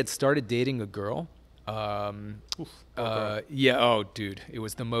time, he had started dating a girl. Yeah. Oh, dude, it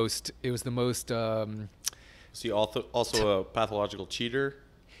was the most. Was he also a pathological cheater?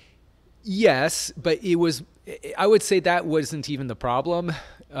 Yes, but it was. I would say that wasn't even the problem.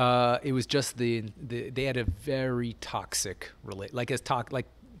 It was just they had a very toxic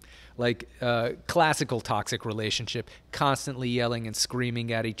like classical toxic relationship, constantly yelling and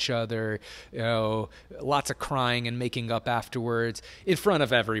screaming at each other, you know, lots of crying and making up afterwards in front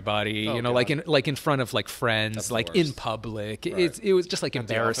of everybody, Oh, you know, God. like in front of like friends, That's the like in worst. public. Right. It was just like At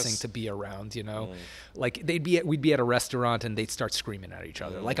the embarrassing office. to be around, you know. Like we'd be at a restaurant and they'd start screaming at each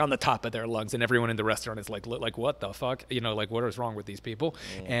other, like on the top of their lungs, and everyone in the restaurant is like what the fuck, you know, like what is wrong with these people?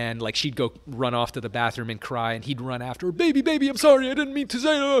 And like she'd go run off to the bathroom and cry, and he'd run after her, baby, I'm sorry, I didn't mean to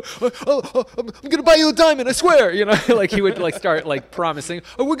say, I'm gonna buy you a diamond, I swear, you know. Like he would like start like promising,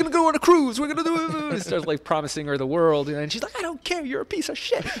 oh, we're gonna go on a cruise, we're gonna do it. He starts like promising her the world, you know, and she's like, I don't care, you're a piece of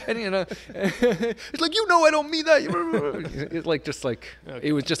shit, and you know, it's like, you know, I don't mean that. It's like just like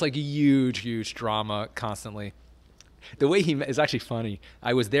it was just like a huge drama constantly. The way he is actually funny.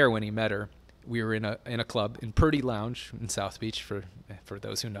 I was there when he met her. We were in a club in Purdy Lounge in South Beach, for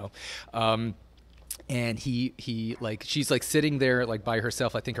those who know. And he like, she's like sitting there like by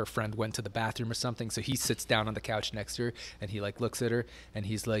herself. I think her friend went to the bathroom or something. So he sits down on the couch next to her, and he like looks at her, and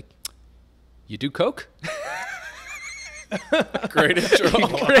he's like, "You do coke?" Great intro.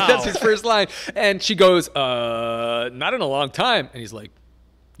 That's his first line. And she goes, "Not in a long time." And he's like,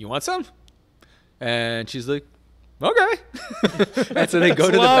 "You want some?" And she's like, "Okay." And so they go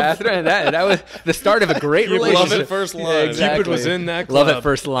to the bathroom, and that was the start of a great Love relationship. at first line. Yeah, exactly. Cupid was in that Love club. at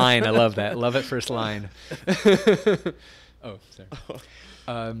first line. I love that. Love at first line. Oh, sorry.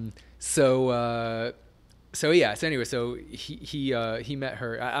 So yeah. So anyway, so he met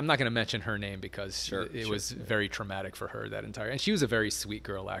her. I'm not going to mention her name because it was very traumatic for her, that entire. And she was a very sweet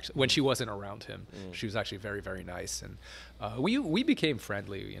girl, actually. When she wasn't around him, she was actually very, very nice. And we became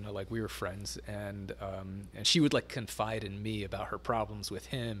friendly. You know, like we were friends. And she would like confide in me about her problems with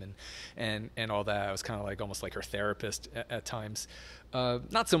him and all that. I was kind of like almost like her therapist at times.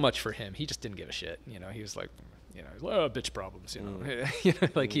 Not so much for him. He just didn't give a shit. You know, he was like, you know, bitch problems, you know. You know,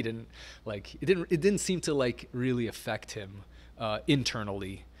 like he didn't like it didn't seem to like really affect him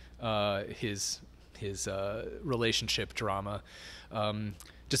internally, his relationship drama,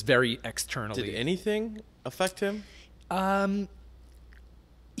 just very externally. Did anything affect him?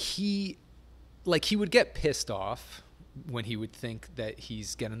 He would get pissed off when he would think that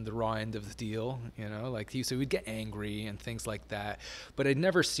he's getting the raw end of the deal, you know, like so he'd get angry and things like that. But I'd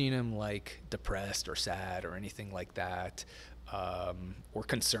never seen him like depressed or sad or anything like that, or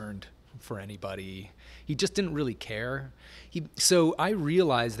concerned for anybody. He just didn't really care. So I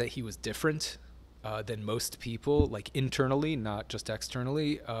realized that he was different than most people, like internally, not just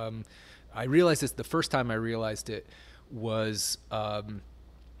externally. I realized this the first time I realized it was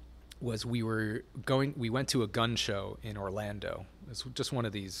we went to a gun show in Orlando. It's just one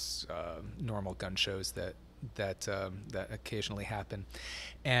of these normal gun shows that occasionally happen.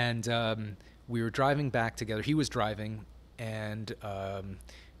 And we were driving back together. He was driving, and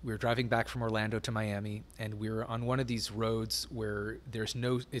we were driving back from Orlando to Miami, and we were on one of these roads where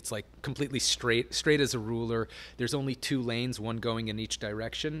it's like completely straight as a ruler. There's only two lanes, one going in each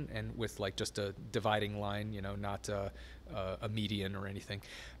direction, and with like just a dividing line, you know, not a median or anything.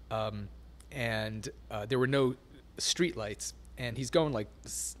 And there were no street lights, and he's going like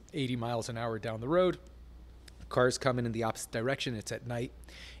 80 miles an hour down the road. Cars coming in the opposite direction. It's at night,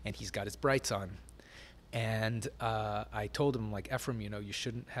 and he's got his brights on. And I told him, like, Ephraim, you know, you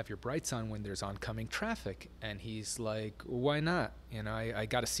shouldn't have your brights on when there's oncoming traffic. And he's like, why not? You know, I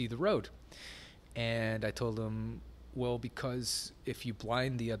got to see the road. And I told him, well, because if you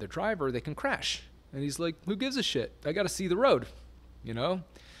blind the other driver, they can crash. And he's like, who gives a shit? I got to see the road, you know?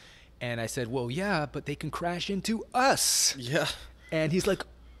 And I said, well, yeah, but they can crash into us. Yeah. And he's like,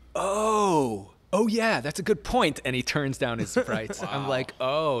 oh, yeah, that's a good point. And he turns down his brights. Wow. I'm like,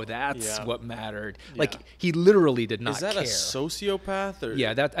 oh, that's Yeah. what mattered. Yeah. Like, he literally did not Is that care. a sociopath? Or?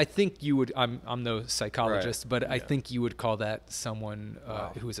 Yeah, that I think you would. I'm no psychologist, but I Yeah. think you would call that someone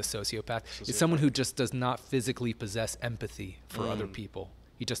Wow. who is a sociopath. It's someone who just does not physically possess empathy for other people.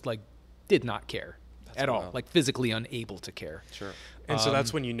 He just like did not care at all, wild. like physically unable to care. Sure. And so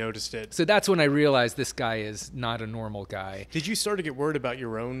that's when you noticed it. So that's when I realized this guy is not a normal guy. Did you start to get worried about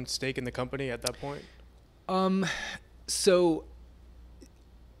your own stake in the company at that point? So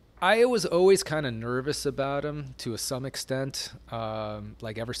I was always kind of nervous about him to some extent,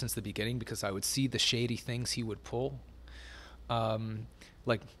 like ever since the beginning, because I would see the shady things he would pull.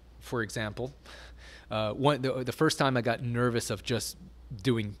 Like, for example, the first time I got nervous of just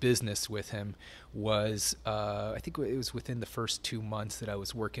doing business with him was, I think it was within the first 2 months that I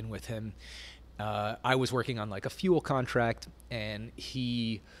was working with him. I was working on like a fuel contract, and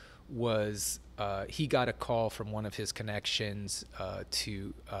he got a call from one of his connections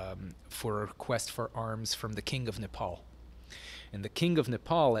for a request for arms from the King of Nepal. And the king of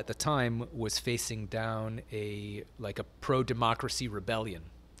Nepal at the time was facing down a pro-democracy rebellion.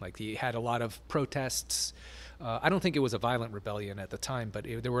 Like, he had a lot of protests. I don't think it was a violent rebellion at the time, but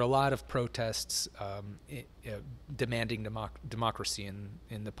there were a lot of protests demanding democracy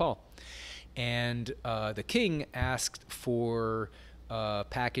in Nepal. And the king asked for a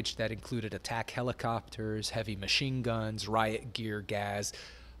package that included attack helicopters, heavy machine guns, riot gear, gas,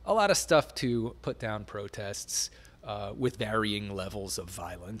 a lot of stuff to put down protests with varying levels of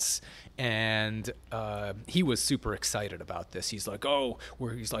violence. And he was super excited about this. He's like, I'm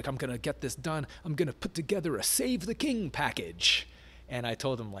going to get this done. I'm going to put together a Save the King package. And I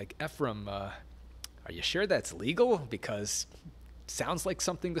told him, like, Ephraim, are you sure that's legal? Because sounds like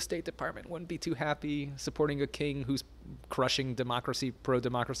something the State Department wouldn't be too happy supporting a king who's crushing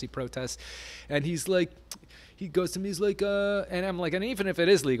pro-democracy protests. And he goes to me, he's like, and I'm like, and even if it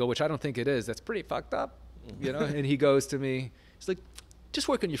is legal, which I don't think it is, that's pretty fucked up, you know? And he goes to me, he's like, just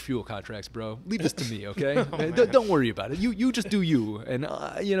work on your fuel contracts, bro. Leave this to me, okay? Don't worry about it. You just do you, and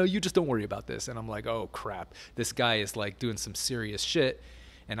you just don't worry about this. And I'm like, oh crap, this guy is like doing some serious shit.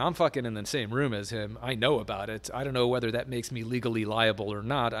 And I'm fucking in the same room as him. I know about it. I don't know whether that makes me legally liable or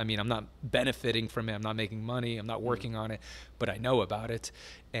not. I mean, I'm not benefiting from it. I'm not making money. I'm not working on it, but I know about it.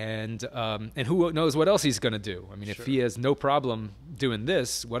 And who knows what else he's going to do? I mean, if he has no problem doing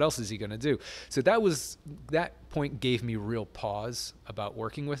this, what else is he going to do? So that point gave me real pause about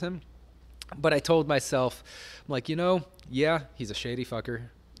working with him. But I told myself, I'm like, yeah, he's a shady fucker.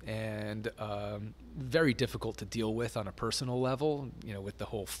 And very difficult to deal with on a personal level, with the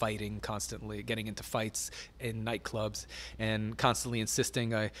whole fighting, constantly getting into fights in nightclubs and constantly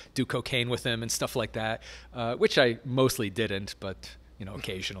insisting I do cocaine with him and stuff like that, which I mostly didn't, but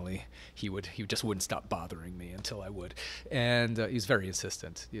occasionally he just wouldn't stop bothering me until I would. And he's very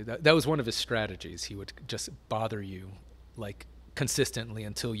insistent. That was one of his strategies. He would just bother you like consistently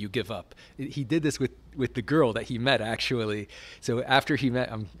until you give up. He did this with the girl that he met, actually. So after he met,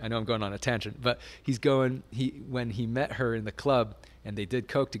 I know I'm going on a tangent, but when he met her in the club and they did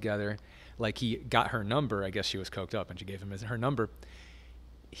coke together, like, he got her number. I guess she was coked up and she gave him her number.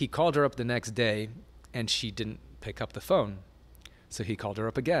 He called her up the next day and she didn't pick up the phone. So he called her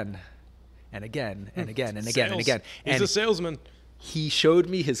up again and again and again and again and again. He's a salesman. He showed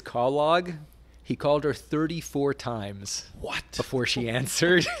me his call log. He called her 34 times. What? Before she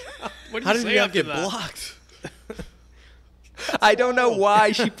answered. How did he not get blocked? I don't know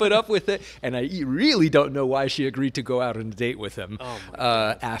why she put up with it, and I really don't know why she agreed to go out on a date with him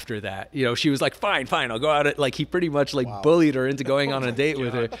after that. She was like, fine, I'll go out. Like, he pretty much bullied her into going on a date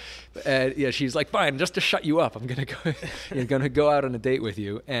with her. And she's like, fine, just to shut you up, I'm gonna go out on a date with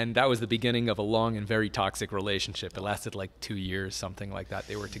you. And that was the beginning of a long and very toxic relationship. It lasted like 2 years, something like that.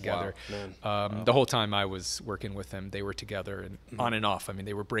 They were together. Wow, the whole time I was working with him, they were together and on and off. I mean,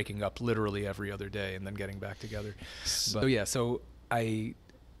 they were breaking up literally every other day and then getting back together. But yeah. So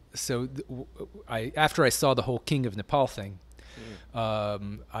after I saw the whole King of Nepal thing,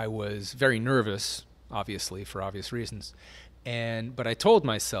 I was very nervous, obviously, for obvious reasons. But I told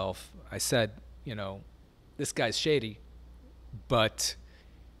myself, I said, this guy's shady, but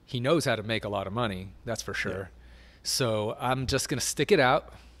he knows how to make a lot of money. That's for sure. Yeah. So I'm just going to stick it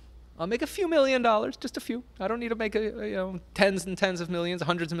out. I'll make a few $1 million, just a few. I don't need to make tens and tens of millions,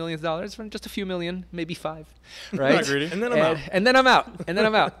 hundreds of millions of dollars, from just a few million, maybe 5, right? And then I'm out. And then I'm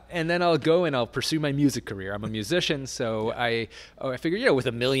out. And then I'll go and I'll pursue my music career. I'm a musician, so I figure, with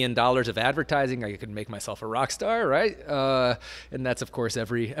 $1 million of advertising, I could make myself a rock star, right? And that's, of course,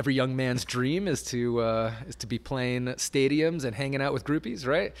 every young man's dream is to be playing stadiums and hanging out with groupies,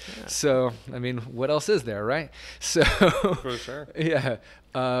 right? Yeah. So, I mean, what else is there, right? So, for sure. Yeah.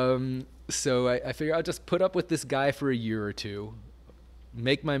 So I figure I'll just put up with this guy for a year or two,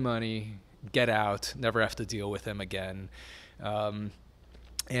 make my money, get out, never have to deal with him again. And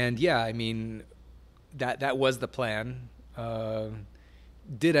yeah, I mean, that was the plan.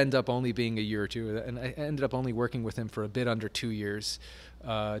 Did end up only being a year or two, and I ended up only working with him for a bit under 2 years.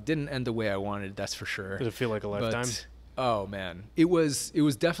 Didn't end the way I wanted, that's for sure. Did it feel like a lifetime? Oh man, it was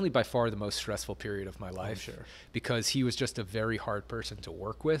definitely by far the most stressful period of my life. Sure. Because he was just a very hard person to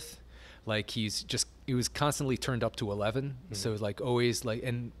work with. Like, he was constantly turned up to 11. Mm-hmm. So like always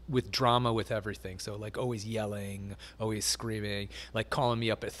and with drama with everything. So like always yelling, always screaming, like calling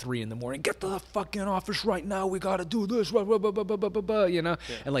me up at 3 a.m. Get to the fucking office right now. We got to do this. Blah, blah, blah, blah, blah, blah, blah, Yeah.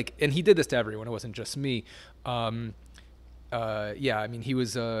 And he did this to everyone. It wasn't just me. I mean, he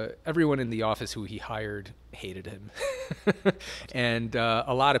was, everyone in the office who he hired hated him. And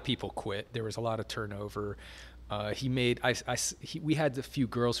a lot of people quit. There was a lot of turnover. We had a few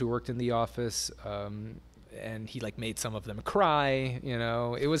girls who worked in the office, and he like made some of them cry. You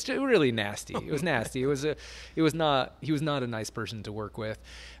know, it was really nasty. It was nasty. He was not a nice person to work with.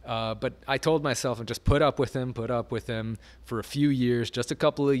 But I told myself, and just put up with him for a few years, just a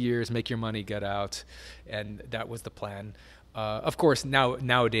couple of years, make your money, get out, and that was the plan. Of course,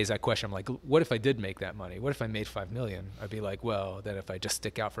 nowadays I question, I'm like, what if I did make that money? What if I made $5 million? I'd be like, well, then if I just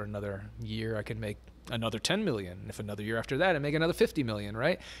stick out for another year, I can make another 10 million. If another year after that, I make another 50 million,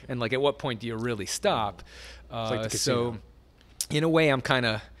 right? And like, at what point do you really stop? So in a way, I'm kind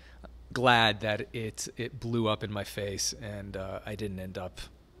of glad that it blew up in my face, and I didn't end up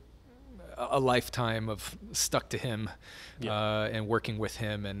a lifetime of stuck to him, and working with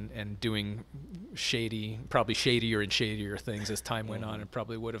him and doing probably shadier and shadier things as time went on, and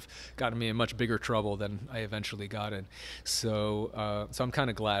probably would have gotten me in much bigger trouble than I eventually got in. So I'm kind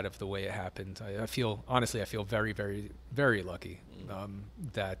of glad of the way it happened. I feel very, very, very lucky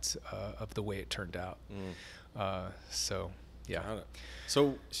that of the way it turned out. So yeah.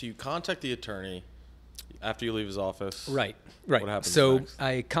 So you contact the attorney after you leave his office. Right. What happens So next?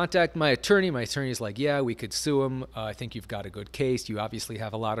 I contact my attorney. My attorney's like, yeah, we could sue him. I think you've got a good case. You obviously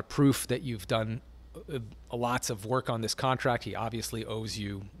have a lot of proof that you've done lots of work on this contract. He obviously owes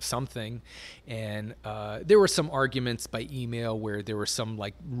you something. And there were some arguments by email where there were some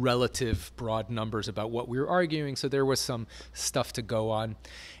like relative broad numbers about what we were arguing. So there was some stuff to go on.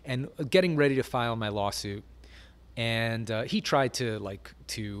 And getting ready to file my lawsuit. And he tried to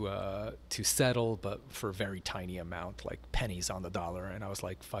settle, but for a very tiny amount, like pennies on the dollar. And I was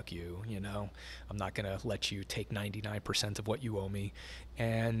like, fuck you, you know, I'm not going to let you take 99% of what you owe me.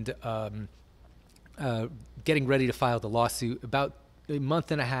 And getting ready to file the lawsuit, about a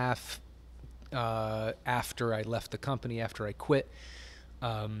month and a half after I left the company, after I quit,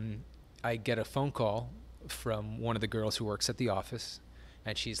 I get a phone call from one of the girls who works at the office.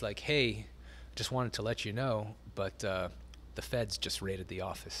 And she's like, hey, just wanted to let you know, but the feds just raided the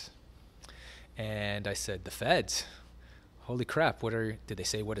office. And I said, the feds? Holy crap, did they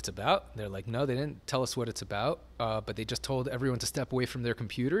say what it's about? They're like, no, they didn't tell us what it's about, but they just told everyone to step away from their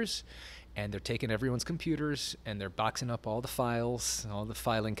computers, and they're taking everyone's computers, and they're boxing up all the files, all the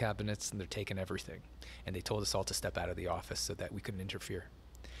filing cabinets, and they're taking everything. And they told us all to step out of the office so that we couldn't interfere.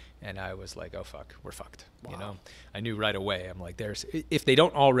 And I was like, oh, fuck, we're fucked. Wow. You know, I knew right away. I'm like, if they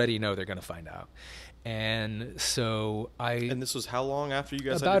don't already know, they're going to find out. And so And this was how long after you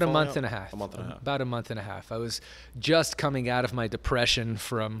guys about had a month and a half? About a month and a half. I was just coming out of my depression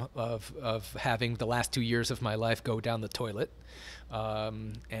of having the last 2 years of my life go down the toilet.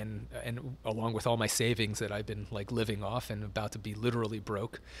 And along with all my savings that I've been like living off and about to be literally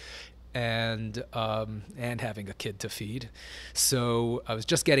broke. And having a kid to feed. So I was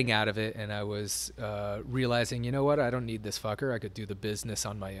just getting out of it, and I was realizing, you know what, I don't need this fucker. I could do the business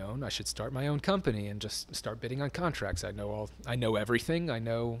on my own. I should start my own company and just start bidding on contracts. I know everything. I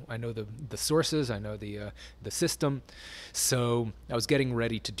know the sources. I know the system. So I was getting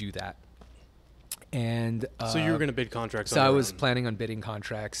ready to do that. And so you were going to bid contracts. So I was planning on bidding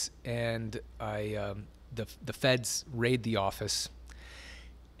contracts, and the feds raid the office.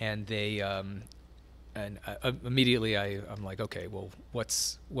 And they, immediately I'm like, okay, well,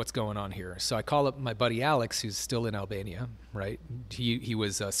 what's going on here? So I call up my buddy Alex, who's still in Albania, right? He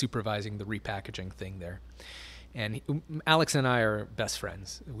was supervising the repackaging thing there. And Alex and I are best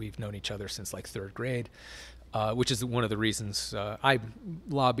friends. We've known each other since like third grade, which is one of the reasons I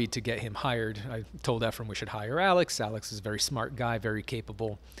lobbied to get him hired. I told Ephraim we should hire Alex. Alex is a very smart guy, very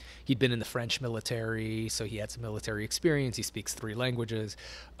capable. He'd been in the French military, so he had some military experience. He speaks 3 languages.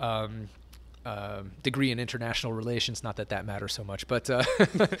 Degree in international relations, not that matters so much, but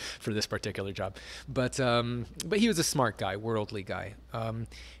for this particular job. But he was a smart guy, worldly guy.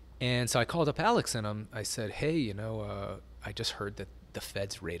 And so I called up Alex, and I said, hey, you know, I just heard that the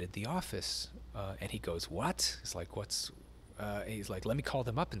feds raided the office. And he goes, what? He's like, he's like, let me call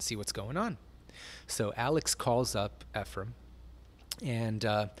them up and see what's going on. So Alex calls up Ephraim,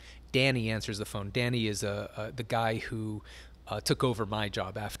 and Danny answers the phone. Danny is the guy who took over my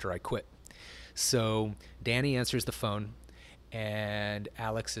job after I quit. So Danny answers the phone, and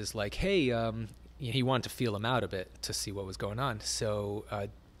Alex is like, hey, he wanted to feel him out a bit to see what was going on. So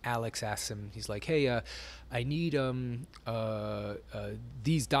Alex asks him, he's like, hey, I need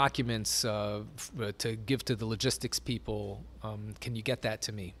these documents to give to the logistics people. Can you get that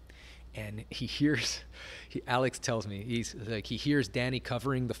to me? And Alex tells me, he's like, he hears Danny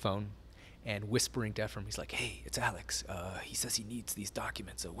covering the phone and whispering to Ephraim. He's like, hey, it's Alex. He says he needs these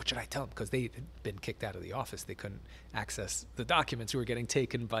documents. What should I tell him? Because they had been kicked out of the office. They couldn't access the documents who were getting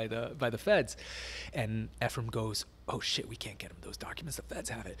taken by the feds. And Ephraim goes, oh shit, we can't get him those documents. The feds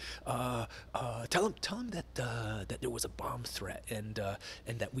have it. Tell him that that there was a bomb threat and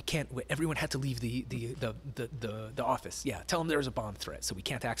that we can't. Everyone had to leave the office. Yeah, tell him there was a bomb threat, so we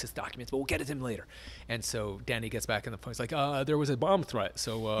can't access documents, but we'll get it to him later. And so Danny gets back in the phone. He's like, there was a bomb threat,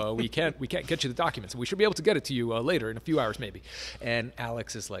 so we can't get you the documents. We should be able to get it to you later in a few hours maybe. And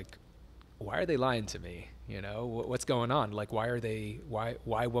Alex is like, why are they lying to me? You know, what's going on? Like, why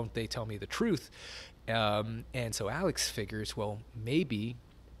won't they tell me the truth? And so Alex figures, well, maybe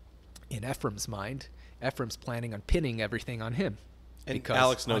in Ephraim's mind, Ephraim's planning on pinning everything on him. And Because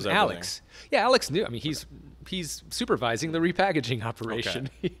Alex knows on everything. Alex. Yeah, Alex knew. I mean, he's supervising the repackaging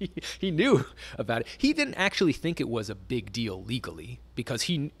operation. Okay. He knew about it. He didn't actually think it was a big deal legally because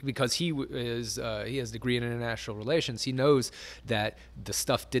he has a degree in international relations. He knows that the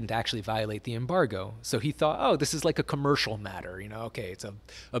stuff didn't actually violate the embargo. So he thought, oh, this is like a commercial matter. You know, okay, it's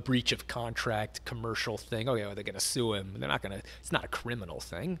a breach of contract commercial thing. Okay, well, they're going to sue him. They're not going to. It's not a criminal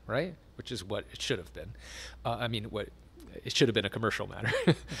thing, right? Which is what it should have been. It should have been a commercial matter,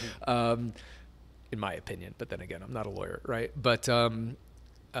 in my opinion. But then again, I'm not a lawyer, right? But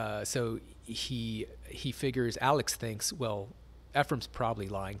so he figures, Alex thinks, well, Ephraim's probably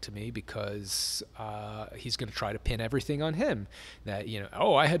lying to me because he's going to try to pin everything on him. That, you know,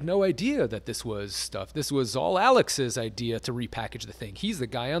 oh, I had no idea that this was stuff. This was all Alex's idea to repackage the thing. He's the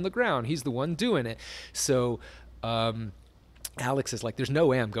guy on the ground. He's the one doing it. So Alex is like, there's no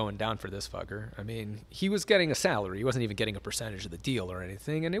way I'm going down for this fucker. I mean, he was getting a salary. He wasn't even getting a percentage of the deal or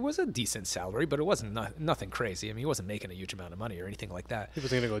anything. And it was a decent salary, but it wasn't nothing crazy. I mean, he wasn't making a huge amount of money or anything like that. He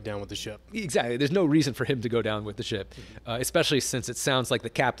wasn't going to go down with the ship. Exactly. There's no reason for him to go down with the ship, especially since it sounds like the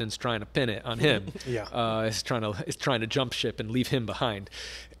captain's trying to pin it on him. Yeah. Is trying to jump ship and leave him behind.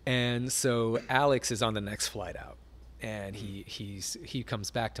 And so Alex is on the next flight out. And he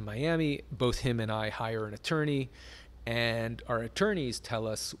comes back to Miami. Both him and I hire an attorney. And our attorneys tell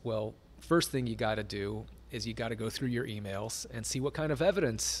us, well, first thing you got to do is you got to go through your emails and see what kind of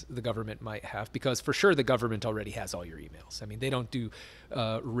evidence the government might have, because for sure the government already has all your emails. I mean, they don't do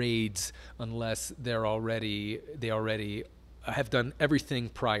raids unless they already have done everything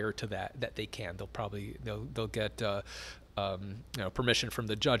prior to that they can. They'll get permission from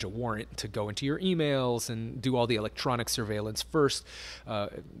the judge, a warrant to go into your emails and do all the electronic surveillance first.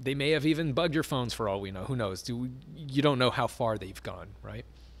 They may have even bugged your phones for all we know. Who knows? You don't know how far they've gone, right?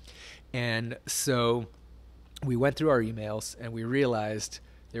 And so we went through our emails and we realized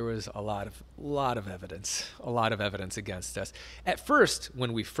there was a lot of evidence against us. At first,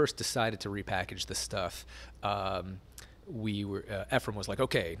 when we first decided to repackage the stuff, Ephraim was like,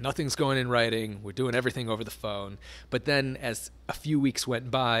 okay, nothing's going in writing. We're doing everything over the phone. But then as a few weeks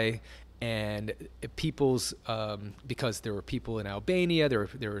went by and because there were people in Albania, there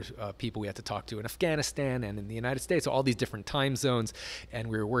were people we had to talk to in Afghanistan and in the United States, all these different time zones, and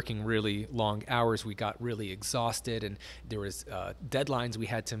we were working really long hours. We got really exhausted, and there was deadlines we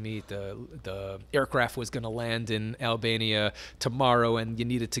had to meet. The aircraft was going to land in Albania tomorrow, and you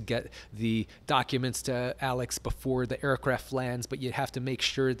needed to get the documents to Alex before the aircraft lands, but you have to make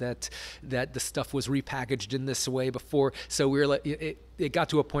sure that the stuff was repackaged in this way before. So we were like, it got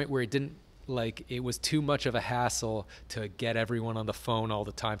to a point where it was too much of a hassle to get everyone on the phone all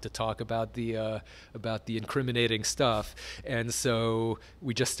the time to talk about the incriminating stuff, and so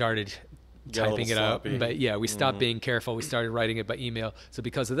we just started typing it out. But yeah, we stopped being careful. We started writing it by email. So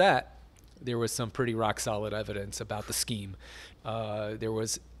because of that, there was some pretty rock solid evidence about the scheme. There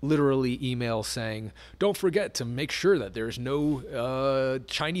was literally email saying, don't forget to make sure that there's no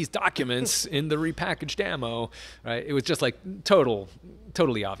Chinese documents in the repackaged ammo. Right? It was just like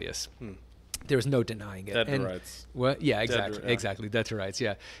totally obvious. There was no denying it. Dead to rights. Well, yeah, exactly. Dead to rights,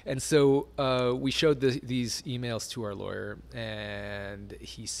 yeah. And so we showed these emails to our lawyer, and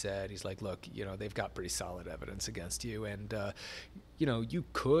he's like, look, they've got pretty solid evidence against you, and you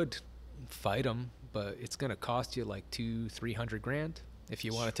could fight them, but it's going to cost you like $200,000-300,000 grand if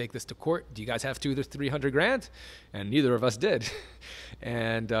you want to take this to court. Do you guys have $200,000-300,000? And neither of us did.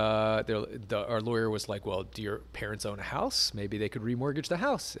 And our lawyer was like, well, do your parents own a house? Maybe they could remortgage the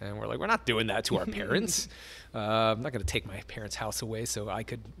house. And we're like, we're not doing that to our parents. I'm not going to take my parents' house away so I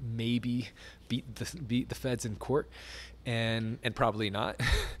could maybe beat the feds in court, and probably not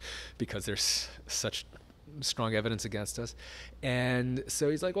because there's such strong evidence against us. And so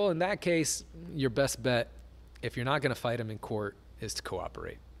he's like, well, in that case, your best bet, if you're not going to fight him in court, is to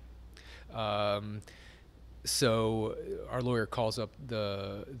cooperate. So our lawyer calls up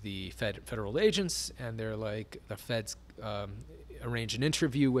the federal agents, and they're like, the feds arrange an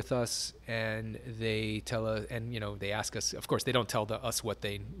interview with us, and they tell us, and they ask us. Of course, they don't tell us what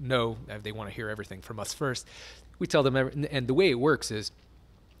they know. They want to hear everything from us first. We tell them, and the way it works is,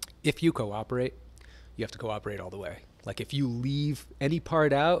 if you cooperate, you have to cooperate all the way. Like if you leave any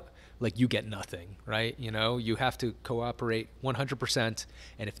part out, like you get nothing, right? You have to cooperate 100%.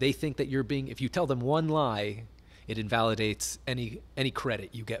 And if they think that if you tell them one lie, it invalidates any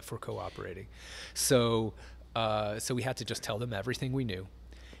credit you get for cooperating. So we had to just tell them everything we knew.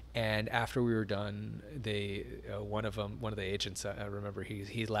 And after we were done, one of the agents, I remember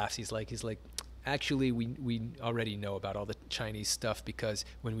he laughs. He's like, actually, we already know about all the Chinese stuff, because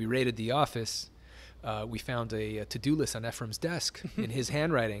when we raided the office, we found a to-do list on Ephraim's desk in his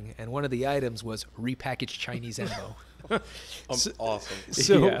handwriting, and one of the items was repackaged Chinese ammo. Awesome.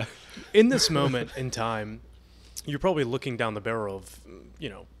 So in this moment in time, you're probably looking down the barrel of,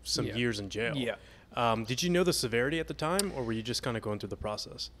 some years in jail. Yeah. Did you know the severity at the time, or were you just kind of going through the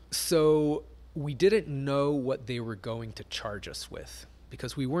process? So we didn't know what they were going to charge us with,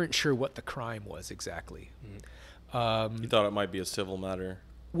 because we weren't sure what the crime was exactly. You thought it might be a civil matter?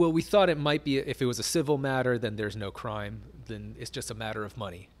 Well, we thought it might be, if it was a civil matter, then there's no crime. Then it's just a matter of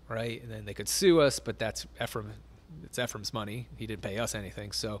money, right? And then they could sue us, but that's it's Ephraim's money. He didn't pay us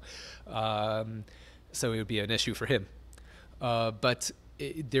anything. So it would be an issue for him. But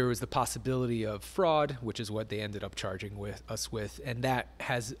there was the possibility of fraud, which is what they ended up charging us with. And that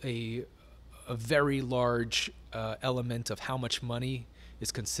has a very large element of how much money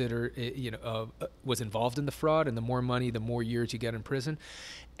is considered, was involved in the fraud, and the more money, the more years you get in prison.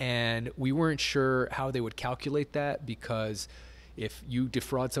 And we weren't sure how they would calculate that, because if you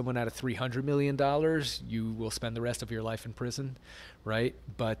defraud someone out of $300 million, you will spend the rest of your life in prison, right?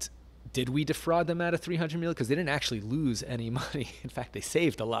 But did we defraud them out of $300 million? Because they didn't actually lose any money. In fact, they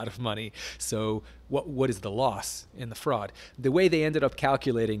saved a lot of money. So what is the loss in the fraud? The way they ended up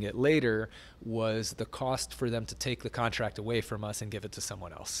calculating it later was the cost for them to take the contract away from us and give it to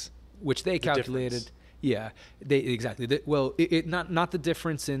someone else, which they calculated. Difference. Yeah, exactly. Not the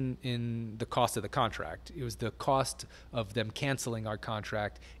difference in the cost of the contract. It was the cost of them canceling our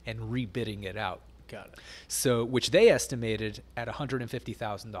contract and rebidding it out. Got it. So, which they estimated at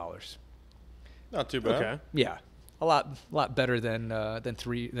 $150,000. Not too bad. Okay. Yeah, a lot better than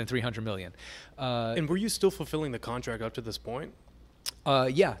 300 million. And were you still fulfilling the contract up to this point?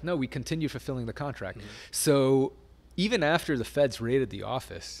 Yeah, no, we continued fulfilling the contract. Mm-hmm. So even after the feds raided the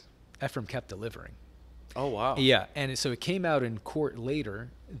office, Ephraim kept delivering. Oh wow. Yeah, and so it came out in court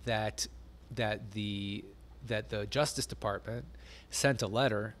later that the Justice Department sent a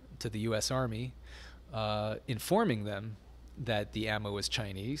letter to the U.S. Army informing them that the ammo was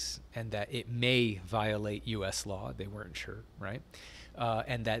Chinese and that it may violate U.S. law. They weren't sure, right?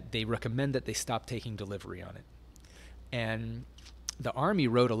 And that they recommend that they stop taking delivery on it. And the Army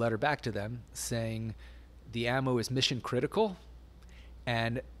wrote a letter back to them saying the ammo is mission critical,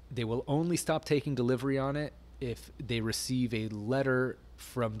 and they will only stop taking delivery on it if they receive a letter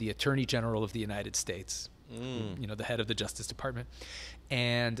from the Attorney General of the United States, the head of the Justice Department.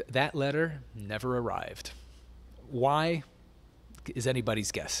 And that letter never arrived. Why is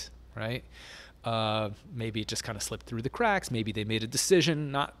anybody's guess, right? Maybe it just kind of slipped through the cracks. Maybe they made a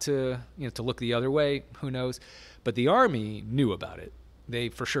decision not to look the other way. Who knows? But the Army knew about it. They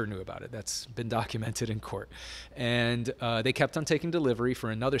for sure knew about it. That's been documented in court. And they kept on taking delivery for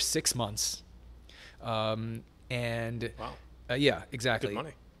another 6 months. Wow. Yeah, exactly. Good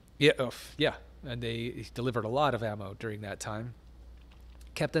money. Yeah, yeah. And they delivered a lot of ammo during that time.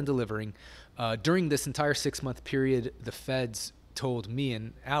 Kept on delivering. During this entire 6-month period, the feds told me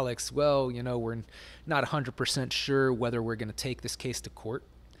and Alex, well, we're not 100% sure whether we're going to take this case to court.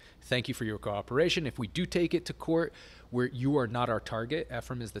 Thank you for your cooperation. If we do take it to court, you are not our target.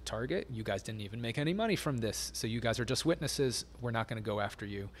 Ephraim is the target. You guys didn't even make any money from this, so you guys are just witnesses. We're not going to go after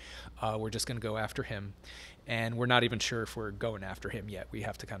you. We're just going to go after him. And we're not even sure if we're going after him yet. We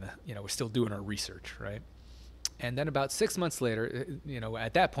have to kind of, we're still doing our research, right? And then about 6 months later,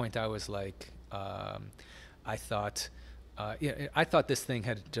 at that point I was like, I thought this thing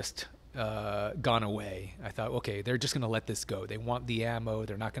had just gone away. I thought, okay, they're just going to let this go. They want the ammo.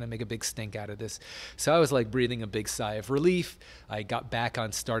 They're not going to make a big stink out of this. So I was like breathing a big sigh of relief. I got back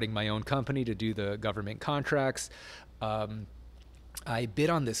on starting my own company to do the government contracts. I bid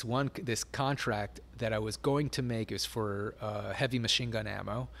on this contract that I was going to make. It was for heavy machine gun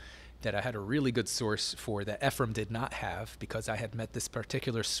ammo that I had a really good source for that Ephraim did not have, because I had met this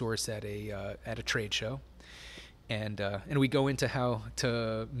particular source at a trade show. And we go into how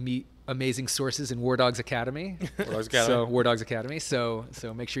to meet amazing sources in War Dogs Academy. War Dogs Academy. So War Dogs Academy. So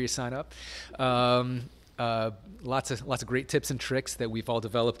make sure you sign up. lots of great tips and tricks that we've all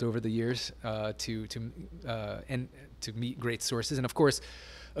developed over the years to meet great sources. And of course,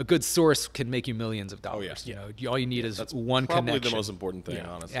 a good source can make you millions of dollars. Yeah. You know, all you need is That's one probably connection. the most important thing,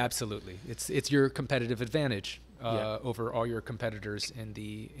 honestly. Absolutely. It's your competitive advantage over all your competitors in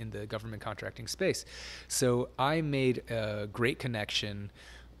the government contracting space. So I made a great connection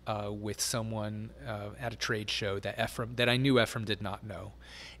with someone at a trade show that I knew Ephraim did not know,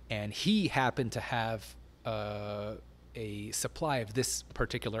 and he happened to have a supply of this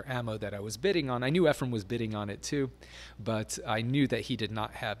particular ammo that I was bidding on. I knew Ephraim was bidding on it too, but I knew that he did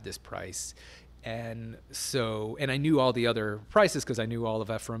not have this price. And I knew all the other prices because I knew all of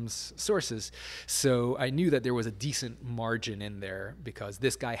Ephraim's sources. So I knew that there was a decent margin in there because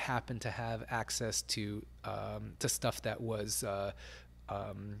this guy happened to have access to stuff that was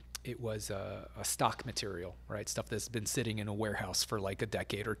it was a stock material, right? Stuff that's been sitting in a warehouse for like a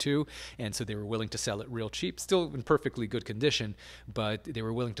decade or two. And so they were willing to sell it real cheap, still in perfectly good condition, but they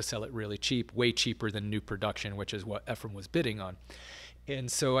were willing to sell it really cheap, way cheaper than new production, which is what Ephraim was bidding on.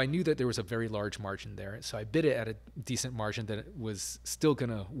 And so I knew that there was a very large margin there. So I bid it at a decent margin that it was still going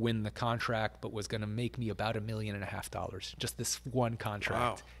to win the contract, but was going to make me about $1.5 million, just this one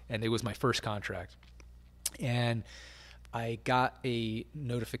contract. Wow. And it was my first contract. And I got a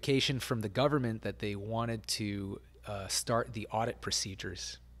notification from the government that they wanted to start the audit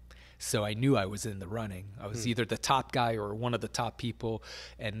procedures. So I knew I was in the running. I was either the top guy or one of the top people.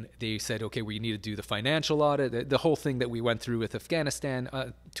 And they said, okay, well, you need to do the financial audit, the whole thing that we went through with Afghanistan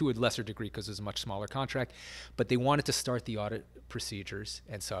to a lesser degree because it was a much smaller contract. But they wanted to start the audit procedures.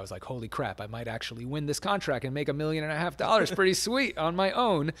 And so I was like, holy crap, I might actually win this contract and make $1.5 million. Pretty sweet on my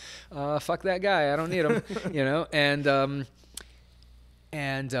own. Fuck that guy. I don't need him, you know?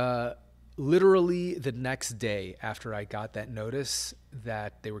 And literally the next day after I got that notice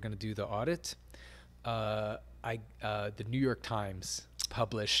that they were going to do the audit, the New York Times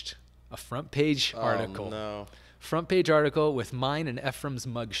published a front page article. No. Front page article with mine and Ephraim's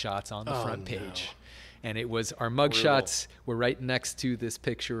mugshots on the front page. And it was our mugshots were right next to this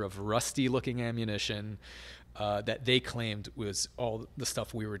picture of rusty looking ammunition that they claimed was all the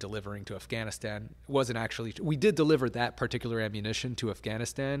stuff we were delivering to Afghanistan. It wasn't actually. We did deliver that particular ammunition to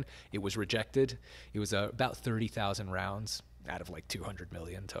Afghanistan. It was rejected. It was about 30,000 rounds out of like 200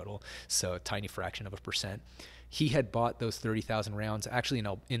 million total, so a tiny fraction of a percent. He had bought those 30,000 rounds actually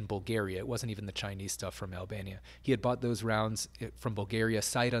in Bulgaria. It wasn't even the Chinese stuff from Albania. He had bought those rounds from Bulgaria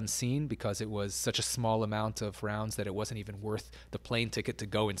sight unseen because it was such a small amount of rounds that it wasn't even worth the plane ticket to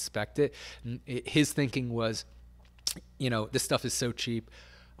go inspect it. His thinking was, you know, this stuff is so cheap,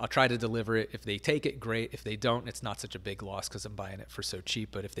 I'll try to deliver it. If they take it, great. If they don't, it's not such a big loss because I'm buying it for so cheap.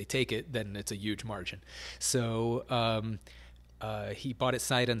 But if they take it, then it's a huge margin. So he bought it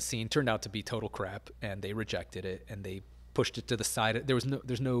sight unseen, turned out to be total crap, and they rejected it, and they pushed it to the side.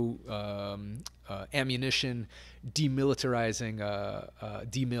 There's no ammunition demilitarizing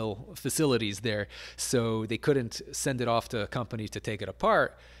demil facilities there, so they couldn't send it off to a company to take it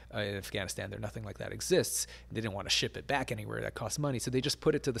apart. In Afghanistan, nothing like that exists. They didn't want to ship it back anywhere. That costs money, so they just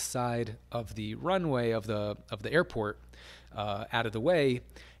put it to the side of the runway of the airport, out of the way,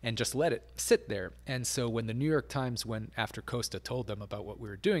 and just let it sit there. And so when the New York Times went after Costa told them about what we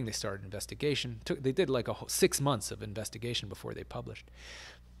were doing, they started an investigation. They did like 6 months of investigation before they published.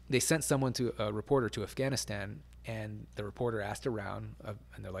 They sent a reporter to Afghanistan, and the reporter asked around,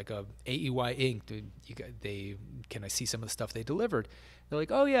 and they're like, AEY Inc. Can I see some of the stuff they delivered? They're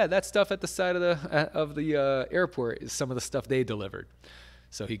like, oh yeah, that stuff at the side of the airport is some of the stuff they delivered.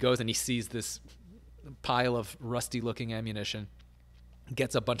 So he goes and he sees this pile of rusty-looking ammunition,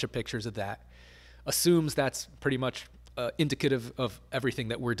 gets a bunch of pictures of that, assumes that's pretty much indicative of everything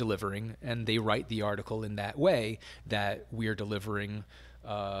that we're delivering, and they write the article in that way that we're delivering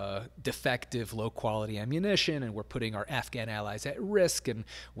defective, low-quality ammunition, and we're putting our Afghan allies at risk, and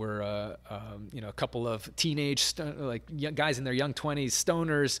we're a couple of teenage guys in their young 20s,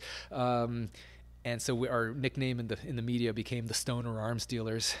 stoners. And so our nickname in the media became the Stoner Arms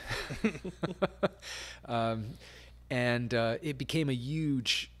Dealers. And it became a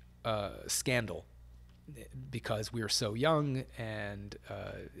huge scandal because we were so young, and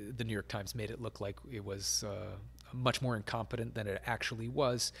the New York Times made it look like it was much more incompetent than it actually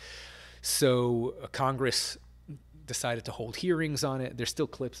was. So Congress decided to hold hearings on it. There's still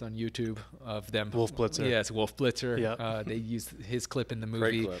clips on YouTube of them. Wolf Blitzer. Yeah, it's Wolf Blitzer. Yeah. They used his clip in the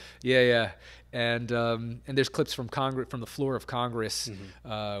movie. Great clip. Yeah. And there's clips from the floor of Congress,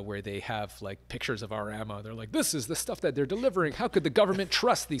 where they have like pictures of our ammo. They're like, this is the stuff that they're delivering. How could the government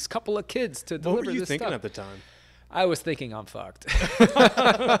trust these couple of kids to deliver this stuff? What were you thinking at the time? I was thinking I'm fucked.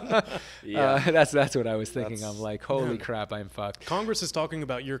 Yeah. That's what I was thinking. I'm like, holy crap, I'm fucked. Congress is talking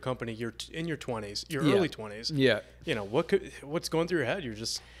about your company. You're in your 20s, your Yeah. early 20s. Yeah. You know, what's going through your head? You're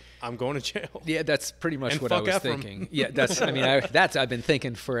just, I'm going to jail. Yeah, that's pretty much And what I fuck was Ephraim. thinking. Yeah, that's. I mean, I've been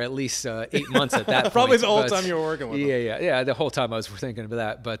thinking for at least 8 months at that point. Probably the whole but- time you were working with them. Yeah. The whole time I was thinking of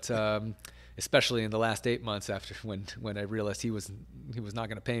that, but especially in the last 8 months after when I realized he was not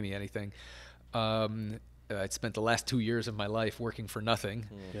going to pay me anything. I'd spent the last 2 years of my life working for nothing.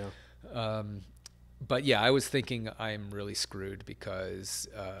 Yeah. But yeah, I was thinking I'm really screwed because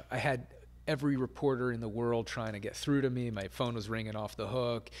I had every reporter in the world trying to get through to me. My phone was ringing off the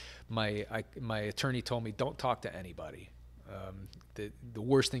hook. My attorney told me, don't talk to anybody. The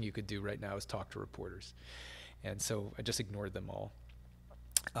worst thing you could do right now is talk to reporters. And so I just ignored them all.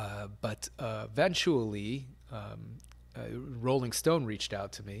 But eventually, Rolling Stone reached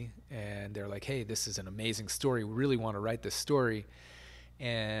out to me, and they're like, hey, this is an amazing story. We really want to write this story.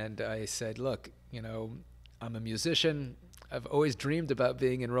 And I said, look, I'm a musician. I've always dreamed about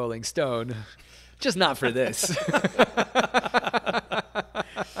being in Rolling Stone, just not for this.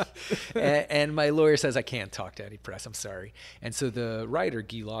 and my lawyer says I can't talk to any press. I'm sorry. And so the writer,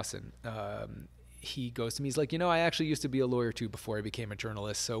 Guy Lawson, he goes to me. He's like, I actually used to be a lawyer too before I became a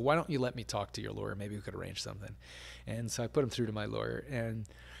journalist. So why don't you let me talk to your lawyer? Maybe we could arrange something. And so I put him through to my lawyer, and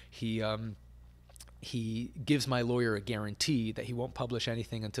he gives my lawyer a guarantee that he won't publish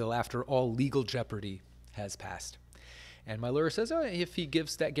anything until after all legal jeopardy has passed. And my lawyer says, oh, if he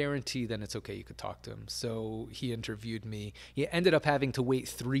gives that guarantee, then it's okay. You could talk to him. So he interviewed me. He ended up having to wait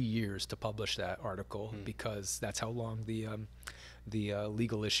 3 years to publish that article because that's how long the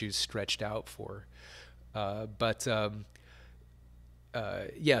legal issues stretched out for.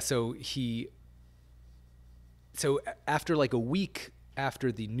 So after like a week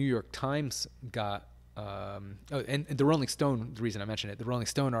after the New York Times got, and the Rolling Stone, the reason I mentioned it, the Rolling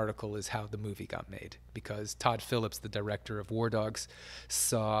Stone article is how the movie got made, because Todd Phillips, the director of War Dogs,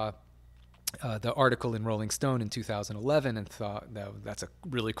 saw the article in Rolling Stone in 2011 and thought, that's a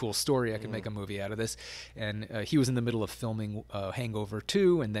really cool story. I could make a movie out of this. And he was in the middle of filming Hangover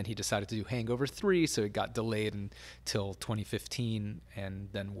 2, and then he decided to do Hangover 3, so it got delayed until 2015, and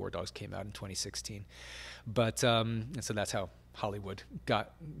then War Dogs came out in 2016. But and so that's how Hollywood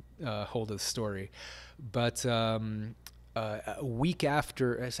got hold of the story. But a week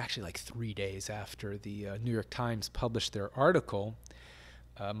after, it's actually like 3 days after the New York Times published their article,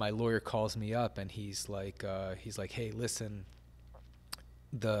 my lawyer calls me up, and he's like, hey, listen,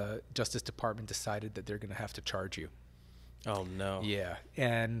 the Justice Department decided that they're going to have to charge you. Oh no. Yeah,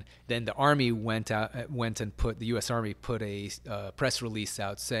 and then the Army the U.S. Army put a press release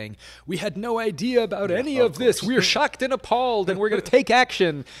out saying, we had no idea about any of this. We're shocked and appalled, and we're going to take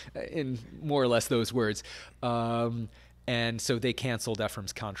action, in more or less those words. And so they canceled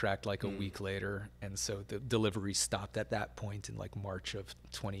Ephraim's contract like a week later, and so the delivery stopped at that point in like March of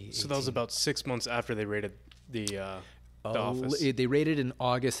 2018. So that was about 6 months after they raided the office. They raided in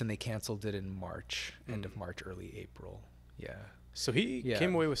August, and they canceled it in March, end of March, early April. Yeah. So he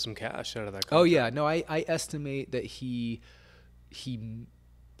came away with some cash out of that contract. Oh yeah, no, I estimate that he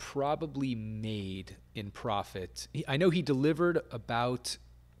probably made in profit. I know he delivered,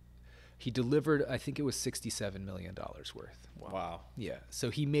 I think it was $67 million worth. Wow. Yeah.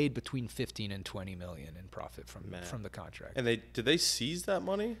 So he made between 15 and 20 million in profit from the contract. And did they seize that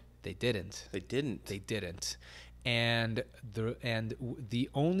money? They didn't. They didn't. They didn't. And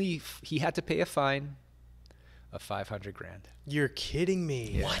he had to pay a fine of $500,000. You're kidding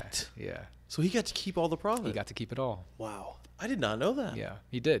me. Yeah. What? Yeah. So he got to keep all the profit. He got to keep it all. Wow. I did not know that. Yeah,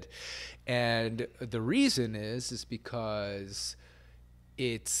 he did. And the reason is because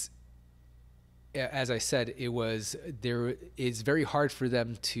it's, as I said, it's very hard for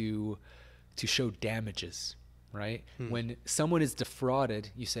them to show damages, right? When someone is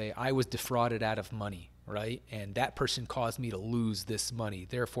defrauded, you say, I was defrauded out of money, right? And that person caused me to lose this money.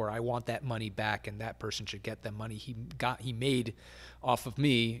 Therefore, I want that money back, and that person should get the money he made off of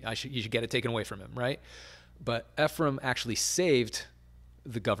me. You should get it taken away from him, right? But Ephraim actually saved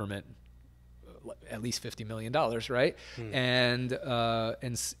the government at least $50 million, right? And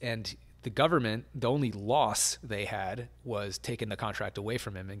the government, the only loss they had was taking the contract away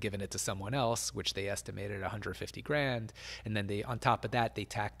from him and giving it to someone else, which they estimated $150,000. And then on top of that, they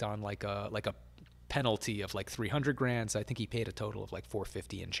tacked on like a penalty of like $300,000. So I think he paid a total of like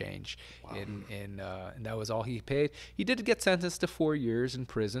 $450 and change. Wow. And that was all he paid. He did get sentenced to 4 years in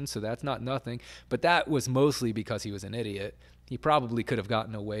prison, so that's not nothing. But that was mostly because he was an idiot. He probably could have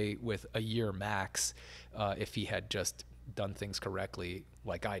gotten away with a year max if he had just done things correctly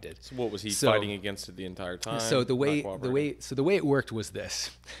like I did. So what was he fighting against it the entire time? So the way it worked was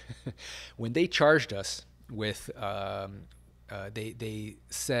this: when they charged us with, they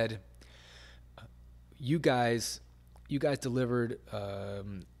said, you guys delivered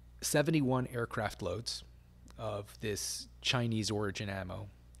 71 aircraft loads of this Chinese origin ammo.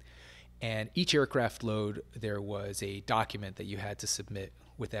 And each aircraft load, there was a document that you had to submit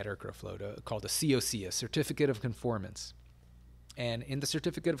with that aircraft load called a COC, a Certificate of Conformance. And in the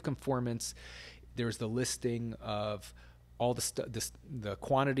Certificate of Conformance, there's the listing of all the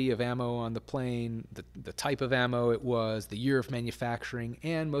quantity of ammo on the plane, the type of ammo it was, the year of manufacturing,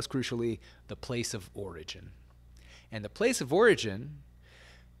 and most crucially, the place of origin. And the place of origin,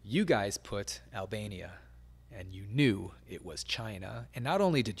 you guys put Albania. And you knew it was China. And not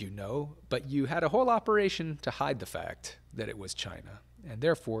only did you know, but you had a whole operation to hide the fact that it was China. And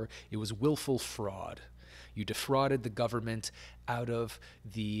therefore, it was willful fraud. You defrauded the government out of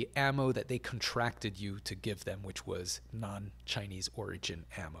the ammo that they contracted you to give them, which was non-Chinese origin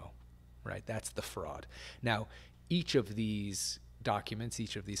ammo, right? That's the fraud. Now, each of these documents,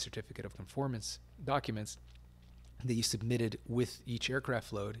 each of these Certificate of Conformance documents that you submitted with each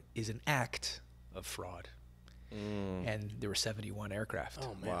aircraft load is an act of fraud. And there were 71 aircraft.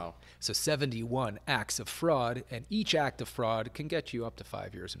 Oh, man. Wow. So 71 acts of fraud, and each act of fraud can get you up to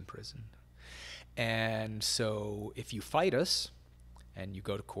 5 years in prison. And so if you fight us and you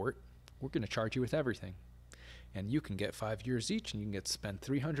go to court, we're going to charge you with everything. And you can get 5 years each, and you can get spent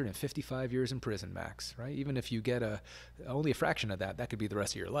 355 years in prison max, right? Even if you get only a fraction of that, that could be the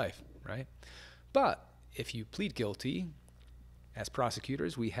rest of your life, right? But if you plead guilty, as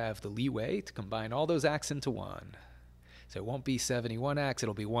prosecutors, we have the leeway to combine all those acts into one. So it won't be 71 acts,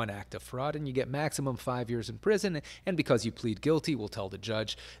 it'll be one act of fraud, and you get maximum 5 years in prison. And because you plead guilty, we'll tell the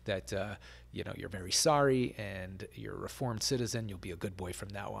judge that you're very sorry and you're a reformed citizen, you'll be a good boy from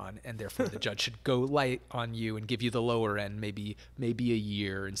now on, and therefore the judge should go light on you and give you the lower end, maybe a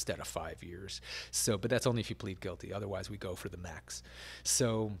year instead of 5 years. So, but that's only if you plead guilty. Otherwise, we go for the max.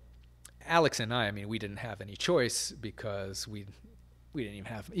 So Alex and I mean, we didn't have any choice because we didn't even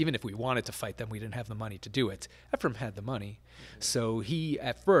have, even if we wanted to fight them, we didn't have the money to do it. Ephraim had the money. So he,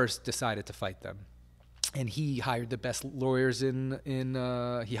 at first, decided to fight them. And he hired the best lawyers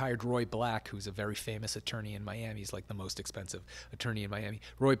he hired Roy Black, who's a very famous attorney in Miami. He's like the most expensive attorney in Miami.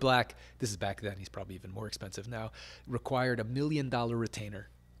 Roy Black, this is back then, he's probably even more expensive now, required $1 million retainer.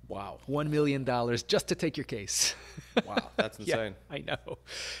 Wow. $1 million just to take your case. Wow, that's insane. Yeah, I know.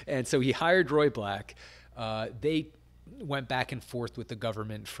 And so he hired Roy Black. They went back and forth with the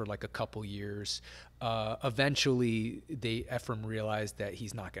government for like a couple years. Eventually, Ephraim realized that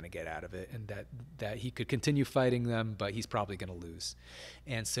he's not going to get out of it, and that he could continue fighting them, but he's probably going to lose.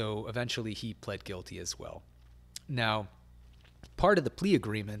 And so eventually he pled guilty as well. Now, part of the plea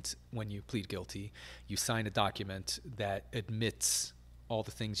agreement, when you plead guilty, you sign a document that admits all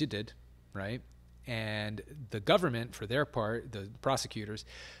the things you did, right? And the government, for their part, the prosecutors,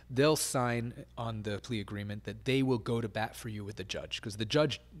 they'll sign on the plea agreement that they will go to bat for you with the judge, because the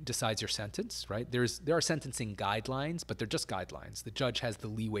judge decides your sentence, right? There are sentencing guidelines, but they're just guidelines. The judge has the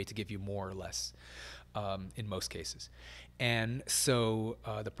leeway to give you more or less in most cases. And so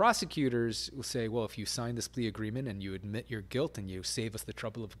the prosecutors will say, well, if you sign this plea agreement and you admit your guilt and you save us the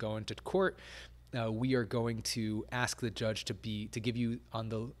trouble of going to court, we are going to ask the judge to give you on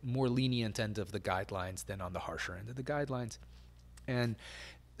the more lenient end of the guidelines than on the harsher end of the guidelines. And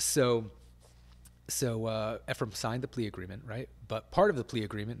so Ephraim signed the plea agreement, right? But part of the plea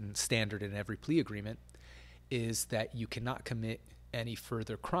agreement, and standard in every plea agreement, is that you cannot commit any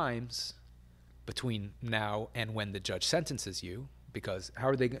further crimes between now and when the judge sentences you. Because how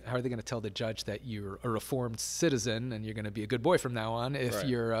are they going to tell the judge that you're a reformed citizen and you're going to be a good boy from now on if Right.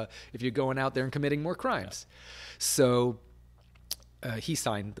 you're going out there and committing more crimes? Yeah. So he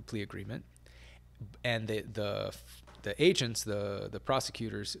signed the plea agreement, and the agents, the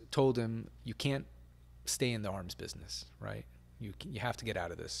prosecutors, told him you can't stay in the arms business, right? You have to get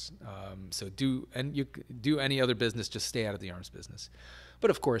out of this. So you do any other business, just stay out of the arms business.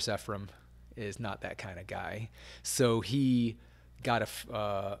 But of course, Ephraim is not that kind of guy. So he got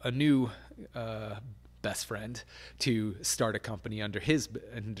a new best friend to start a company under his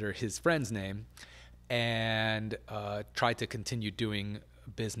friend's name, and tried to continue doing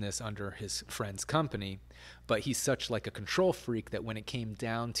business under his friend's company. But he's such like a control freak that when it came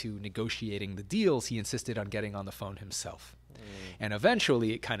down to negotiating the deals, he insisted on getting on the phone himself. And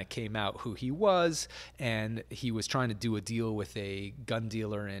eventually it kind of came out who he was, and he was trying to do a deal with a gun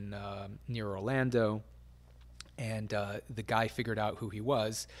dealer in near Orlando. And the guy figured out who he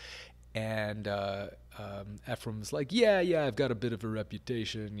was, And Ephraim was like, yeah, I've got a bit of a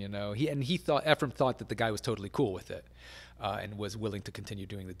reputation, you know. Ephraim thought that the guy was totally cool with it, and was willing to continue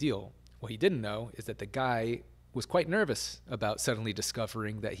doing the deal. What he didn't know is that the guy was quite nervous about suddenly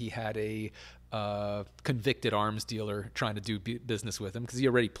discovering that he had a convicted arms dealer trying to do business with him, because he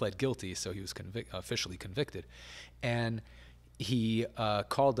already pled guilty, so he was officially convicted. And he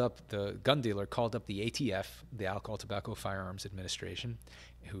the gun dealer called up the ATF, the Alcohol, Tobacco, Firearms Administration,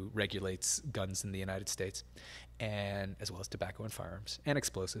 who regulates guns in the United States, and as well as tobacco and firearms and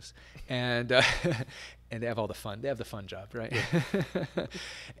explosives, and and they have all the fun. They have the fun job, right? Yeah.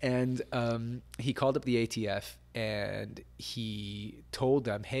 And he called up the ATF and he told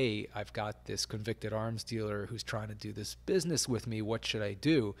them, "Hey, I've got this convicted arms dealer who's trying to do this business with me. What should I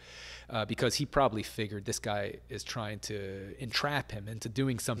do?" Because he probably figured this guy is trying to entrap him into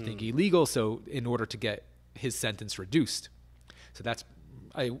doing something illegal, so in order to get his sentence reduced. So that's,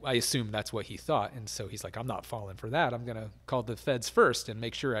 I assume that's what he thought. And so he's like, I'm not falling for that. I'm going to call the feds first and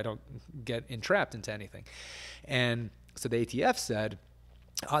make sure I don't get entrapped into anything. And so the ATF said,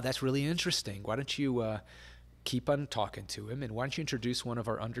 "Oh, that's really interesting. Why don't you keep on talking to him, and why don't you introduce one of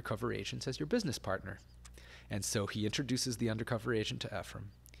our undercover agents as your business partner?" And so he introduces the undercover agent to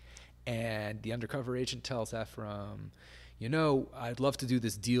Ephraim. And the undercover agent tells Ephraim, "You know, I'd love to do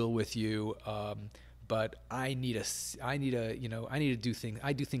this deal with you, but I do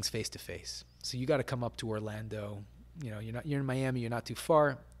things face to face. So you got to come up to Orlando. You know, you're in Miami, you're not too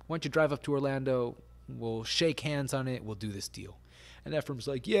far. Why don't you drive up to Orlando? We'll shake hands on it. We'll do this deal." And Ephraim's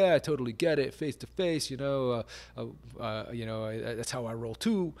like, "Yeah, I totally get it, face to face. That's how I roll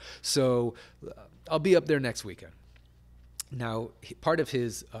too. So I'll be up there next weekend." Now, part of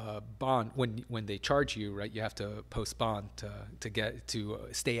his bond, when they charge you, right, you have to post bond to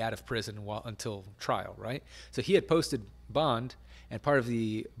stay out of prison until trial, right? So he had posted bond, and part of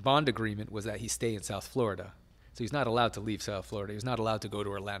the bond agreement was that he stay in South Florida. So he's not allowed to leave South Florida. He's not allowed to go to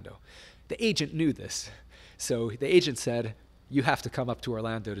Orlando. The agent knew this, so the agent said, "You have to come up to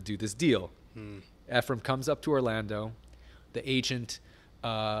Orlando to do this deal." Ephraim comes up to Orlando. The agent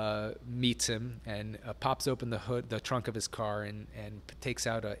meets him and pops open the trunk of his car and takes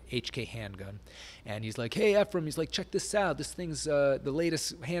out a HK handgun. And he's like, "Hey, Ephraim," he's like, "check this out. This thing's the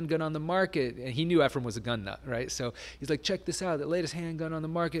latest handgun on the market." And he knew Ephraim was a gun nut, right? So he's like, "Check this out. The latest handgun on the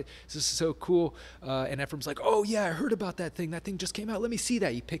market. This is so cool." And Ephraim's like, "Oh, yeah, I heard about that thing. That thing just came out. Let me see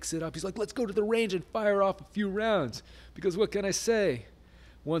that." He picks it up. He's like, "Let's go to the range and fire off a few rounds. Because what can I say?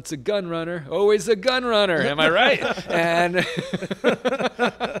 Once a gun runner, always a gun runner." Am I right?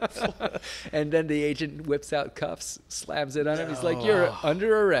 And then the agent whips out cuffs, slams it on him. He's like, "You're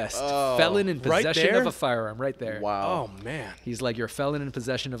under arrest. Felon in possession of a firearm." Right there. Wow. Oh, man. He's like, "You're a felon in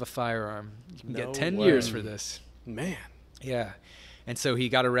possession of a firearm. You can get 10 way. years for this." Man. Yeah. And so he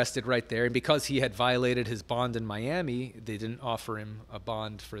got arrested right there. And because he had violated his bond in Miami, they didn't offer him a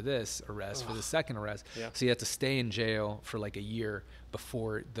bond for this arrest, for the second arrest. Yeah. So he had to stay in jail for like a year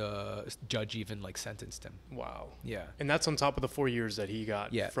before the judge even like sentenced him. Wow. Yeah. And that's on top of the 4 years that he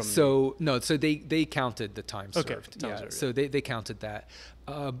got. Yeah. From So they counted the time served. Okay. Time served, So they counted that.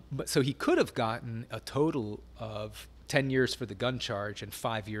 But so he could have gotten a total of 10 years for the gun charge and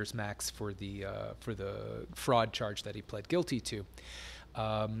 5 years max for the fraud charge that he pled guilty to.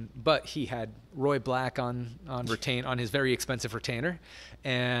 But he had Roy Black on his very expensive retainer,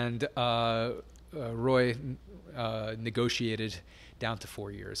 and Roy negotiated down to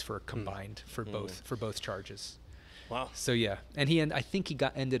 4 years for combined for both charges. Wow. So yeah, and I think he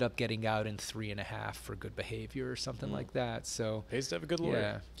ended up getting out in 3.5 for good behavior or something like that. So pays to have a good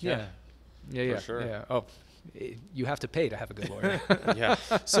lawyer. Yeah. For sure. Yeah. Oh, you have to pay to have a good lawyer. Yeah.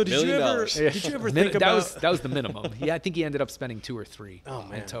 So did you ever think about that was the minimum? Yeah, I think he ended up spending 2 or 3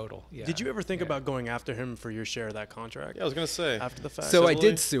 in total. Yeah. Did you ever think about going after him for your share of that contract? Yeah, I was gonna say after the fact. So I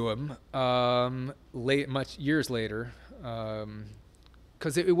did sue him years later.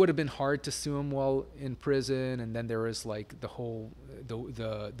 Because it would have been hard to sue him while in prison, and then there was like the whole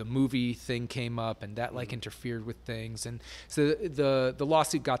the movie thing came up, and that like interfered with things, and so the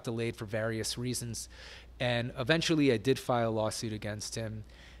lawsuit got delayed for various reasons, and eventually I did file a lawsuit against him,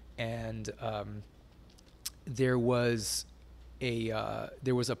 and there was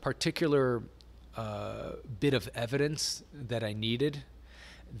a particular bit of evidence that I needed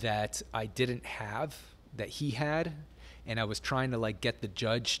that I didn't have that he had. And I was trying to like get the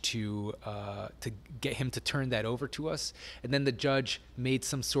judge to get him to turn that over to us. And then the judge made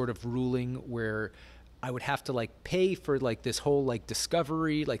some sort of ruling where I would have to like pay for like this whole like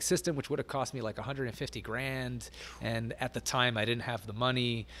discovery like system, which would have cost me like $150,000. And at the time I didn't have the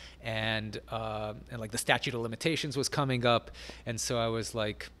money, and like the statute of limitations was coming up. And so I was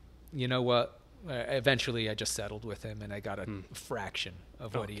like, you know what? Eventually, I just settled with him, and I got a fraction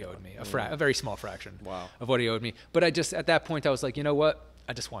of what he owed me, a very small fraction of what he owed me. But I just, at that point, I was like, you know what?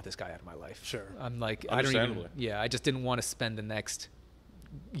 I just want this guy out of my life. Sure. I'm like, Understandably. I just didn't want to spend the next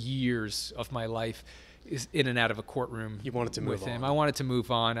years of my life in and out of a courtroom. You wanted to move with him. on. I wanted to move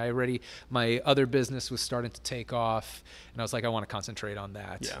on. My other business was starting to take off, and I was like, I want to concentrate on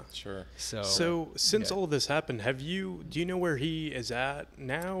that. Yeah. Sure. So since yeah. all of this happened, do you know where he is at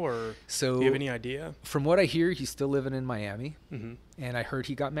now, or So do you have any idea? from what I hear, he's still living in Miami, Mm-hmm. and I heard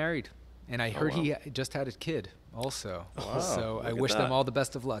he got married, and I heard he just had a kid also. Wow, So look I at wish them that. all the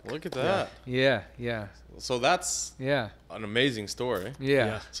best of luck. Look at that. Yeah. So that's Yeah. an amazing story.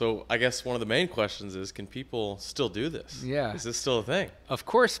 Yeah. So I guess one of the main questions is, can people still do this? Yeah. Is this still a thing? Of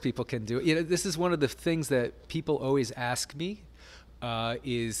course people can do it. You know, this is one of the things that people always ask me,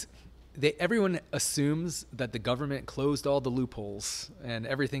 everyone assumes that the government closed all the loopholes and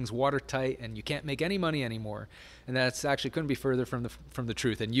everything's watertight and you can't make any money anymore. And that's actually couldn't be further from the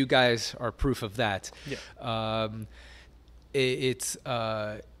truth. And you guys are proof of that. Yeah. It's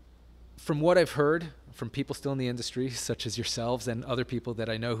from what I've heard from people still in the industry, such as yourselves and other people that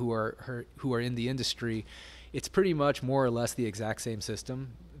I know who are in the industry, it's pretty much more or less the exact same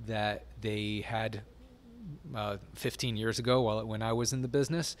system that they had 15 years ago when I was in the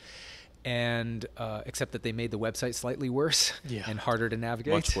business. And except that they made the website slightly worse and harder to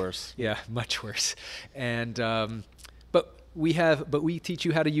navigate. Much worse. Yeah, much worse. And but we teach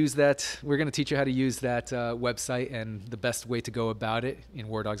you how to use that. We're going to teach you how to use that website and the best way to go about it in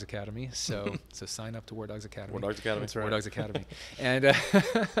War Dogs Academy. So sign up to War Dogs Academy. War Dogs Academy. That's right. War Dogs Academy. And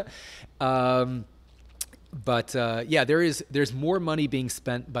yeah, there's more money being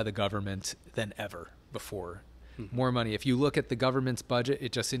spent by the government than ever before. More money. If you look at the government's budget,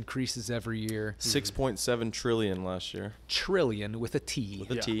 it just increases every year. 6.7 trillion last year. Trillion with a T.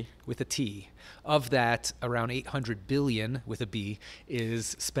 With a T. With a T. Of that, around 800 billion with a B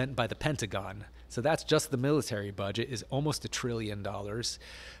is spent by the Pentagon. So that's just the military budget is almost $1 trillion.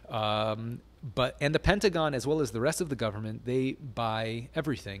 And the Pentagon, as well as the rest of the government, they buy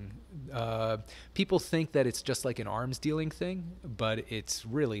everything. People think that it's just like an arms dealing thing, but it's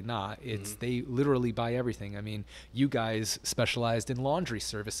really not. It's they literally buy everything. I mean, you guys specialized in laundry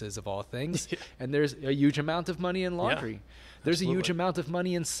services of all things, and there's a huge amount of money in laundry. Yeah. There's a huge amount of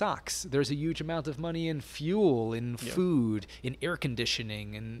money in socks. There's a huge amount of money in fuel, in food, in air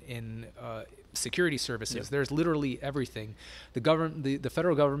conditioning, in security services. Yep. There's literally everything. The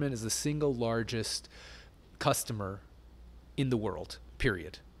federal government is the single largest customer in the world,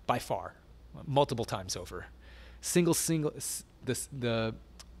 period, by far, multiple times over.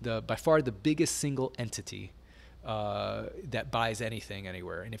 By far the biggest single entity that buys anything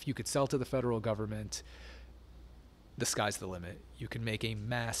anywhere. And if you could sell to the federal government, the sky's the limit. You can make a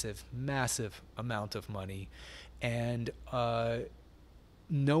massive, massive amount of money. And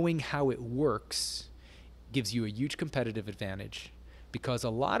knowing how it works gives you a huge competitive advantage, because a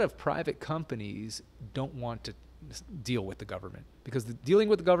lot of private companies don't want to deal with the government, because dealing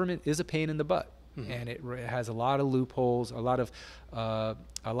with the government is a pain in the butt. And it has a lot of loopholes, a lot of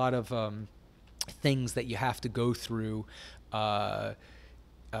things that you have to go through, a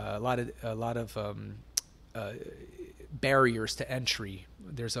lot of barriers to entry.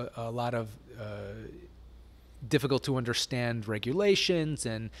 There's a lot of difficult to understand regulations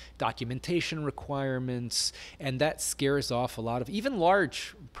and documentation requirements, and that scares off a lot of even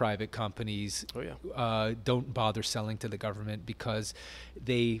large private companies. Don't bother selling to the government because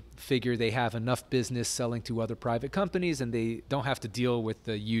they figure they have enough business selling to other private companies and they don't have to deal with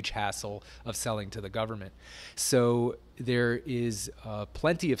the huge hassle of selling to the government. So there is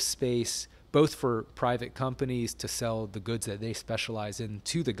plenty of space both for private companies to sell the goods that they specialize in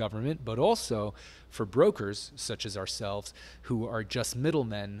to the government, but also for brokers such as ourselves who are just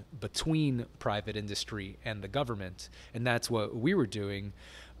middlemen between private industry and the government. And that's what we were doing,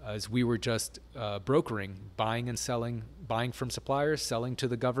 as we were just brokering, buying and selling, buying from suppliers, selling to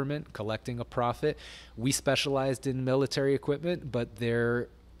the government, collecting a profit. We specialized in military equipment, but the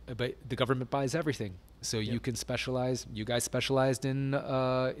government buys everything. So you can specialize. You guys specialized in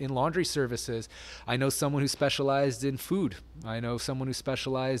laundry services. I know someone who specialized in food. I know someone who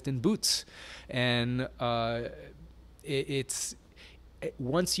specialized in boots. And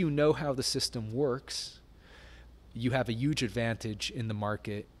once you know how the system works, you have a huge advantage in the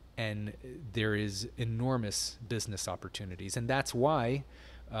market, and there is enormous business opportunities. And that's why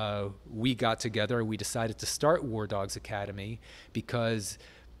we got together. We decided to start War Dogs Academy, because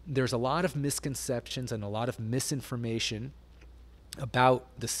there's a lot of misconceptions and a lot of misinformation about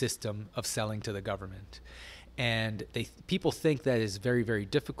the system of selling to the government. and people think that is very, very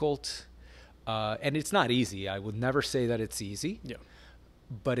difficult, and it's not easy. I would never say that it's easy. Yeah.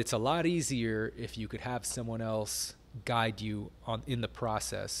 But it's a lot easier if you could have someone else guide you in the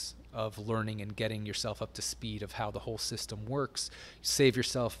process of learning and getting yourself up to speed of how the whole system works. You save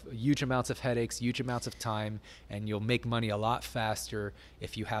yourself huge amounts of headaches, huge amounts of time, and you'll make money a lot faster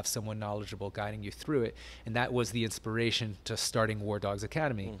if you have someone knowledgeable guiding you through it. And that was the inspiration to starting War Dogs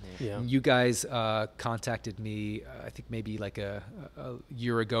Academy. Mm-hmm. Yeah. You guys contacted me, I think maybe like a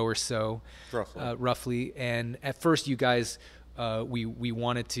year ago or so, roughly. And at first you guys, we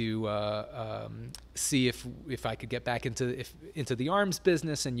wanted to see if I could get back into the arms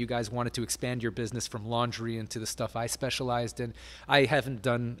business, and you guys wanted to expand your business from laundry into the stuff I specialized in. I haven't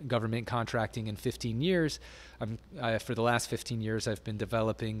done government contracting in 15 years. For the last 15 years, I've been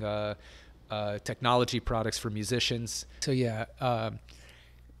developing technology products for musicians. So yeah,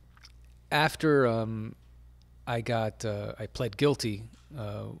 after I pled guilty,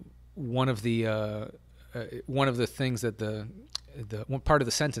 one of the things that one part of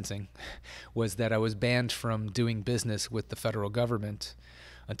the sentencing was that I was banned from doing business with the federal government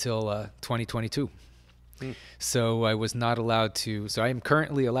until 2022. So I was not allowed to. So I am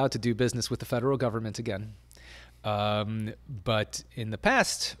currently allowed to do business with the federal government again. But in the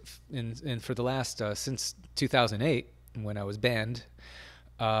past, and for the last since 2008, when I was banned,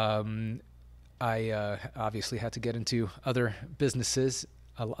 I obviously had to get into other businesses,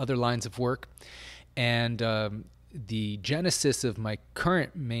 other lines of work. And the genesis of my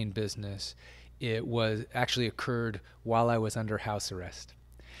current main business, it was actually occurred while I was under house arrest.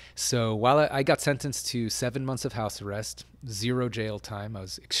 So while I got sentenced to 7 months of house arrest, 0 jail time, I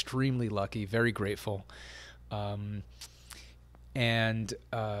was extremely lucky, very grateful. It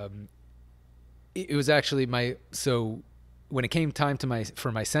was actually so when it came time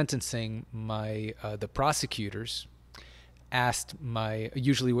for my sentencing, the prosecutors asked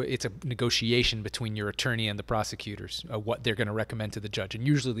usually it's a negotiation between your attorney and the prosecutors, what they're going to recommend to the judge. And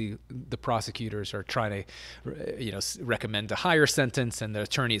usually the prosecutors are trying to, recommend a higher sentence, and the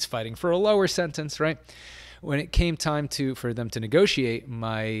attorney is fighting for a lower sentence, right? When it came time for them to negotiate,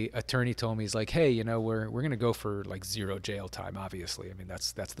 my attorney told me, he's like, hey, we're going to go for like 0 jail time, obviously. I mean,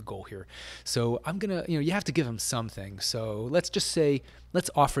 that's the goal here. So I'm going to, you have to give them something. So let's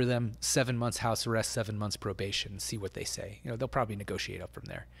offer them 7 months house arrest, 7 months probation, see what they say. They'll probably negotiate up from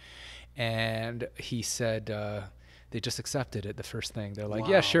there. And he said, they just accepted it the first thing. They're like,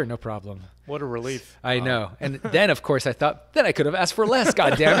 yeah, sure, no problem. What a relief. I know. And then, of course, I thought, then I could have asked for less,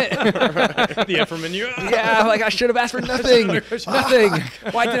 God damn it. The effort in you. Yeah, like I should have asked for nothing. Nothing.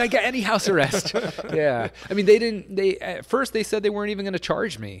 Why did I get any house arrest? Yeah. I mean, at first they said they weren't even going to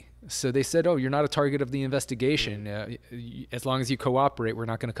charge me. So they said, oh, you're not a target of the investigation. As long as you cooperate, we're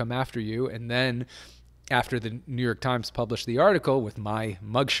not going to come after you. And then after the New York Times published the article with my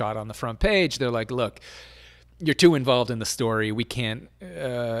mugshot on the front page, they're like, look, you're too involved in the story. We can't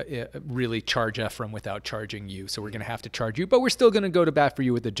really charge Ephraim without charging you. So we're going to have to charge you. But we're still going to go to bat for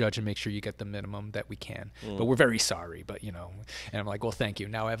you with the judge and make sure you get the minimum that we can. But we're very sorry. But, and I'm like, well, thank you.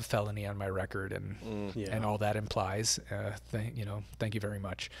 Now I have a felony on my record and all that implies. Thank you very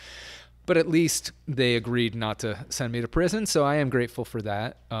much. But at least they agreed not to send me to prison. So I am grateful for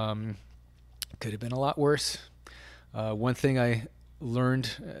that. Could have been a lot worse. One thing I learned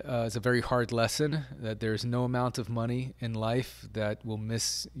is a very hard lesson, that there's no amount of money in life that will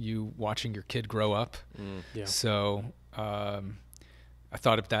miss you watching your kid grow up. Yeah. So I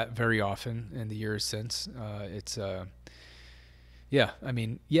thought of that very often in the years since. I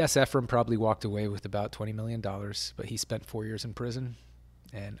mean, yes, Ephraim probably walked away with about $20 million, but he spent 4 years in prison,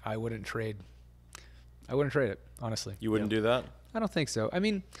 and I wouldn't trade it, honestly. You wouldn't do that? I don't think so. I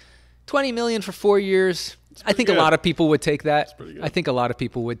mean, $20 million for 4 years. I think good. a lot of people would take that. That's pretty good. I think a lot of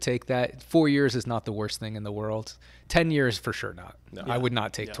people would take that. 4 years is not the worst thing in the world. 10 years for sure not. No. I would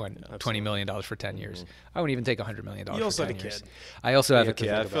not take Yeah, $20 million for 10 years. I wouldn't even take $100 million You for also 10 have a years. kid. I also have a kid.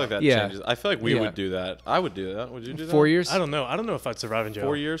 Yeah, I feel like that Yeah. changes. I feel like we Yeah. would do that. I would do that. Would you do that? 4 years? I don't know. I don't know if I'd survive in jail.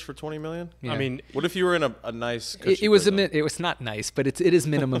 4 years for $20 million? Yeah. I mean, What if you were in a nice It cushy was prison? it was not nice, but it is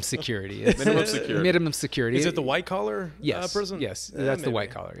minimum security. It's Minimum security. Minimum security. is it the white collar Yes. prison? Yes, that's the maybe.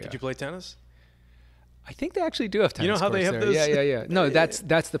 white collar, yeah. Did you play tennis? I think they actually do have tennis You know how they courts have there. those? Yeah. No,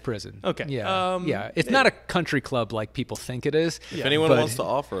 that's the prison. Okay. Yeah. Yeah. It's not a country club like people think it is. If anyone but- wants to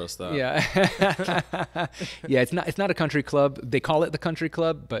offer us that. Yeah. Yeah, it's not a country club. They call it the country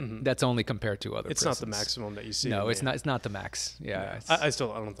club, but that's only compared to other It's prisons. not the maximum that you see. No, in it's the- not. It's not the max. Yeah. it's- I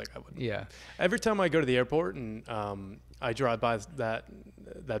don't think I would. yeah. Every time I go to the airport and I drive by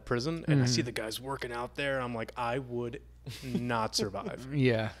that prison and I see the guys working out there, I'm like, I would not survive.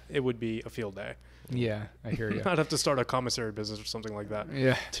 Yeah. It would be a field day. Yeah, I hear you. I'd have to start a commissary business or something like that.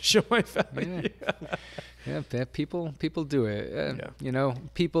 Yeah. To show my value. Yeah, people do it. Yeah. You know,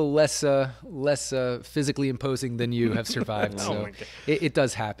 people less physically imposing than you have survived. Oh So my God. it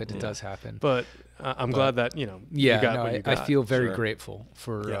does happen. It does happen. But I'm glad that, you Yeah, got no, what you I got. feel very Sure. grateful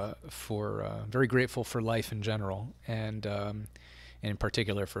for very grateful for life in general, and in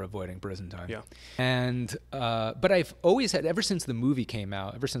particular for avoiding prison time. Yeah. And but I've always had, ever since the movie came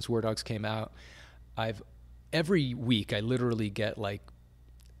out, ever since War Dogs came out, every week I literally get like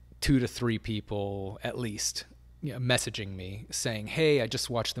 2 to 3 people at least, messaging me saying, "Hey, I just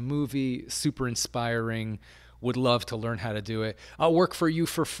watched the movie, super inspiring. Would love to learn how to do it. I'll work for you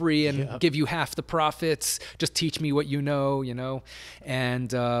for free and give you half the profits. Just teach me what you know."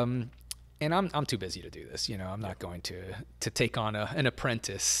 And I'm too busy to do this. I'm not going to take on an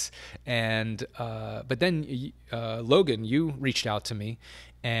apprentice. And but then Logan, you reached out to me,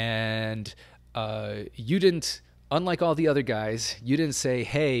 and you didn't, unlike all the other guys, you didn't say,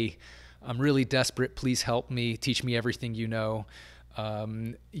 "Hey, I'm really desperate. Please help me. Teach me everything you know."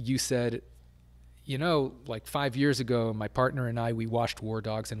 You said, like 5 years ago, my partner and I, we watched War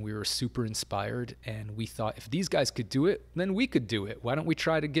Dogs and we were super inspired. And we thought, if these guys could do it, then we could do it. Why don't we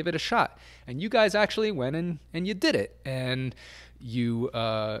try to give it a shot? And you guys actually went and you did it. And you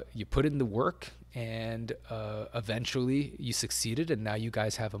put in the work, and eventually you succeeded. And now you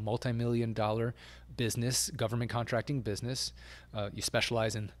guys have a multi-million-dollar business, government contracting business. You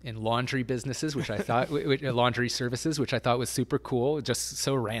specialize in laundry businesses, which I thought, laundry services, which I thought was super cool, just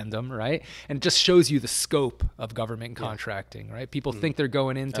so random, right? And it just shows you the scope of government contracting, right? People think they're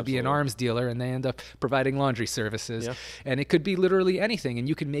going in to be an arms dealer, and they end up providing laundry services. Yeah. And it could be literally anything. And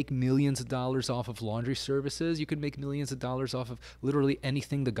you can make millions of dollars off of laundry services. You could make millions of dollars off of literally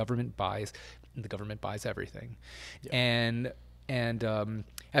anything the government buys. The government buys everything. Yeah. And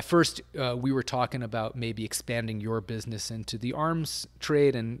at first, we were talking about maybe expanding your business into the arms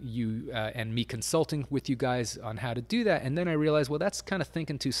trade, and you and me consulting with you guys on how to do that. And then I realized, well, that's kind of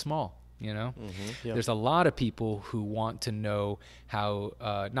thinking too small. There's a lot of people who want to know how,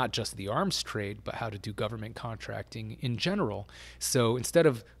 not just the arms trade, but how to do government contracting in general. So instead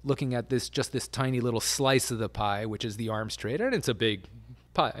of looking at this tiny little slice of the pie, which is the arms trade, and it's a big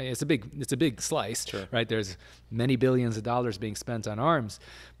pie, it's a big slice, sure, right? There's many billions of dollars being spent on arms,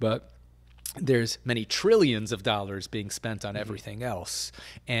 but there's many trillions of dollars being spent on everything else.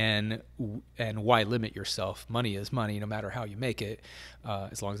 And why limit yourself? Money is money, no matter how you make it,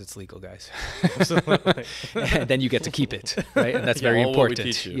 as long as it's legal, guys. Absolutely. And then you get to keep it, right? And that's very important. What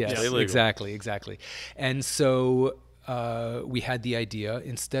we teach you. Yes, exactly. And so we had the idea,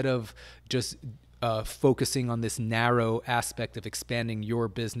 instead of just focusing on this narrow aspect of expanding your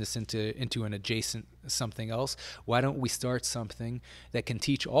business into an adjacent something else, why don't we start something that can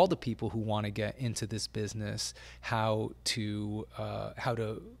teach all the people who want to get into this business how to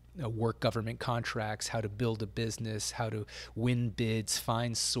work government contracts, how to build a business, how to win bids,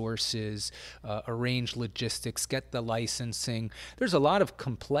 find sources, arrange logistics, get the licensing. There's a lot of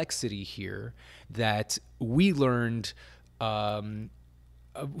complexity here that we learned through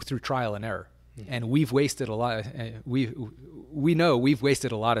trial and error. And we've wasted a lot. We know we've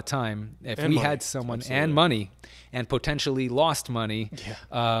wasted a lot of time. If we had someone and money, and potentially lost money,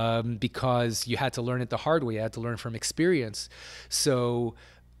 because you had to learn it the hard way. You had to learn from experience. So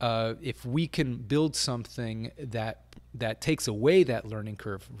if we can build something that takes away that learning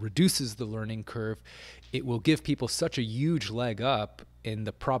curve, reduces the learning curve, it will give people such a huge leg up in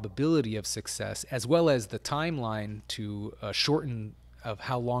the probability of success, as well as the timeline to shorten of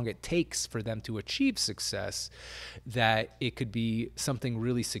how long it takes for them to achieve success, that it could be something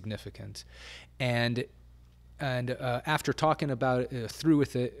really significant. And after talking about it through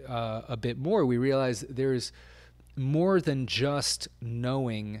with it a bit more, we realized there's more than just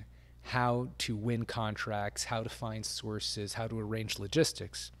knowing how to win contracts, how to find sources, how to arrange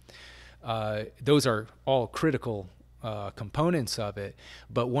logistics. Those are all critical components of it.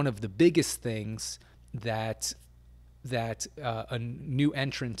 But one of the biggest things that a new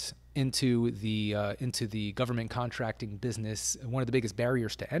entrant into the government contracting business, one of the biggest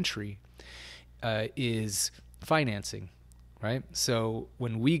barriers to entry is financing, right? So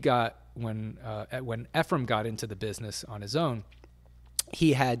when Ephraim got into the business on his own,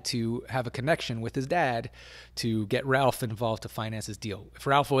 he had to have a connection with his dad to get Ralph involved to finance his deal. If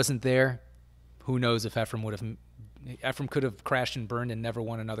Ralph wasn't there, who knows if Ephraim could have crashed and burned and never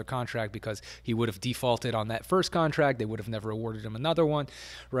won another contract, because he would have defaulted on that first contract. They would have never awarded him another one,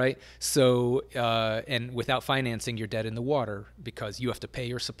 right? So, and without financing, you're dead in the water, because you have to pay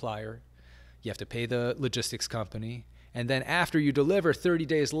your supplier, you have to pay the logistics company, And then after you deliver 30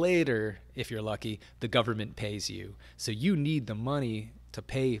 days later, if you're lucky, the government pays you. So you need the money to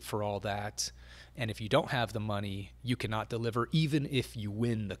pay for all that. And if you don't have the money, you cannot deliver even if you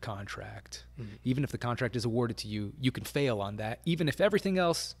win the contract. Even if the contract is awarded to you, you can fail on that. Even if everything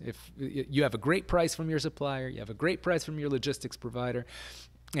else, if you have a great price from your supplier, you have a great price from your logistics provider,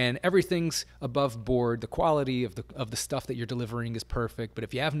 and everything's above board, the quality of the stuff that you're delivering is perfect, but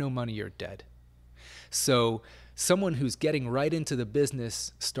if you have no money, you're dead. So someone who's getting right into the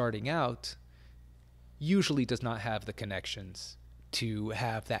business starting out usually does not have the connections to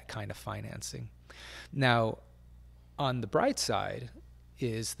have that kind of financing. Now, on the bright side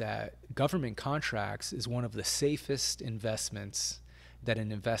is that government contracts is one of the safest investments that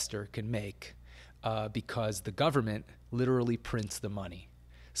an investor can make because the government literally prints the money.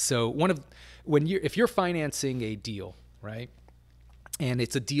 So if you're financing a deal, right, and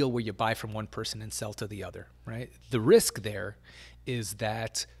it's a deal where you buy from one person and sell to the other, right, the risk there is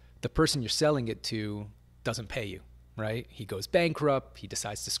that the person you're selling it to doesn't pay you, right? He goes bankrupt, he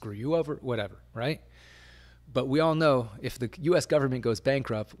decides to screw you over, whatever, right? But we all know if the U.S. government goes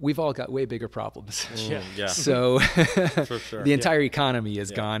bankrupt, we've all got way bigger problems. Yeah. So For sure. the entire economy is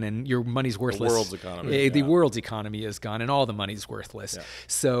gone, and your money's worthless. The world's economy. The world's economy is gone, and all the money's worthless. Yeah.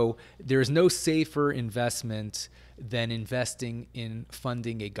 So there's no safer investment than investing in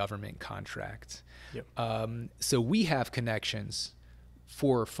funding a government contract. Yep. So we have connections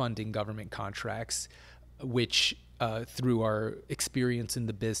for funding government contracts, which through our experience in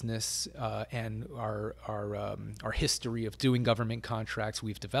the business and our history of doing government contracts,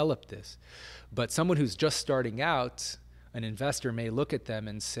 we've developed this. But someone who's just starting out, an investor may look at them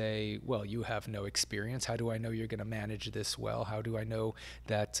and say, well, you have no experience. How do I know you're going to manage this well? How do I know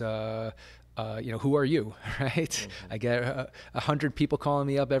that, who are you, right? Mm-hmm. I get 100 people calling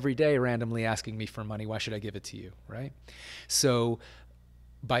me up every day randomly asking me for money. Why should I give it to you, right? So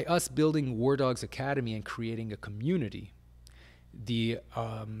by us building War Dogs Academy and creating a community,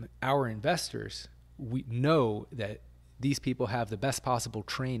 our investors, we know that these people have the best possible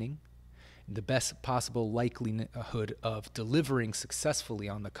training, the best possible likelihood of delivering successfully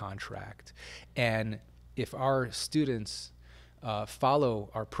on the contract. And if our students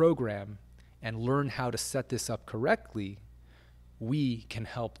follow our program and learn how to set this up correctly, we can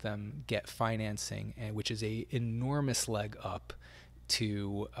help them get financing, which is an enormous leg up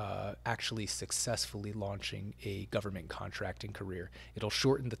to actually successfully launching a government contracting career. It'll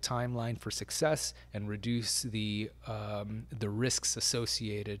shorten the timeline for success and reduce the risks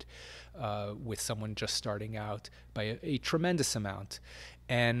associated with someone just starting out by a tremendous amount.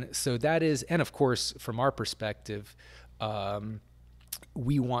 And so that is, and of course, from our perspective,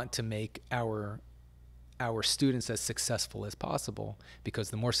 we want to make our students as successful as possible,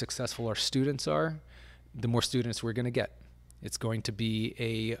 because the more successful our students are, the more students we're going to get. It's going to be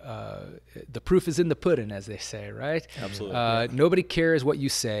the proof is in the pudding, as they say, right? Absolutely. Nobody cares what you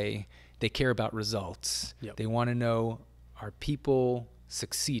say. They care about results. Yep. They want to know, are people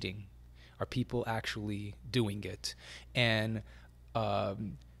succeeding? Are people actually doing it? And I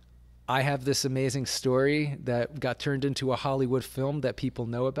have this amazing story that got turned into a Hollywood film that people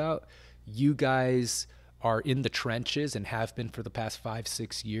know about. You guys are in the trenches and have been for the past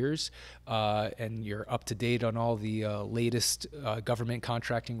 5-6 years, and you're up to date on all the latest government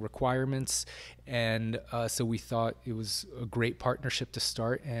contracting requirements. And so we thought it was a great partnership to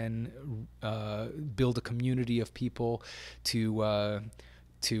start and build a community of people to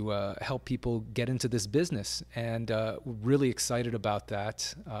help people get into this business. And really excited about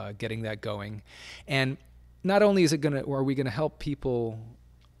that, getting that going. And not only are we gonna help people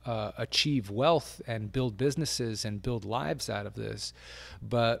achieve wealth and build businesses and build lives out of this,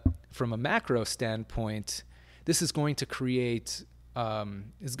 but from a macro standpoint, this is going to create,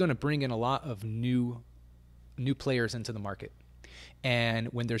 is going to bring in a lot of new players into the market. And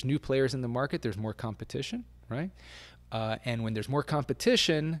when there's new players in the market, there's more competition, right? And when there's more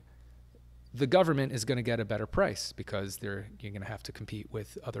competition, the government is going to get a better price because you're going to have to compete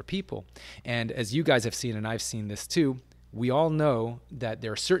with other people. And as you guys have seen, and I've seen this too, we all know that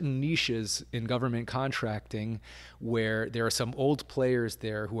there are certain niches in government contracting where there are some old players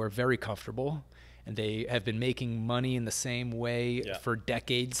there who are very comfortable, and they have been making money in the same way for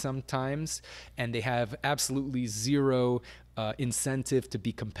decades sometimes, and they have absolutely zero incentive to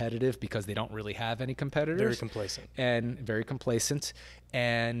be competitive because they don't really have any competitors. Very complacent.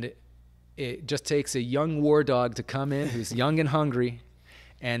 And it just takes a young war dog to come in who's young and hungry,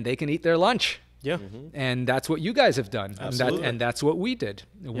 and they can eat their lunch. Yeah. Mm-hmm. And that's what you guys have done. Absolutely. And that's what we did.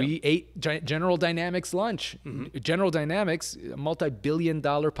 Yep. We ate General Dynamics lunch. Mm-hmm. General Dynamics, a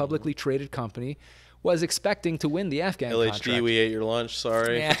multi-billion-dollar publicly traded company. was expecting to win the Afghan LHD, contract. we ate your lunch.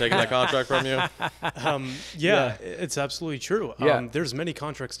 Sorry for taking that contract from you. It's absolutely true. Yeah. There's many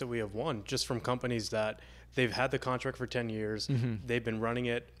contracts that we have won just from companies that they've had the contract for 10 years. They've been running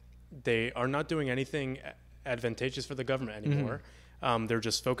it. They are not doing anything advantageous for the government anymore. They're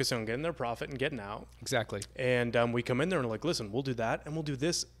just focusing on getting their profit and getting out. Exactly. And we come in there and like, listen, we'll do that and we'll do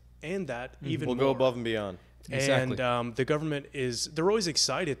this and that even We'll more. go above and beyond. Exactly. And the government they're always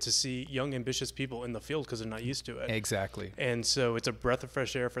excited to see young, ambitious people in the field because they're not used to it. Exactly. And so it's a breath of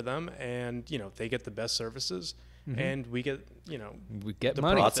fresh air for them. And, they get the best services and we get, We get the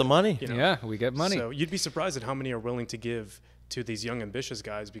money. profit, Lots of money. Yeah, we get money. So you'd be surprised at how many are willing to give to these young, ambitious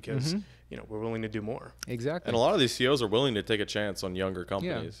guys because, we're willing to do more. Exactly. And a lot of these CEOs are willing to take a chance on younger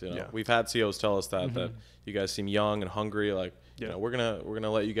companies. Yeah. We've had CEOs tell us that you guys seem young and hungry. Like, we're gonna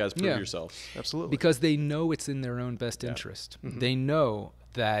let you guys prove yourselves. Absolutely. Because they know it's in their own best interest. They know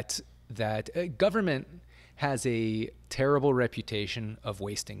that government has a terrible reputation of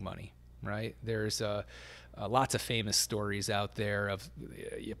wasting money, right? There's lots of famous stories out there of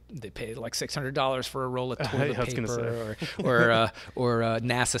they paid like $600 for a roll of toilet paper, or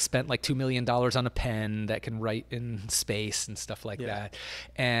NASA spent like $2 million on a pen that can write in space and stuff like that.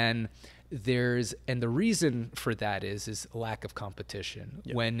 And the reason for that is lack of competition.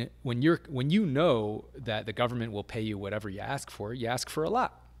 When you know that the government will pay you whatever you ask for a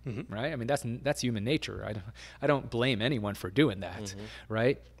lot. Right? I mean, that's human nature. I don't blame anyone for doing that,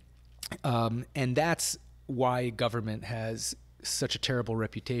 right? And that's why government has such a terrible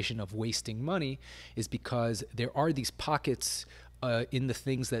reputation of wasting money, is because there are these pockets in the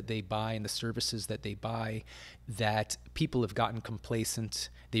things that they buy and the services that they buy that people have gotten complacent.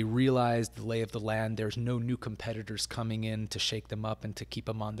 They realize the lay of the land. There's no new competitors coming in to shake them up and to keep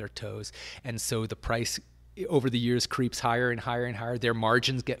them on their toes. And so the price over the years creeps higher and higher and higher. Their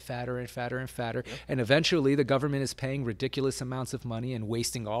margins get fatter and fatter and fatter. Yep. And eventually the government is paying ridiculous amounts of money and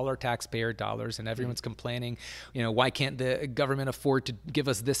wasting all our taxpayer dollars, and everyone's complaining, why can't the government afford to give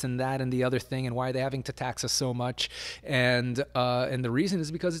us this and that and the other thing, and why are they having to tax us so much? And the reason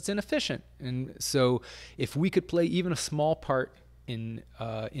is because it's inefficient. And so if we could play even a small part in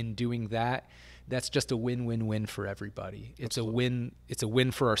doing that, that's just a win-win-win for everybody. It's a win. It's a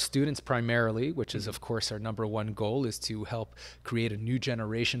win for our students primarily, which is, of course, our number one goal, is to help create a new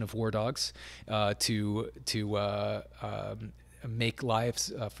generation of war dogs, to make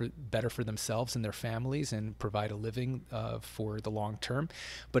lives better for themselves and their families, and provide a living for the long term.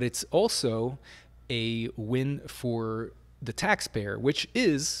 But it's also a win for the taxpayer, which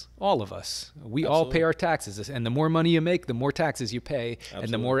is all of us. We all pay our taxes, and the more money you make, the more taxes you pay, and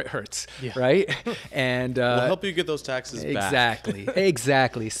the more it hurts, right? And we'll help you get those taxes back.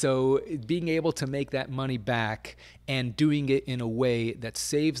 Exactly. So being able to make that money back and doing it in a way that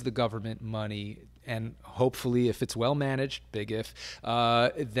saves the government money, and hopefully, if it's well managed, big if,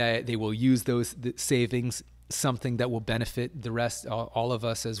 that they will use those savings something that will benefit the rest, all of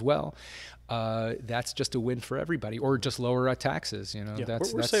us as well. That's just a win for everybody, or just lower our taxes.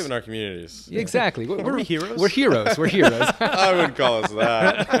 We're saving our communities. Exactly. We're heroes. We're heroes. We're heroes. I wouldn't call us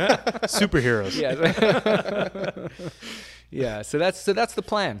that. Superheroes. Yeah. So that's the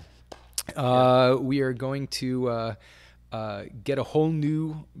plan. We are going to get a whole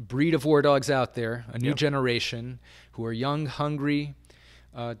new breed of war dogs out there, a new generation who are young, hungry.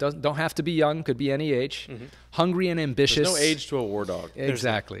 Don't have to be young, could be any age. Hungry and ambitious. There's no age to a war dog.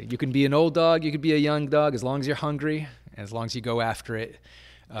 Exactly. You can be an old dog, you could be a young dog. As long as you're hungry, as long as you go after it,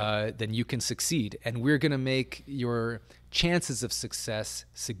 then you can succeed. And we're going to make your chances of success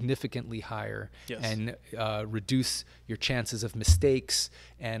significantly higher, and reduce your chances of mistakes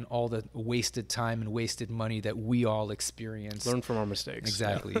and all the wasted time and wasted money that we all experience. Learn from our mistakes.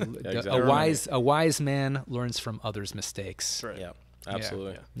 Exactly. Exactly. A wise man learns from others' mistakes. That's right. Yeah.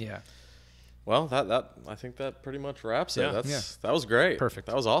 Absolutely. Yeah. Well, that I think that pretty much wraps it. That was great. Perfect.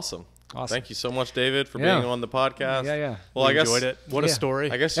 That was awesome. Awesome. Thank you so much, David, for being on the podcast. Yeah. Well, I guess enjoyed it. What a story.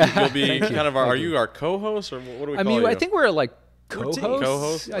 I guess you'll be kind of are you our co-host, or what do we call you? I think we're like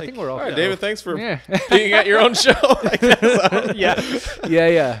co-hosts. I think we're all right, David, thanks for being at your own show. I guess.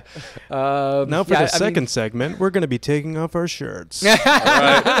 Yeah. Now for the second segment, we're going to be taking off our shirts. All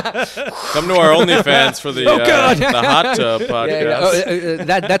right. Come to our OnlyFans for the hot tub podcast.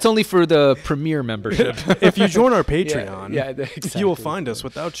 That's only for the premier membership. If you join our Patreon, exactly. you will find us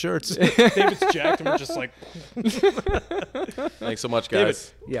without shirts. David's jacked, and we're just like. Thanks so much,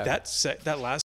 guys. David, that last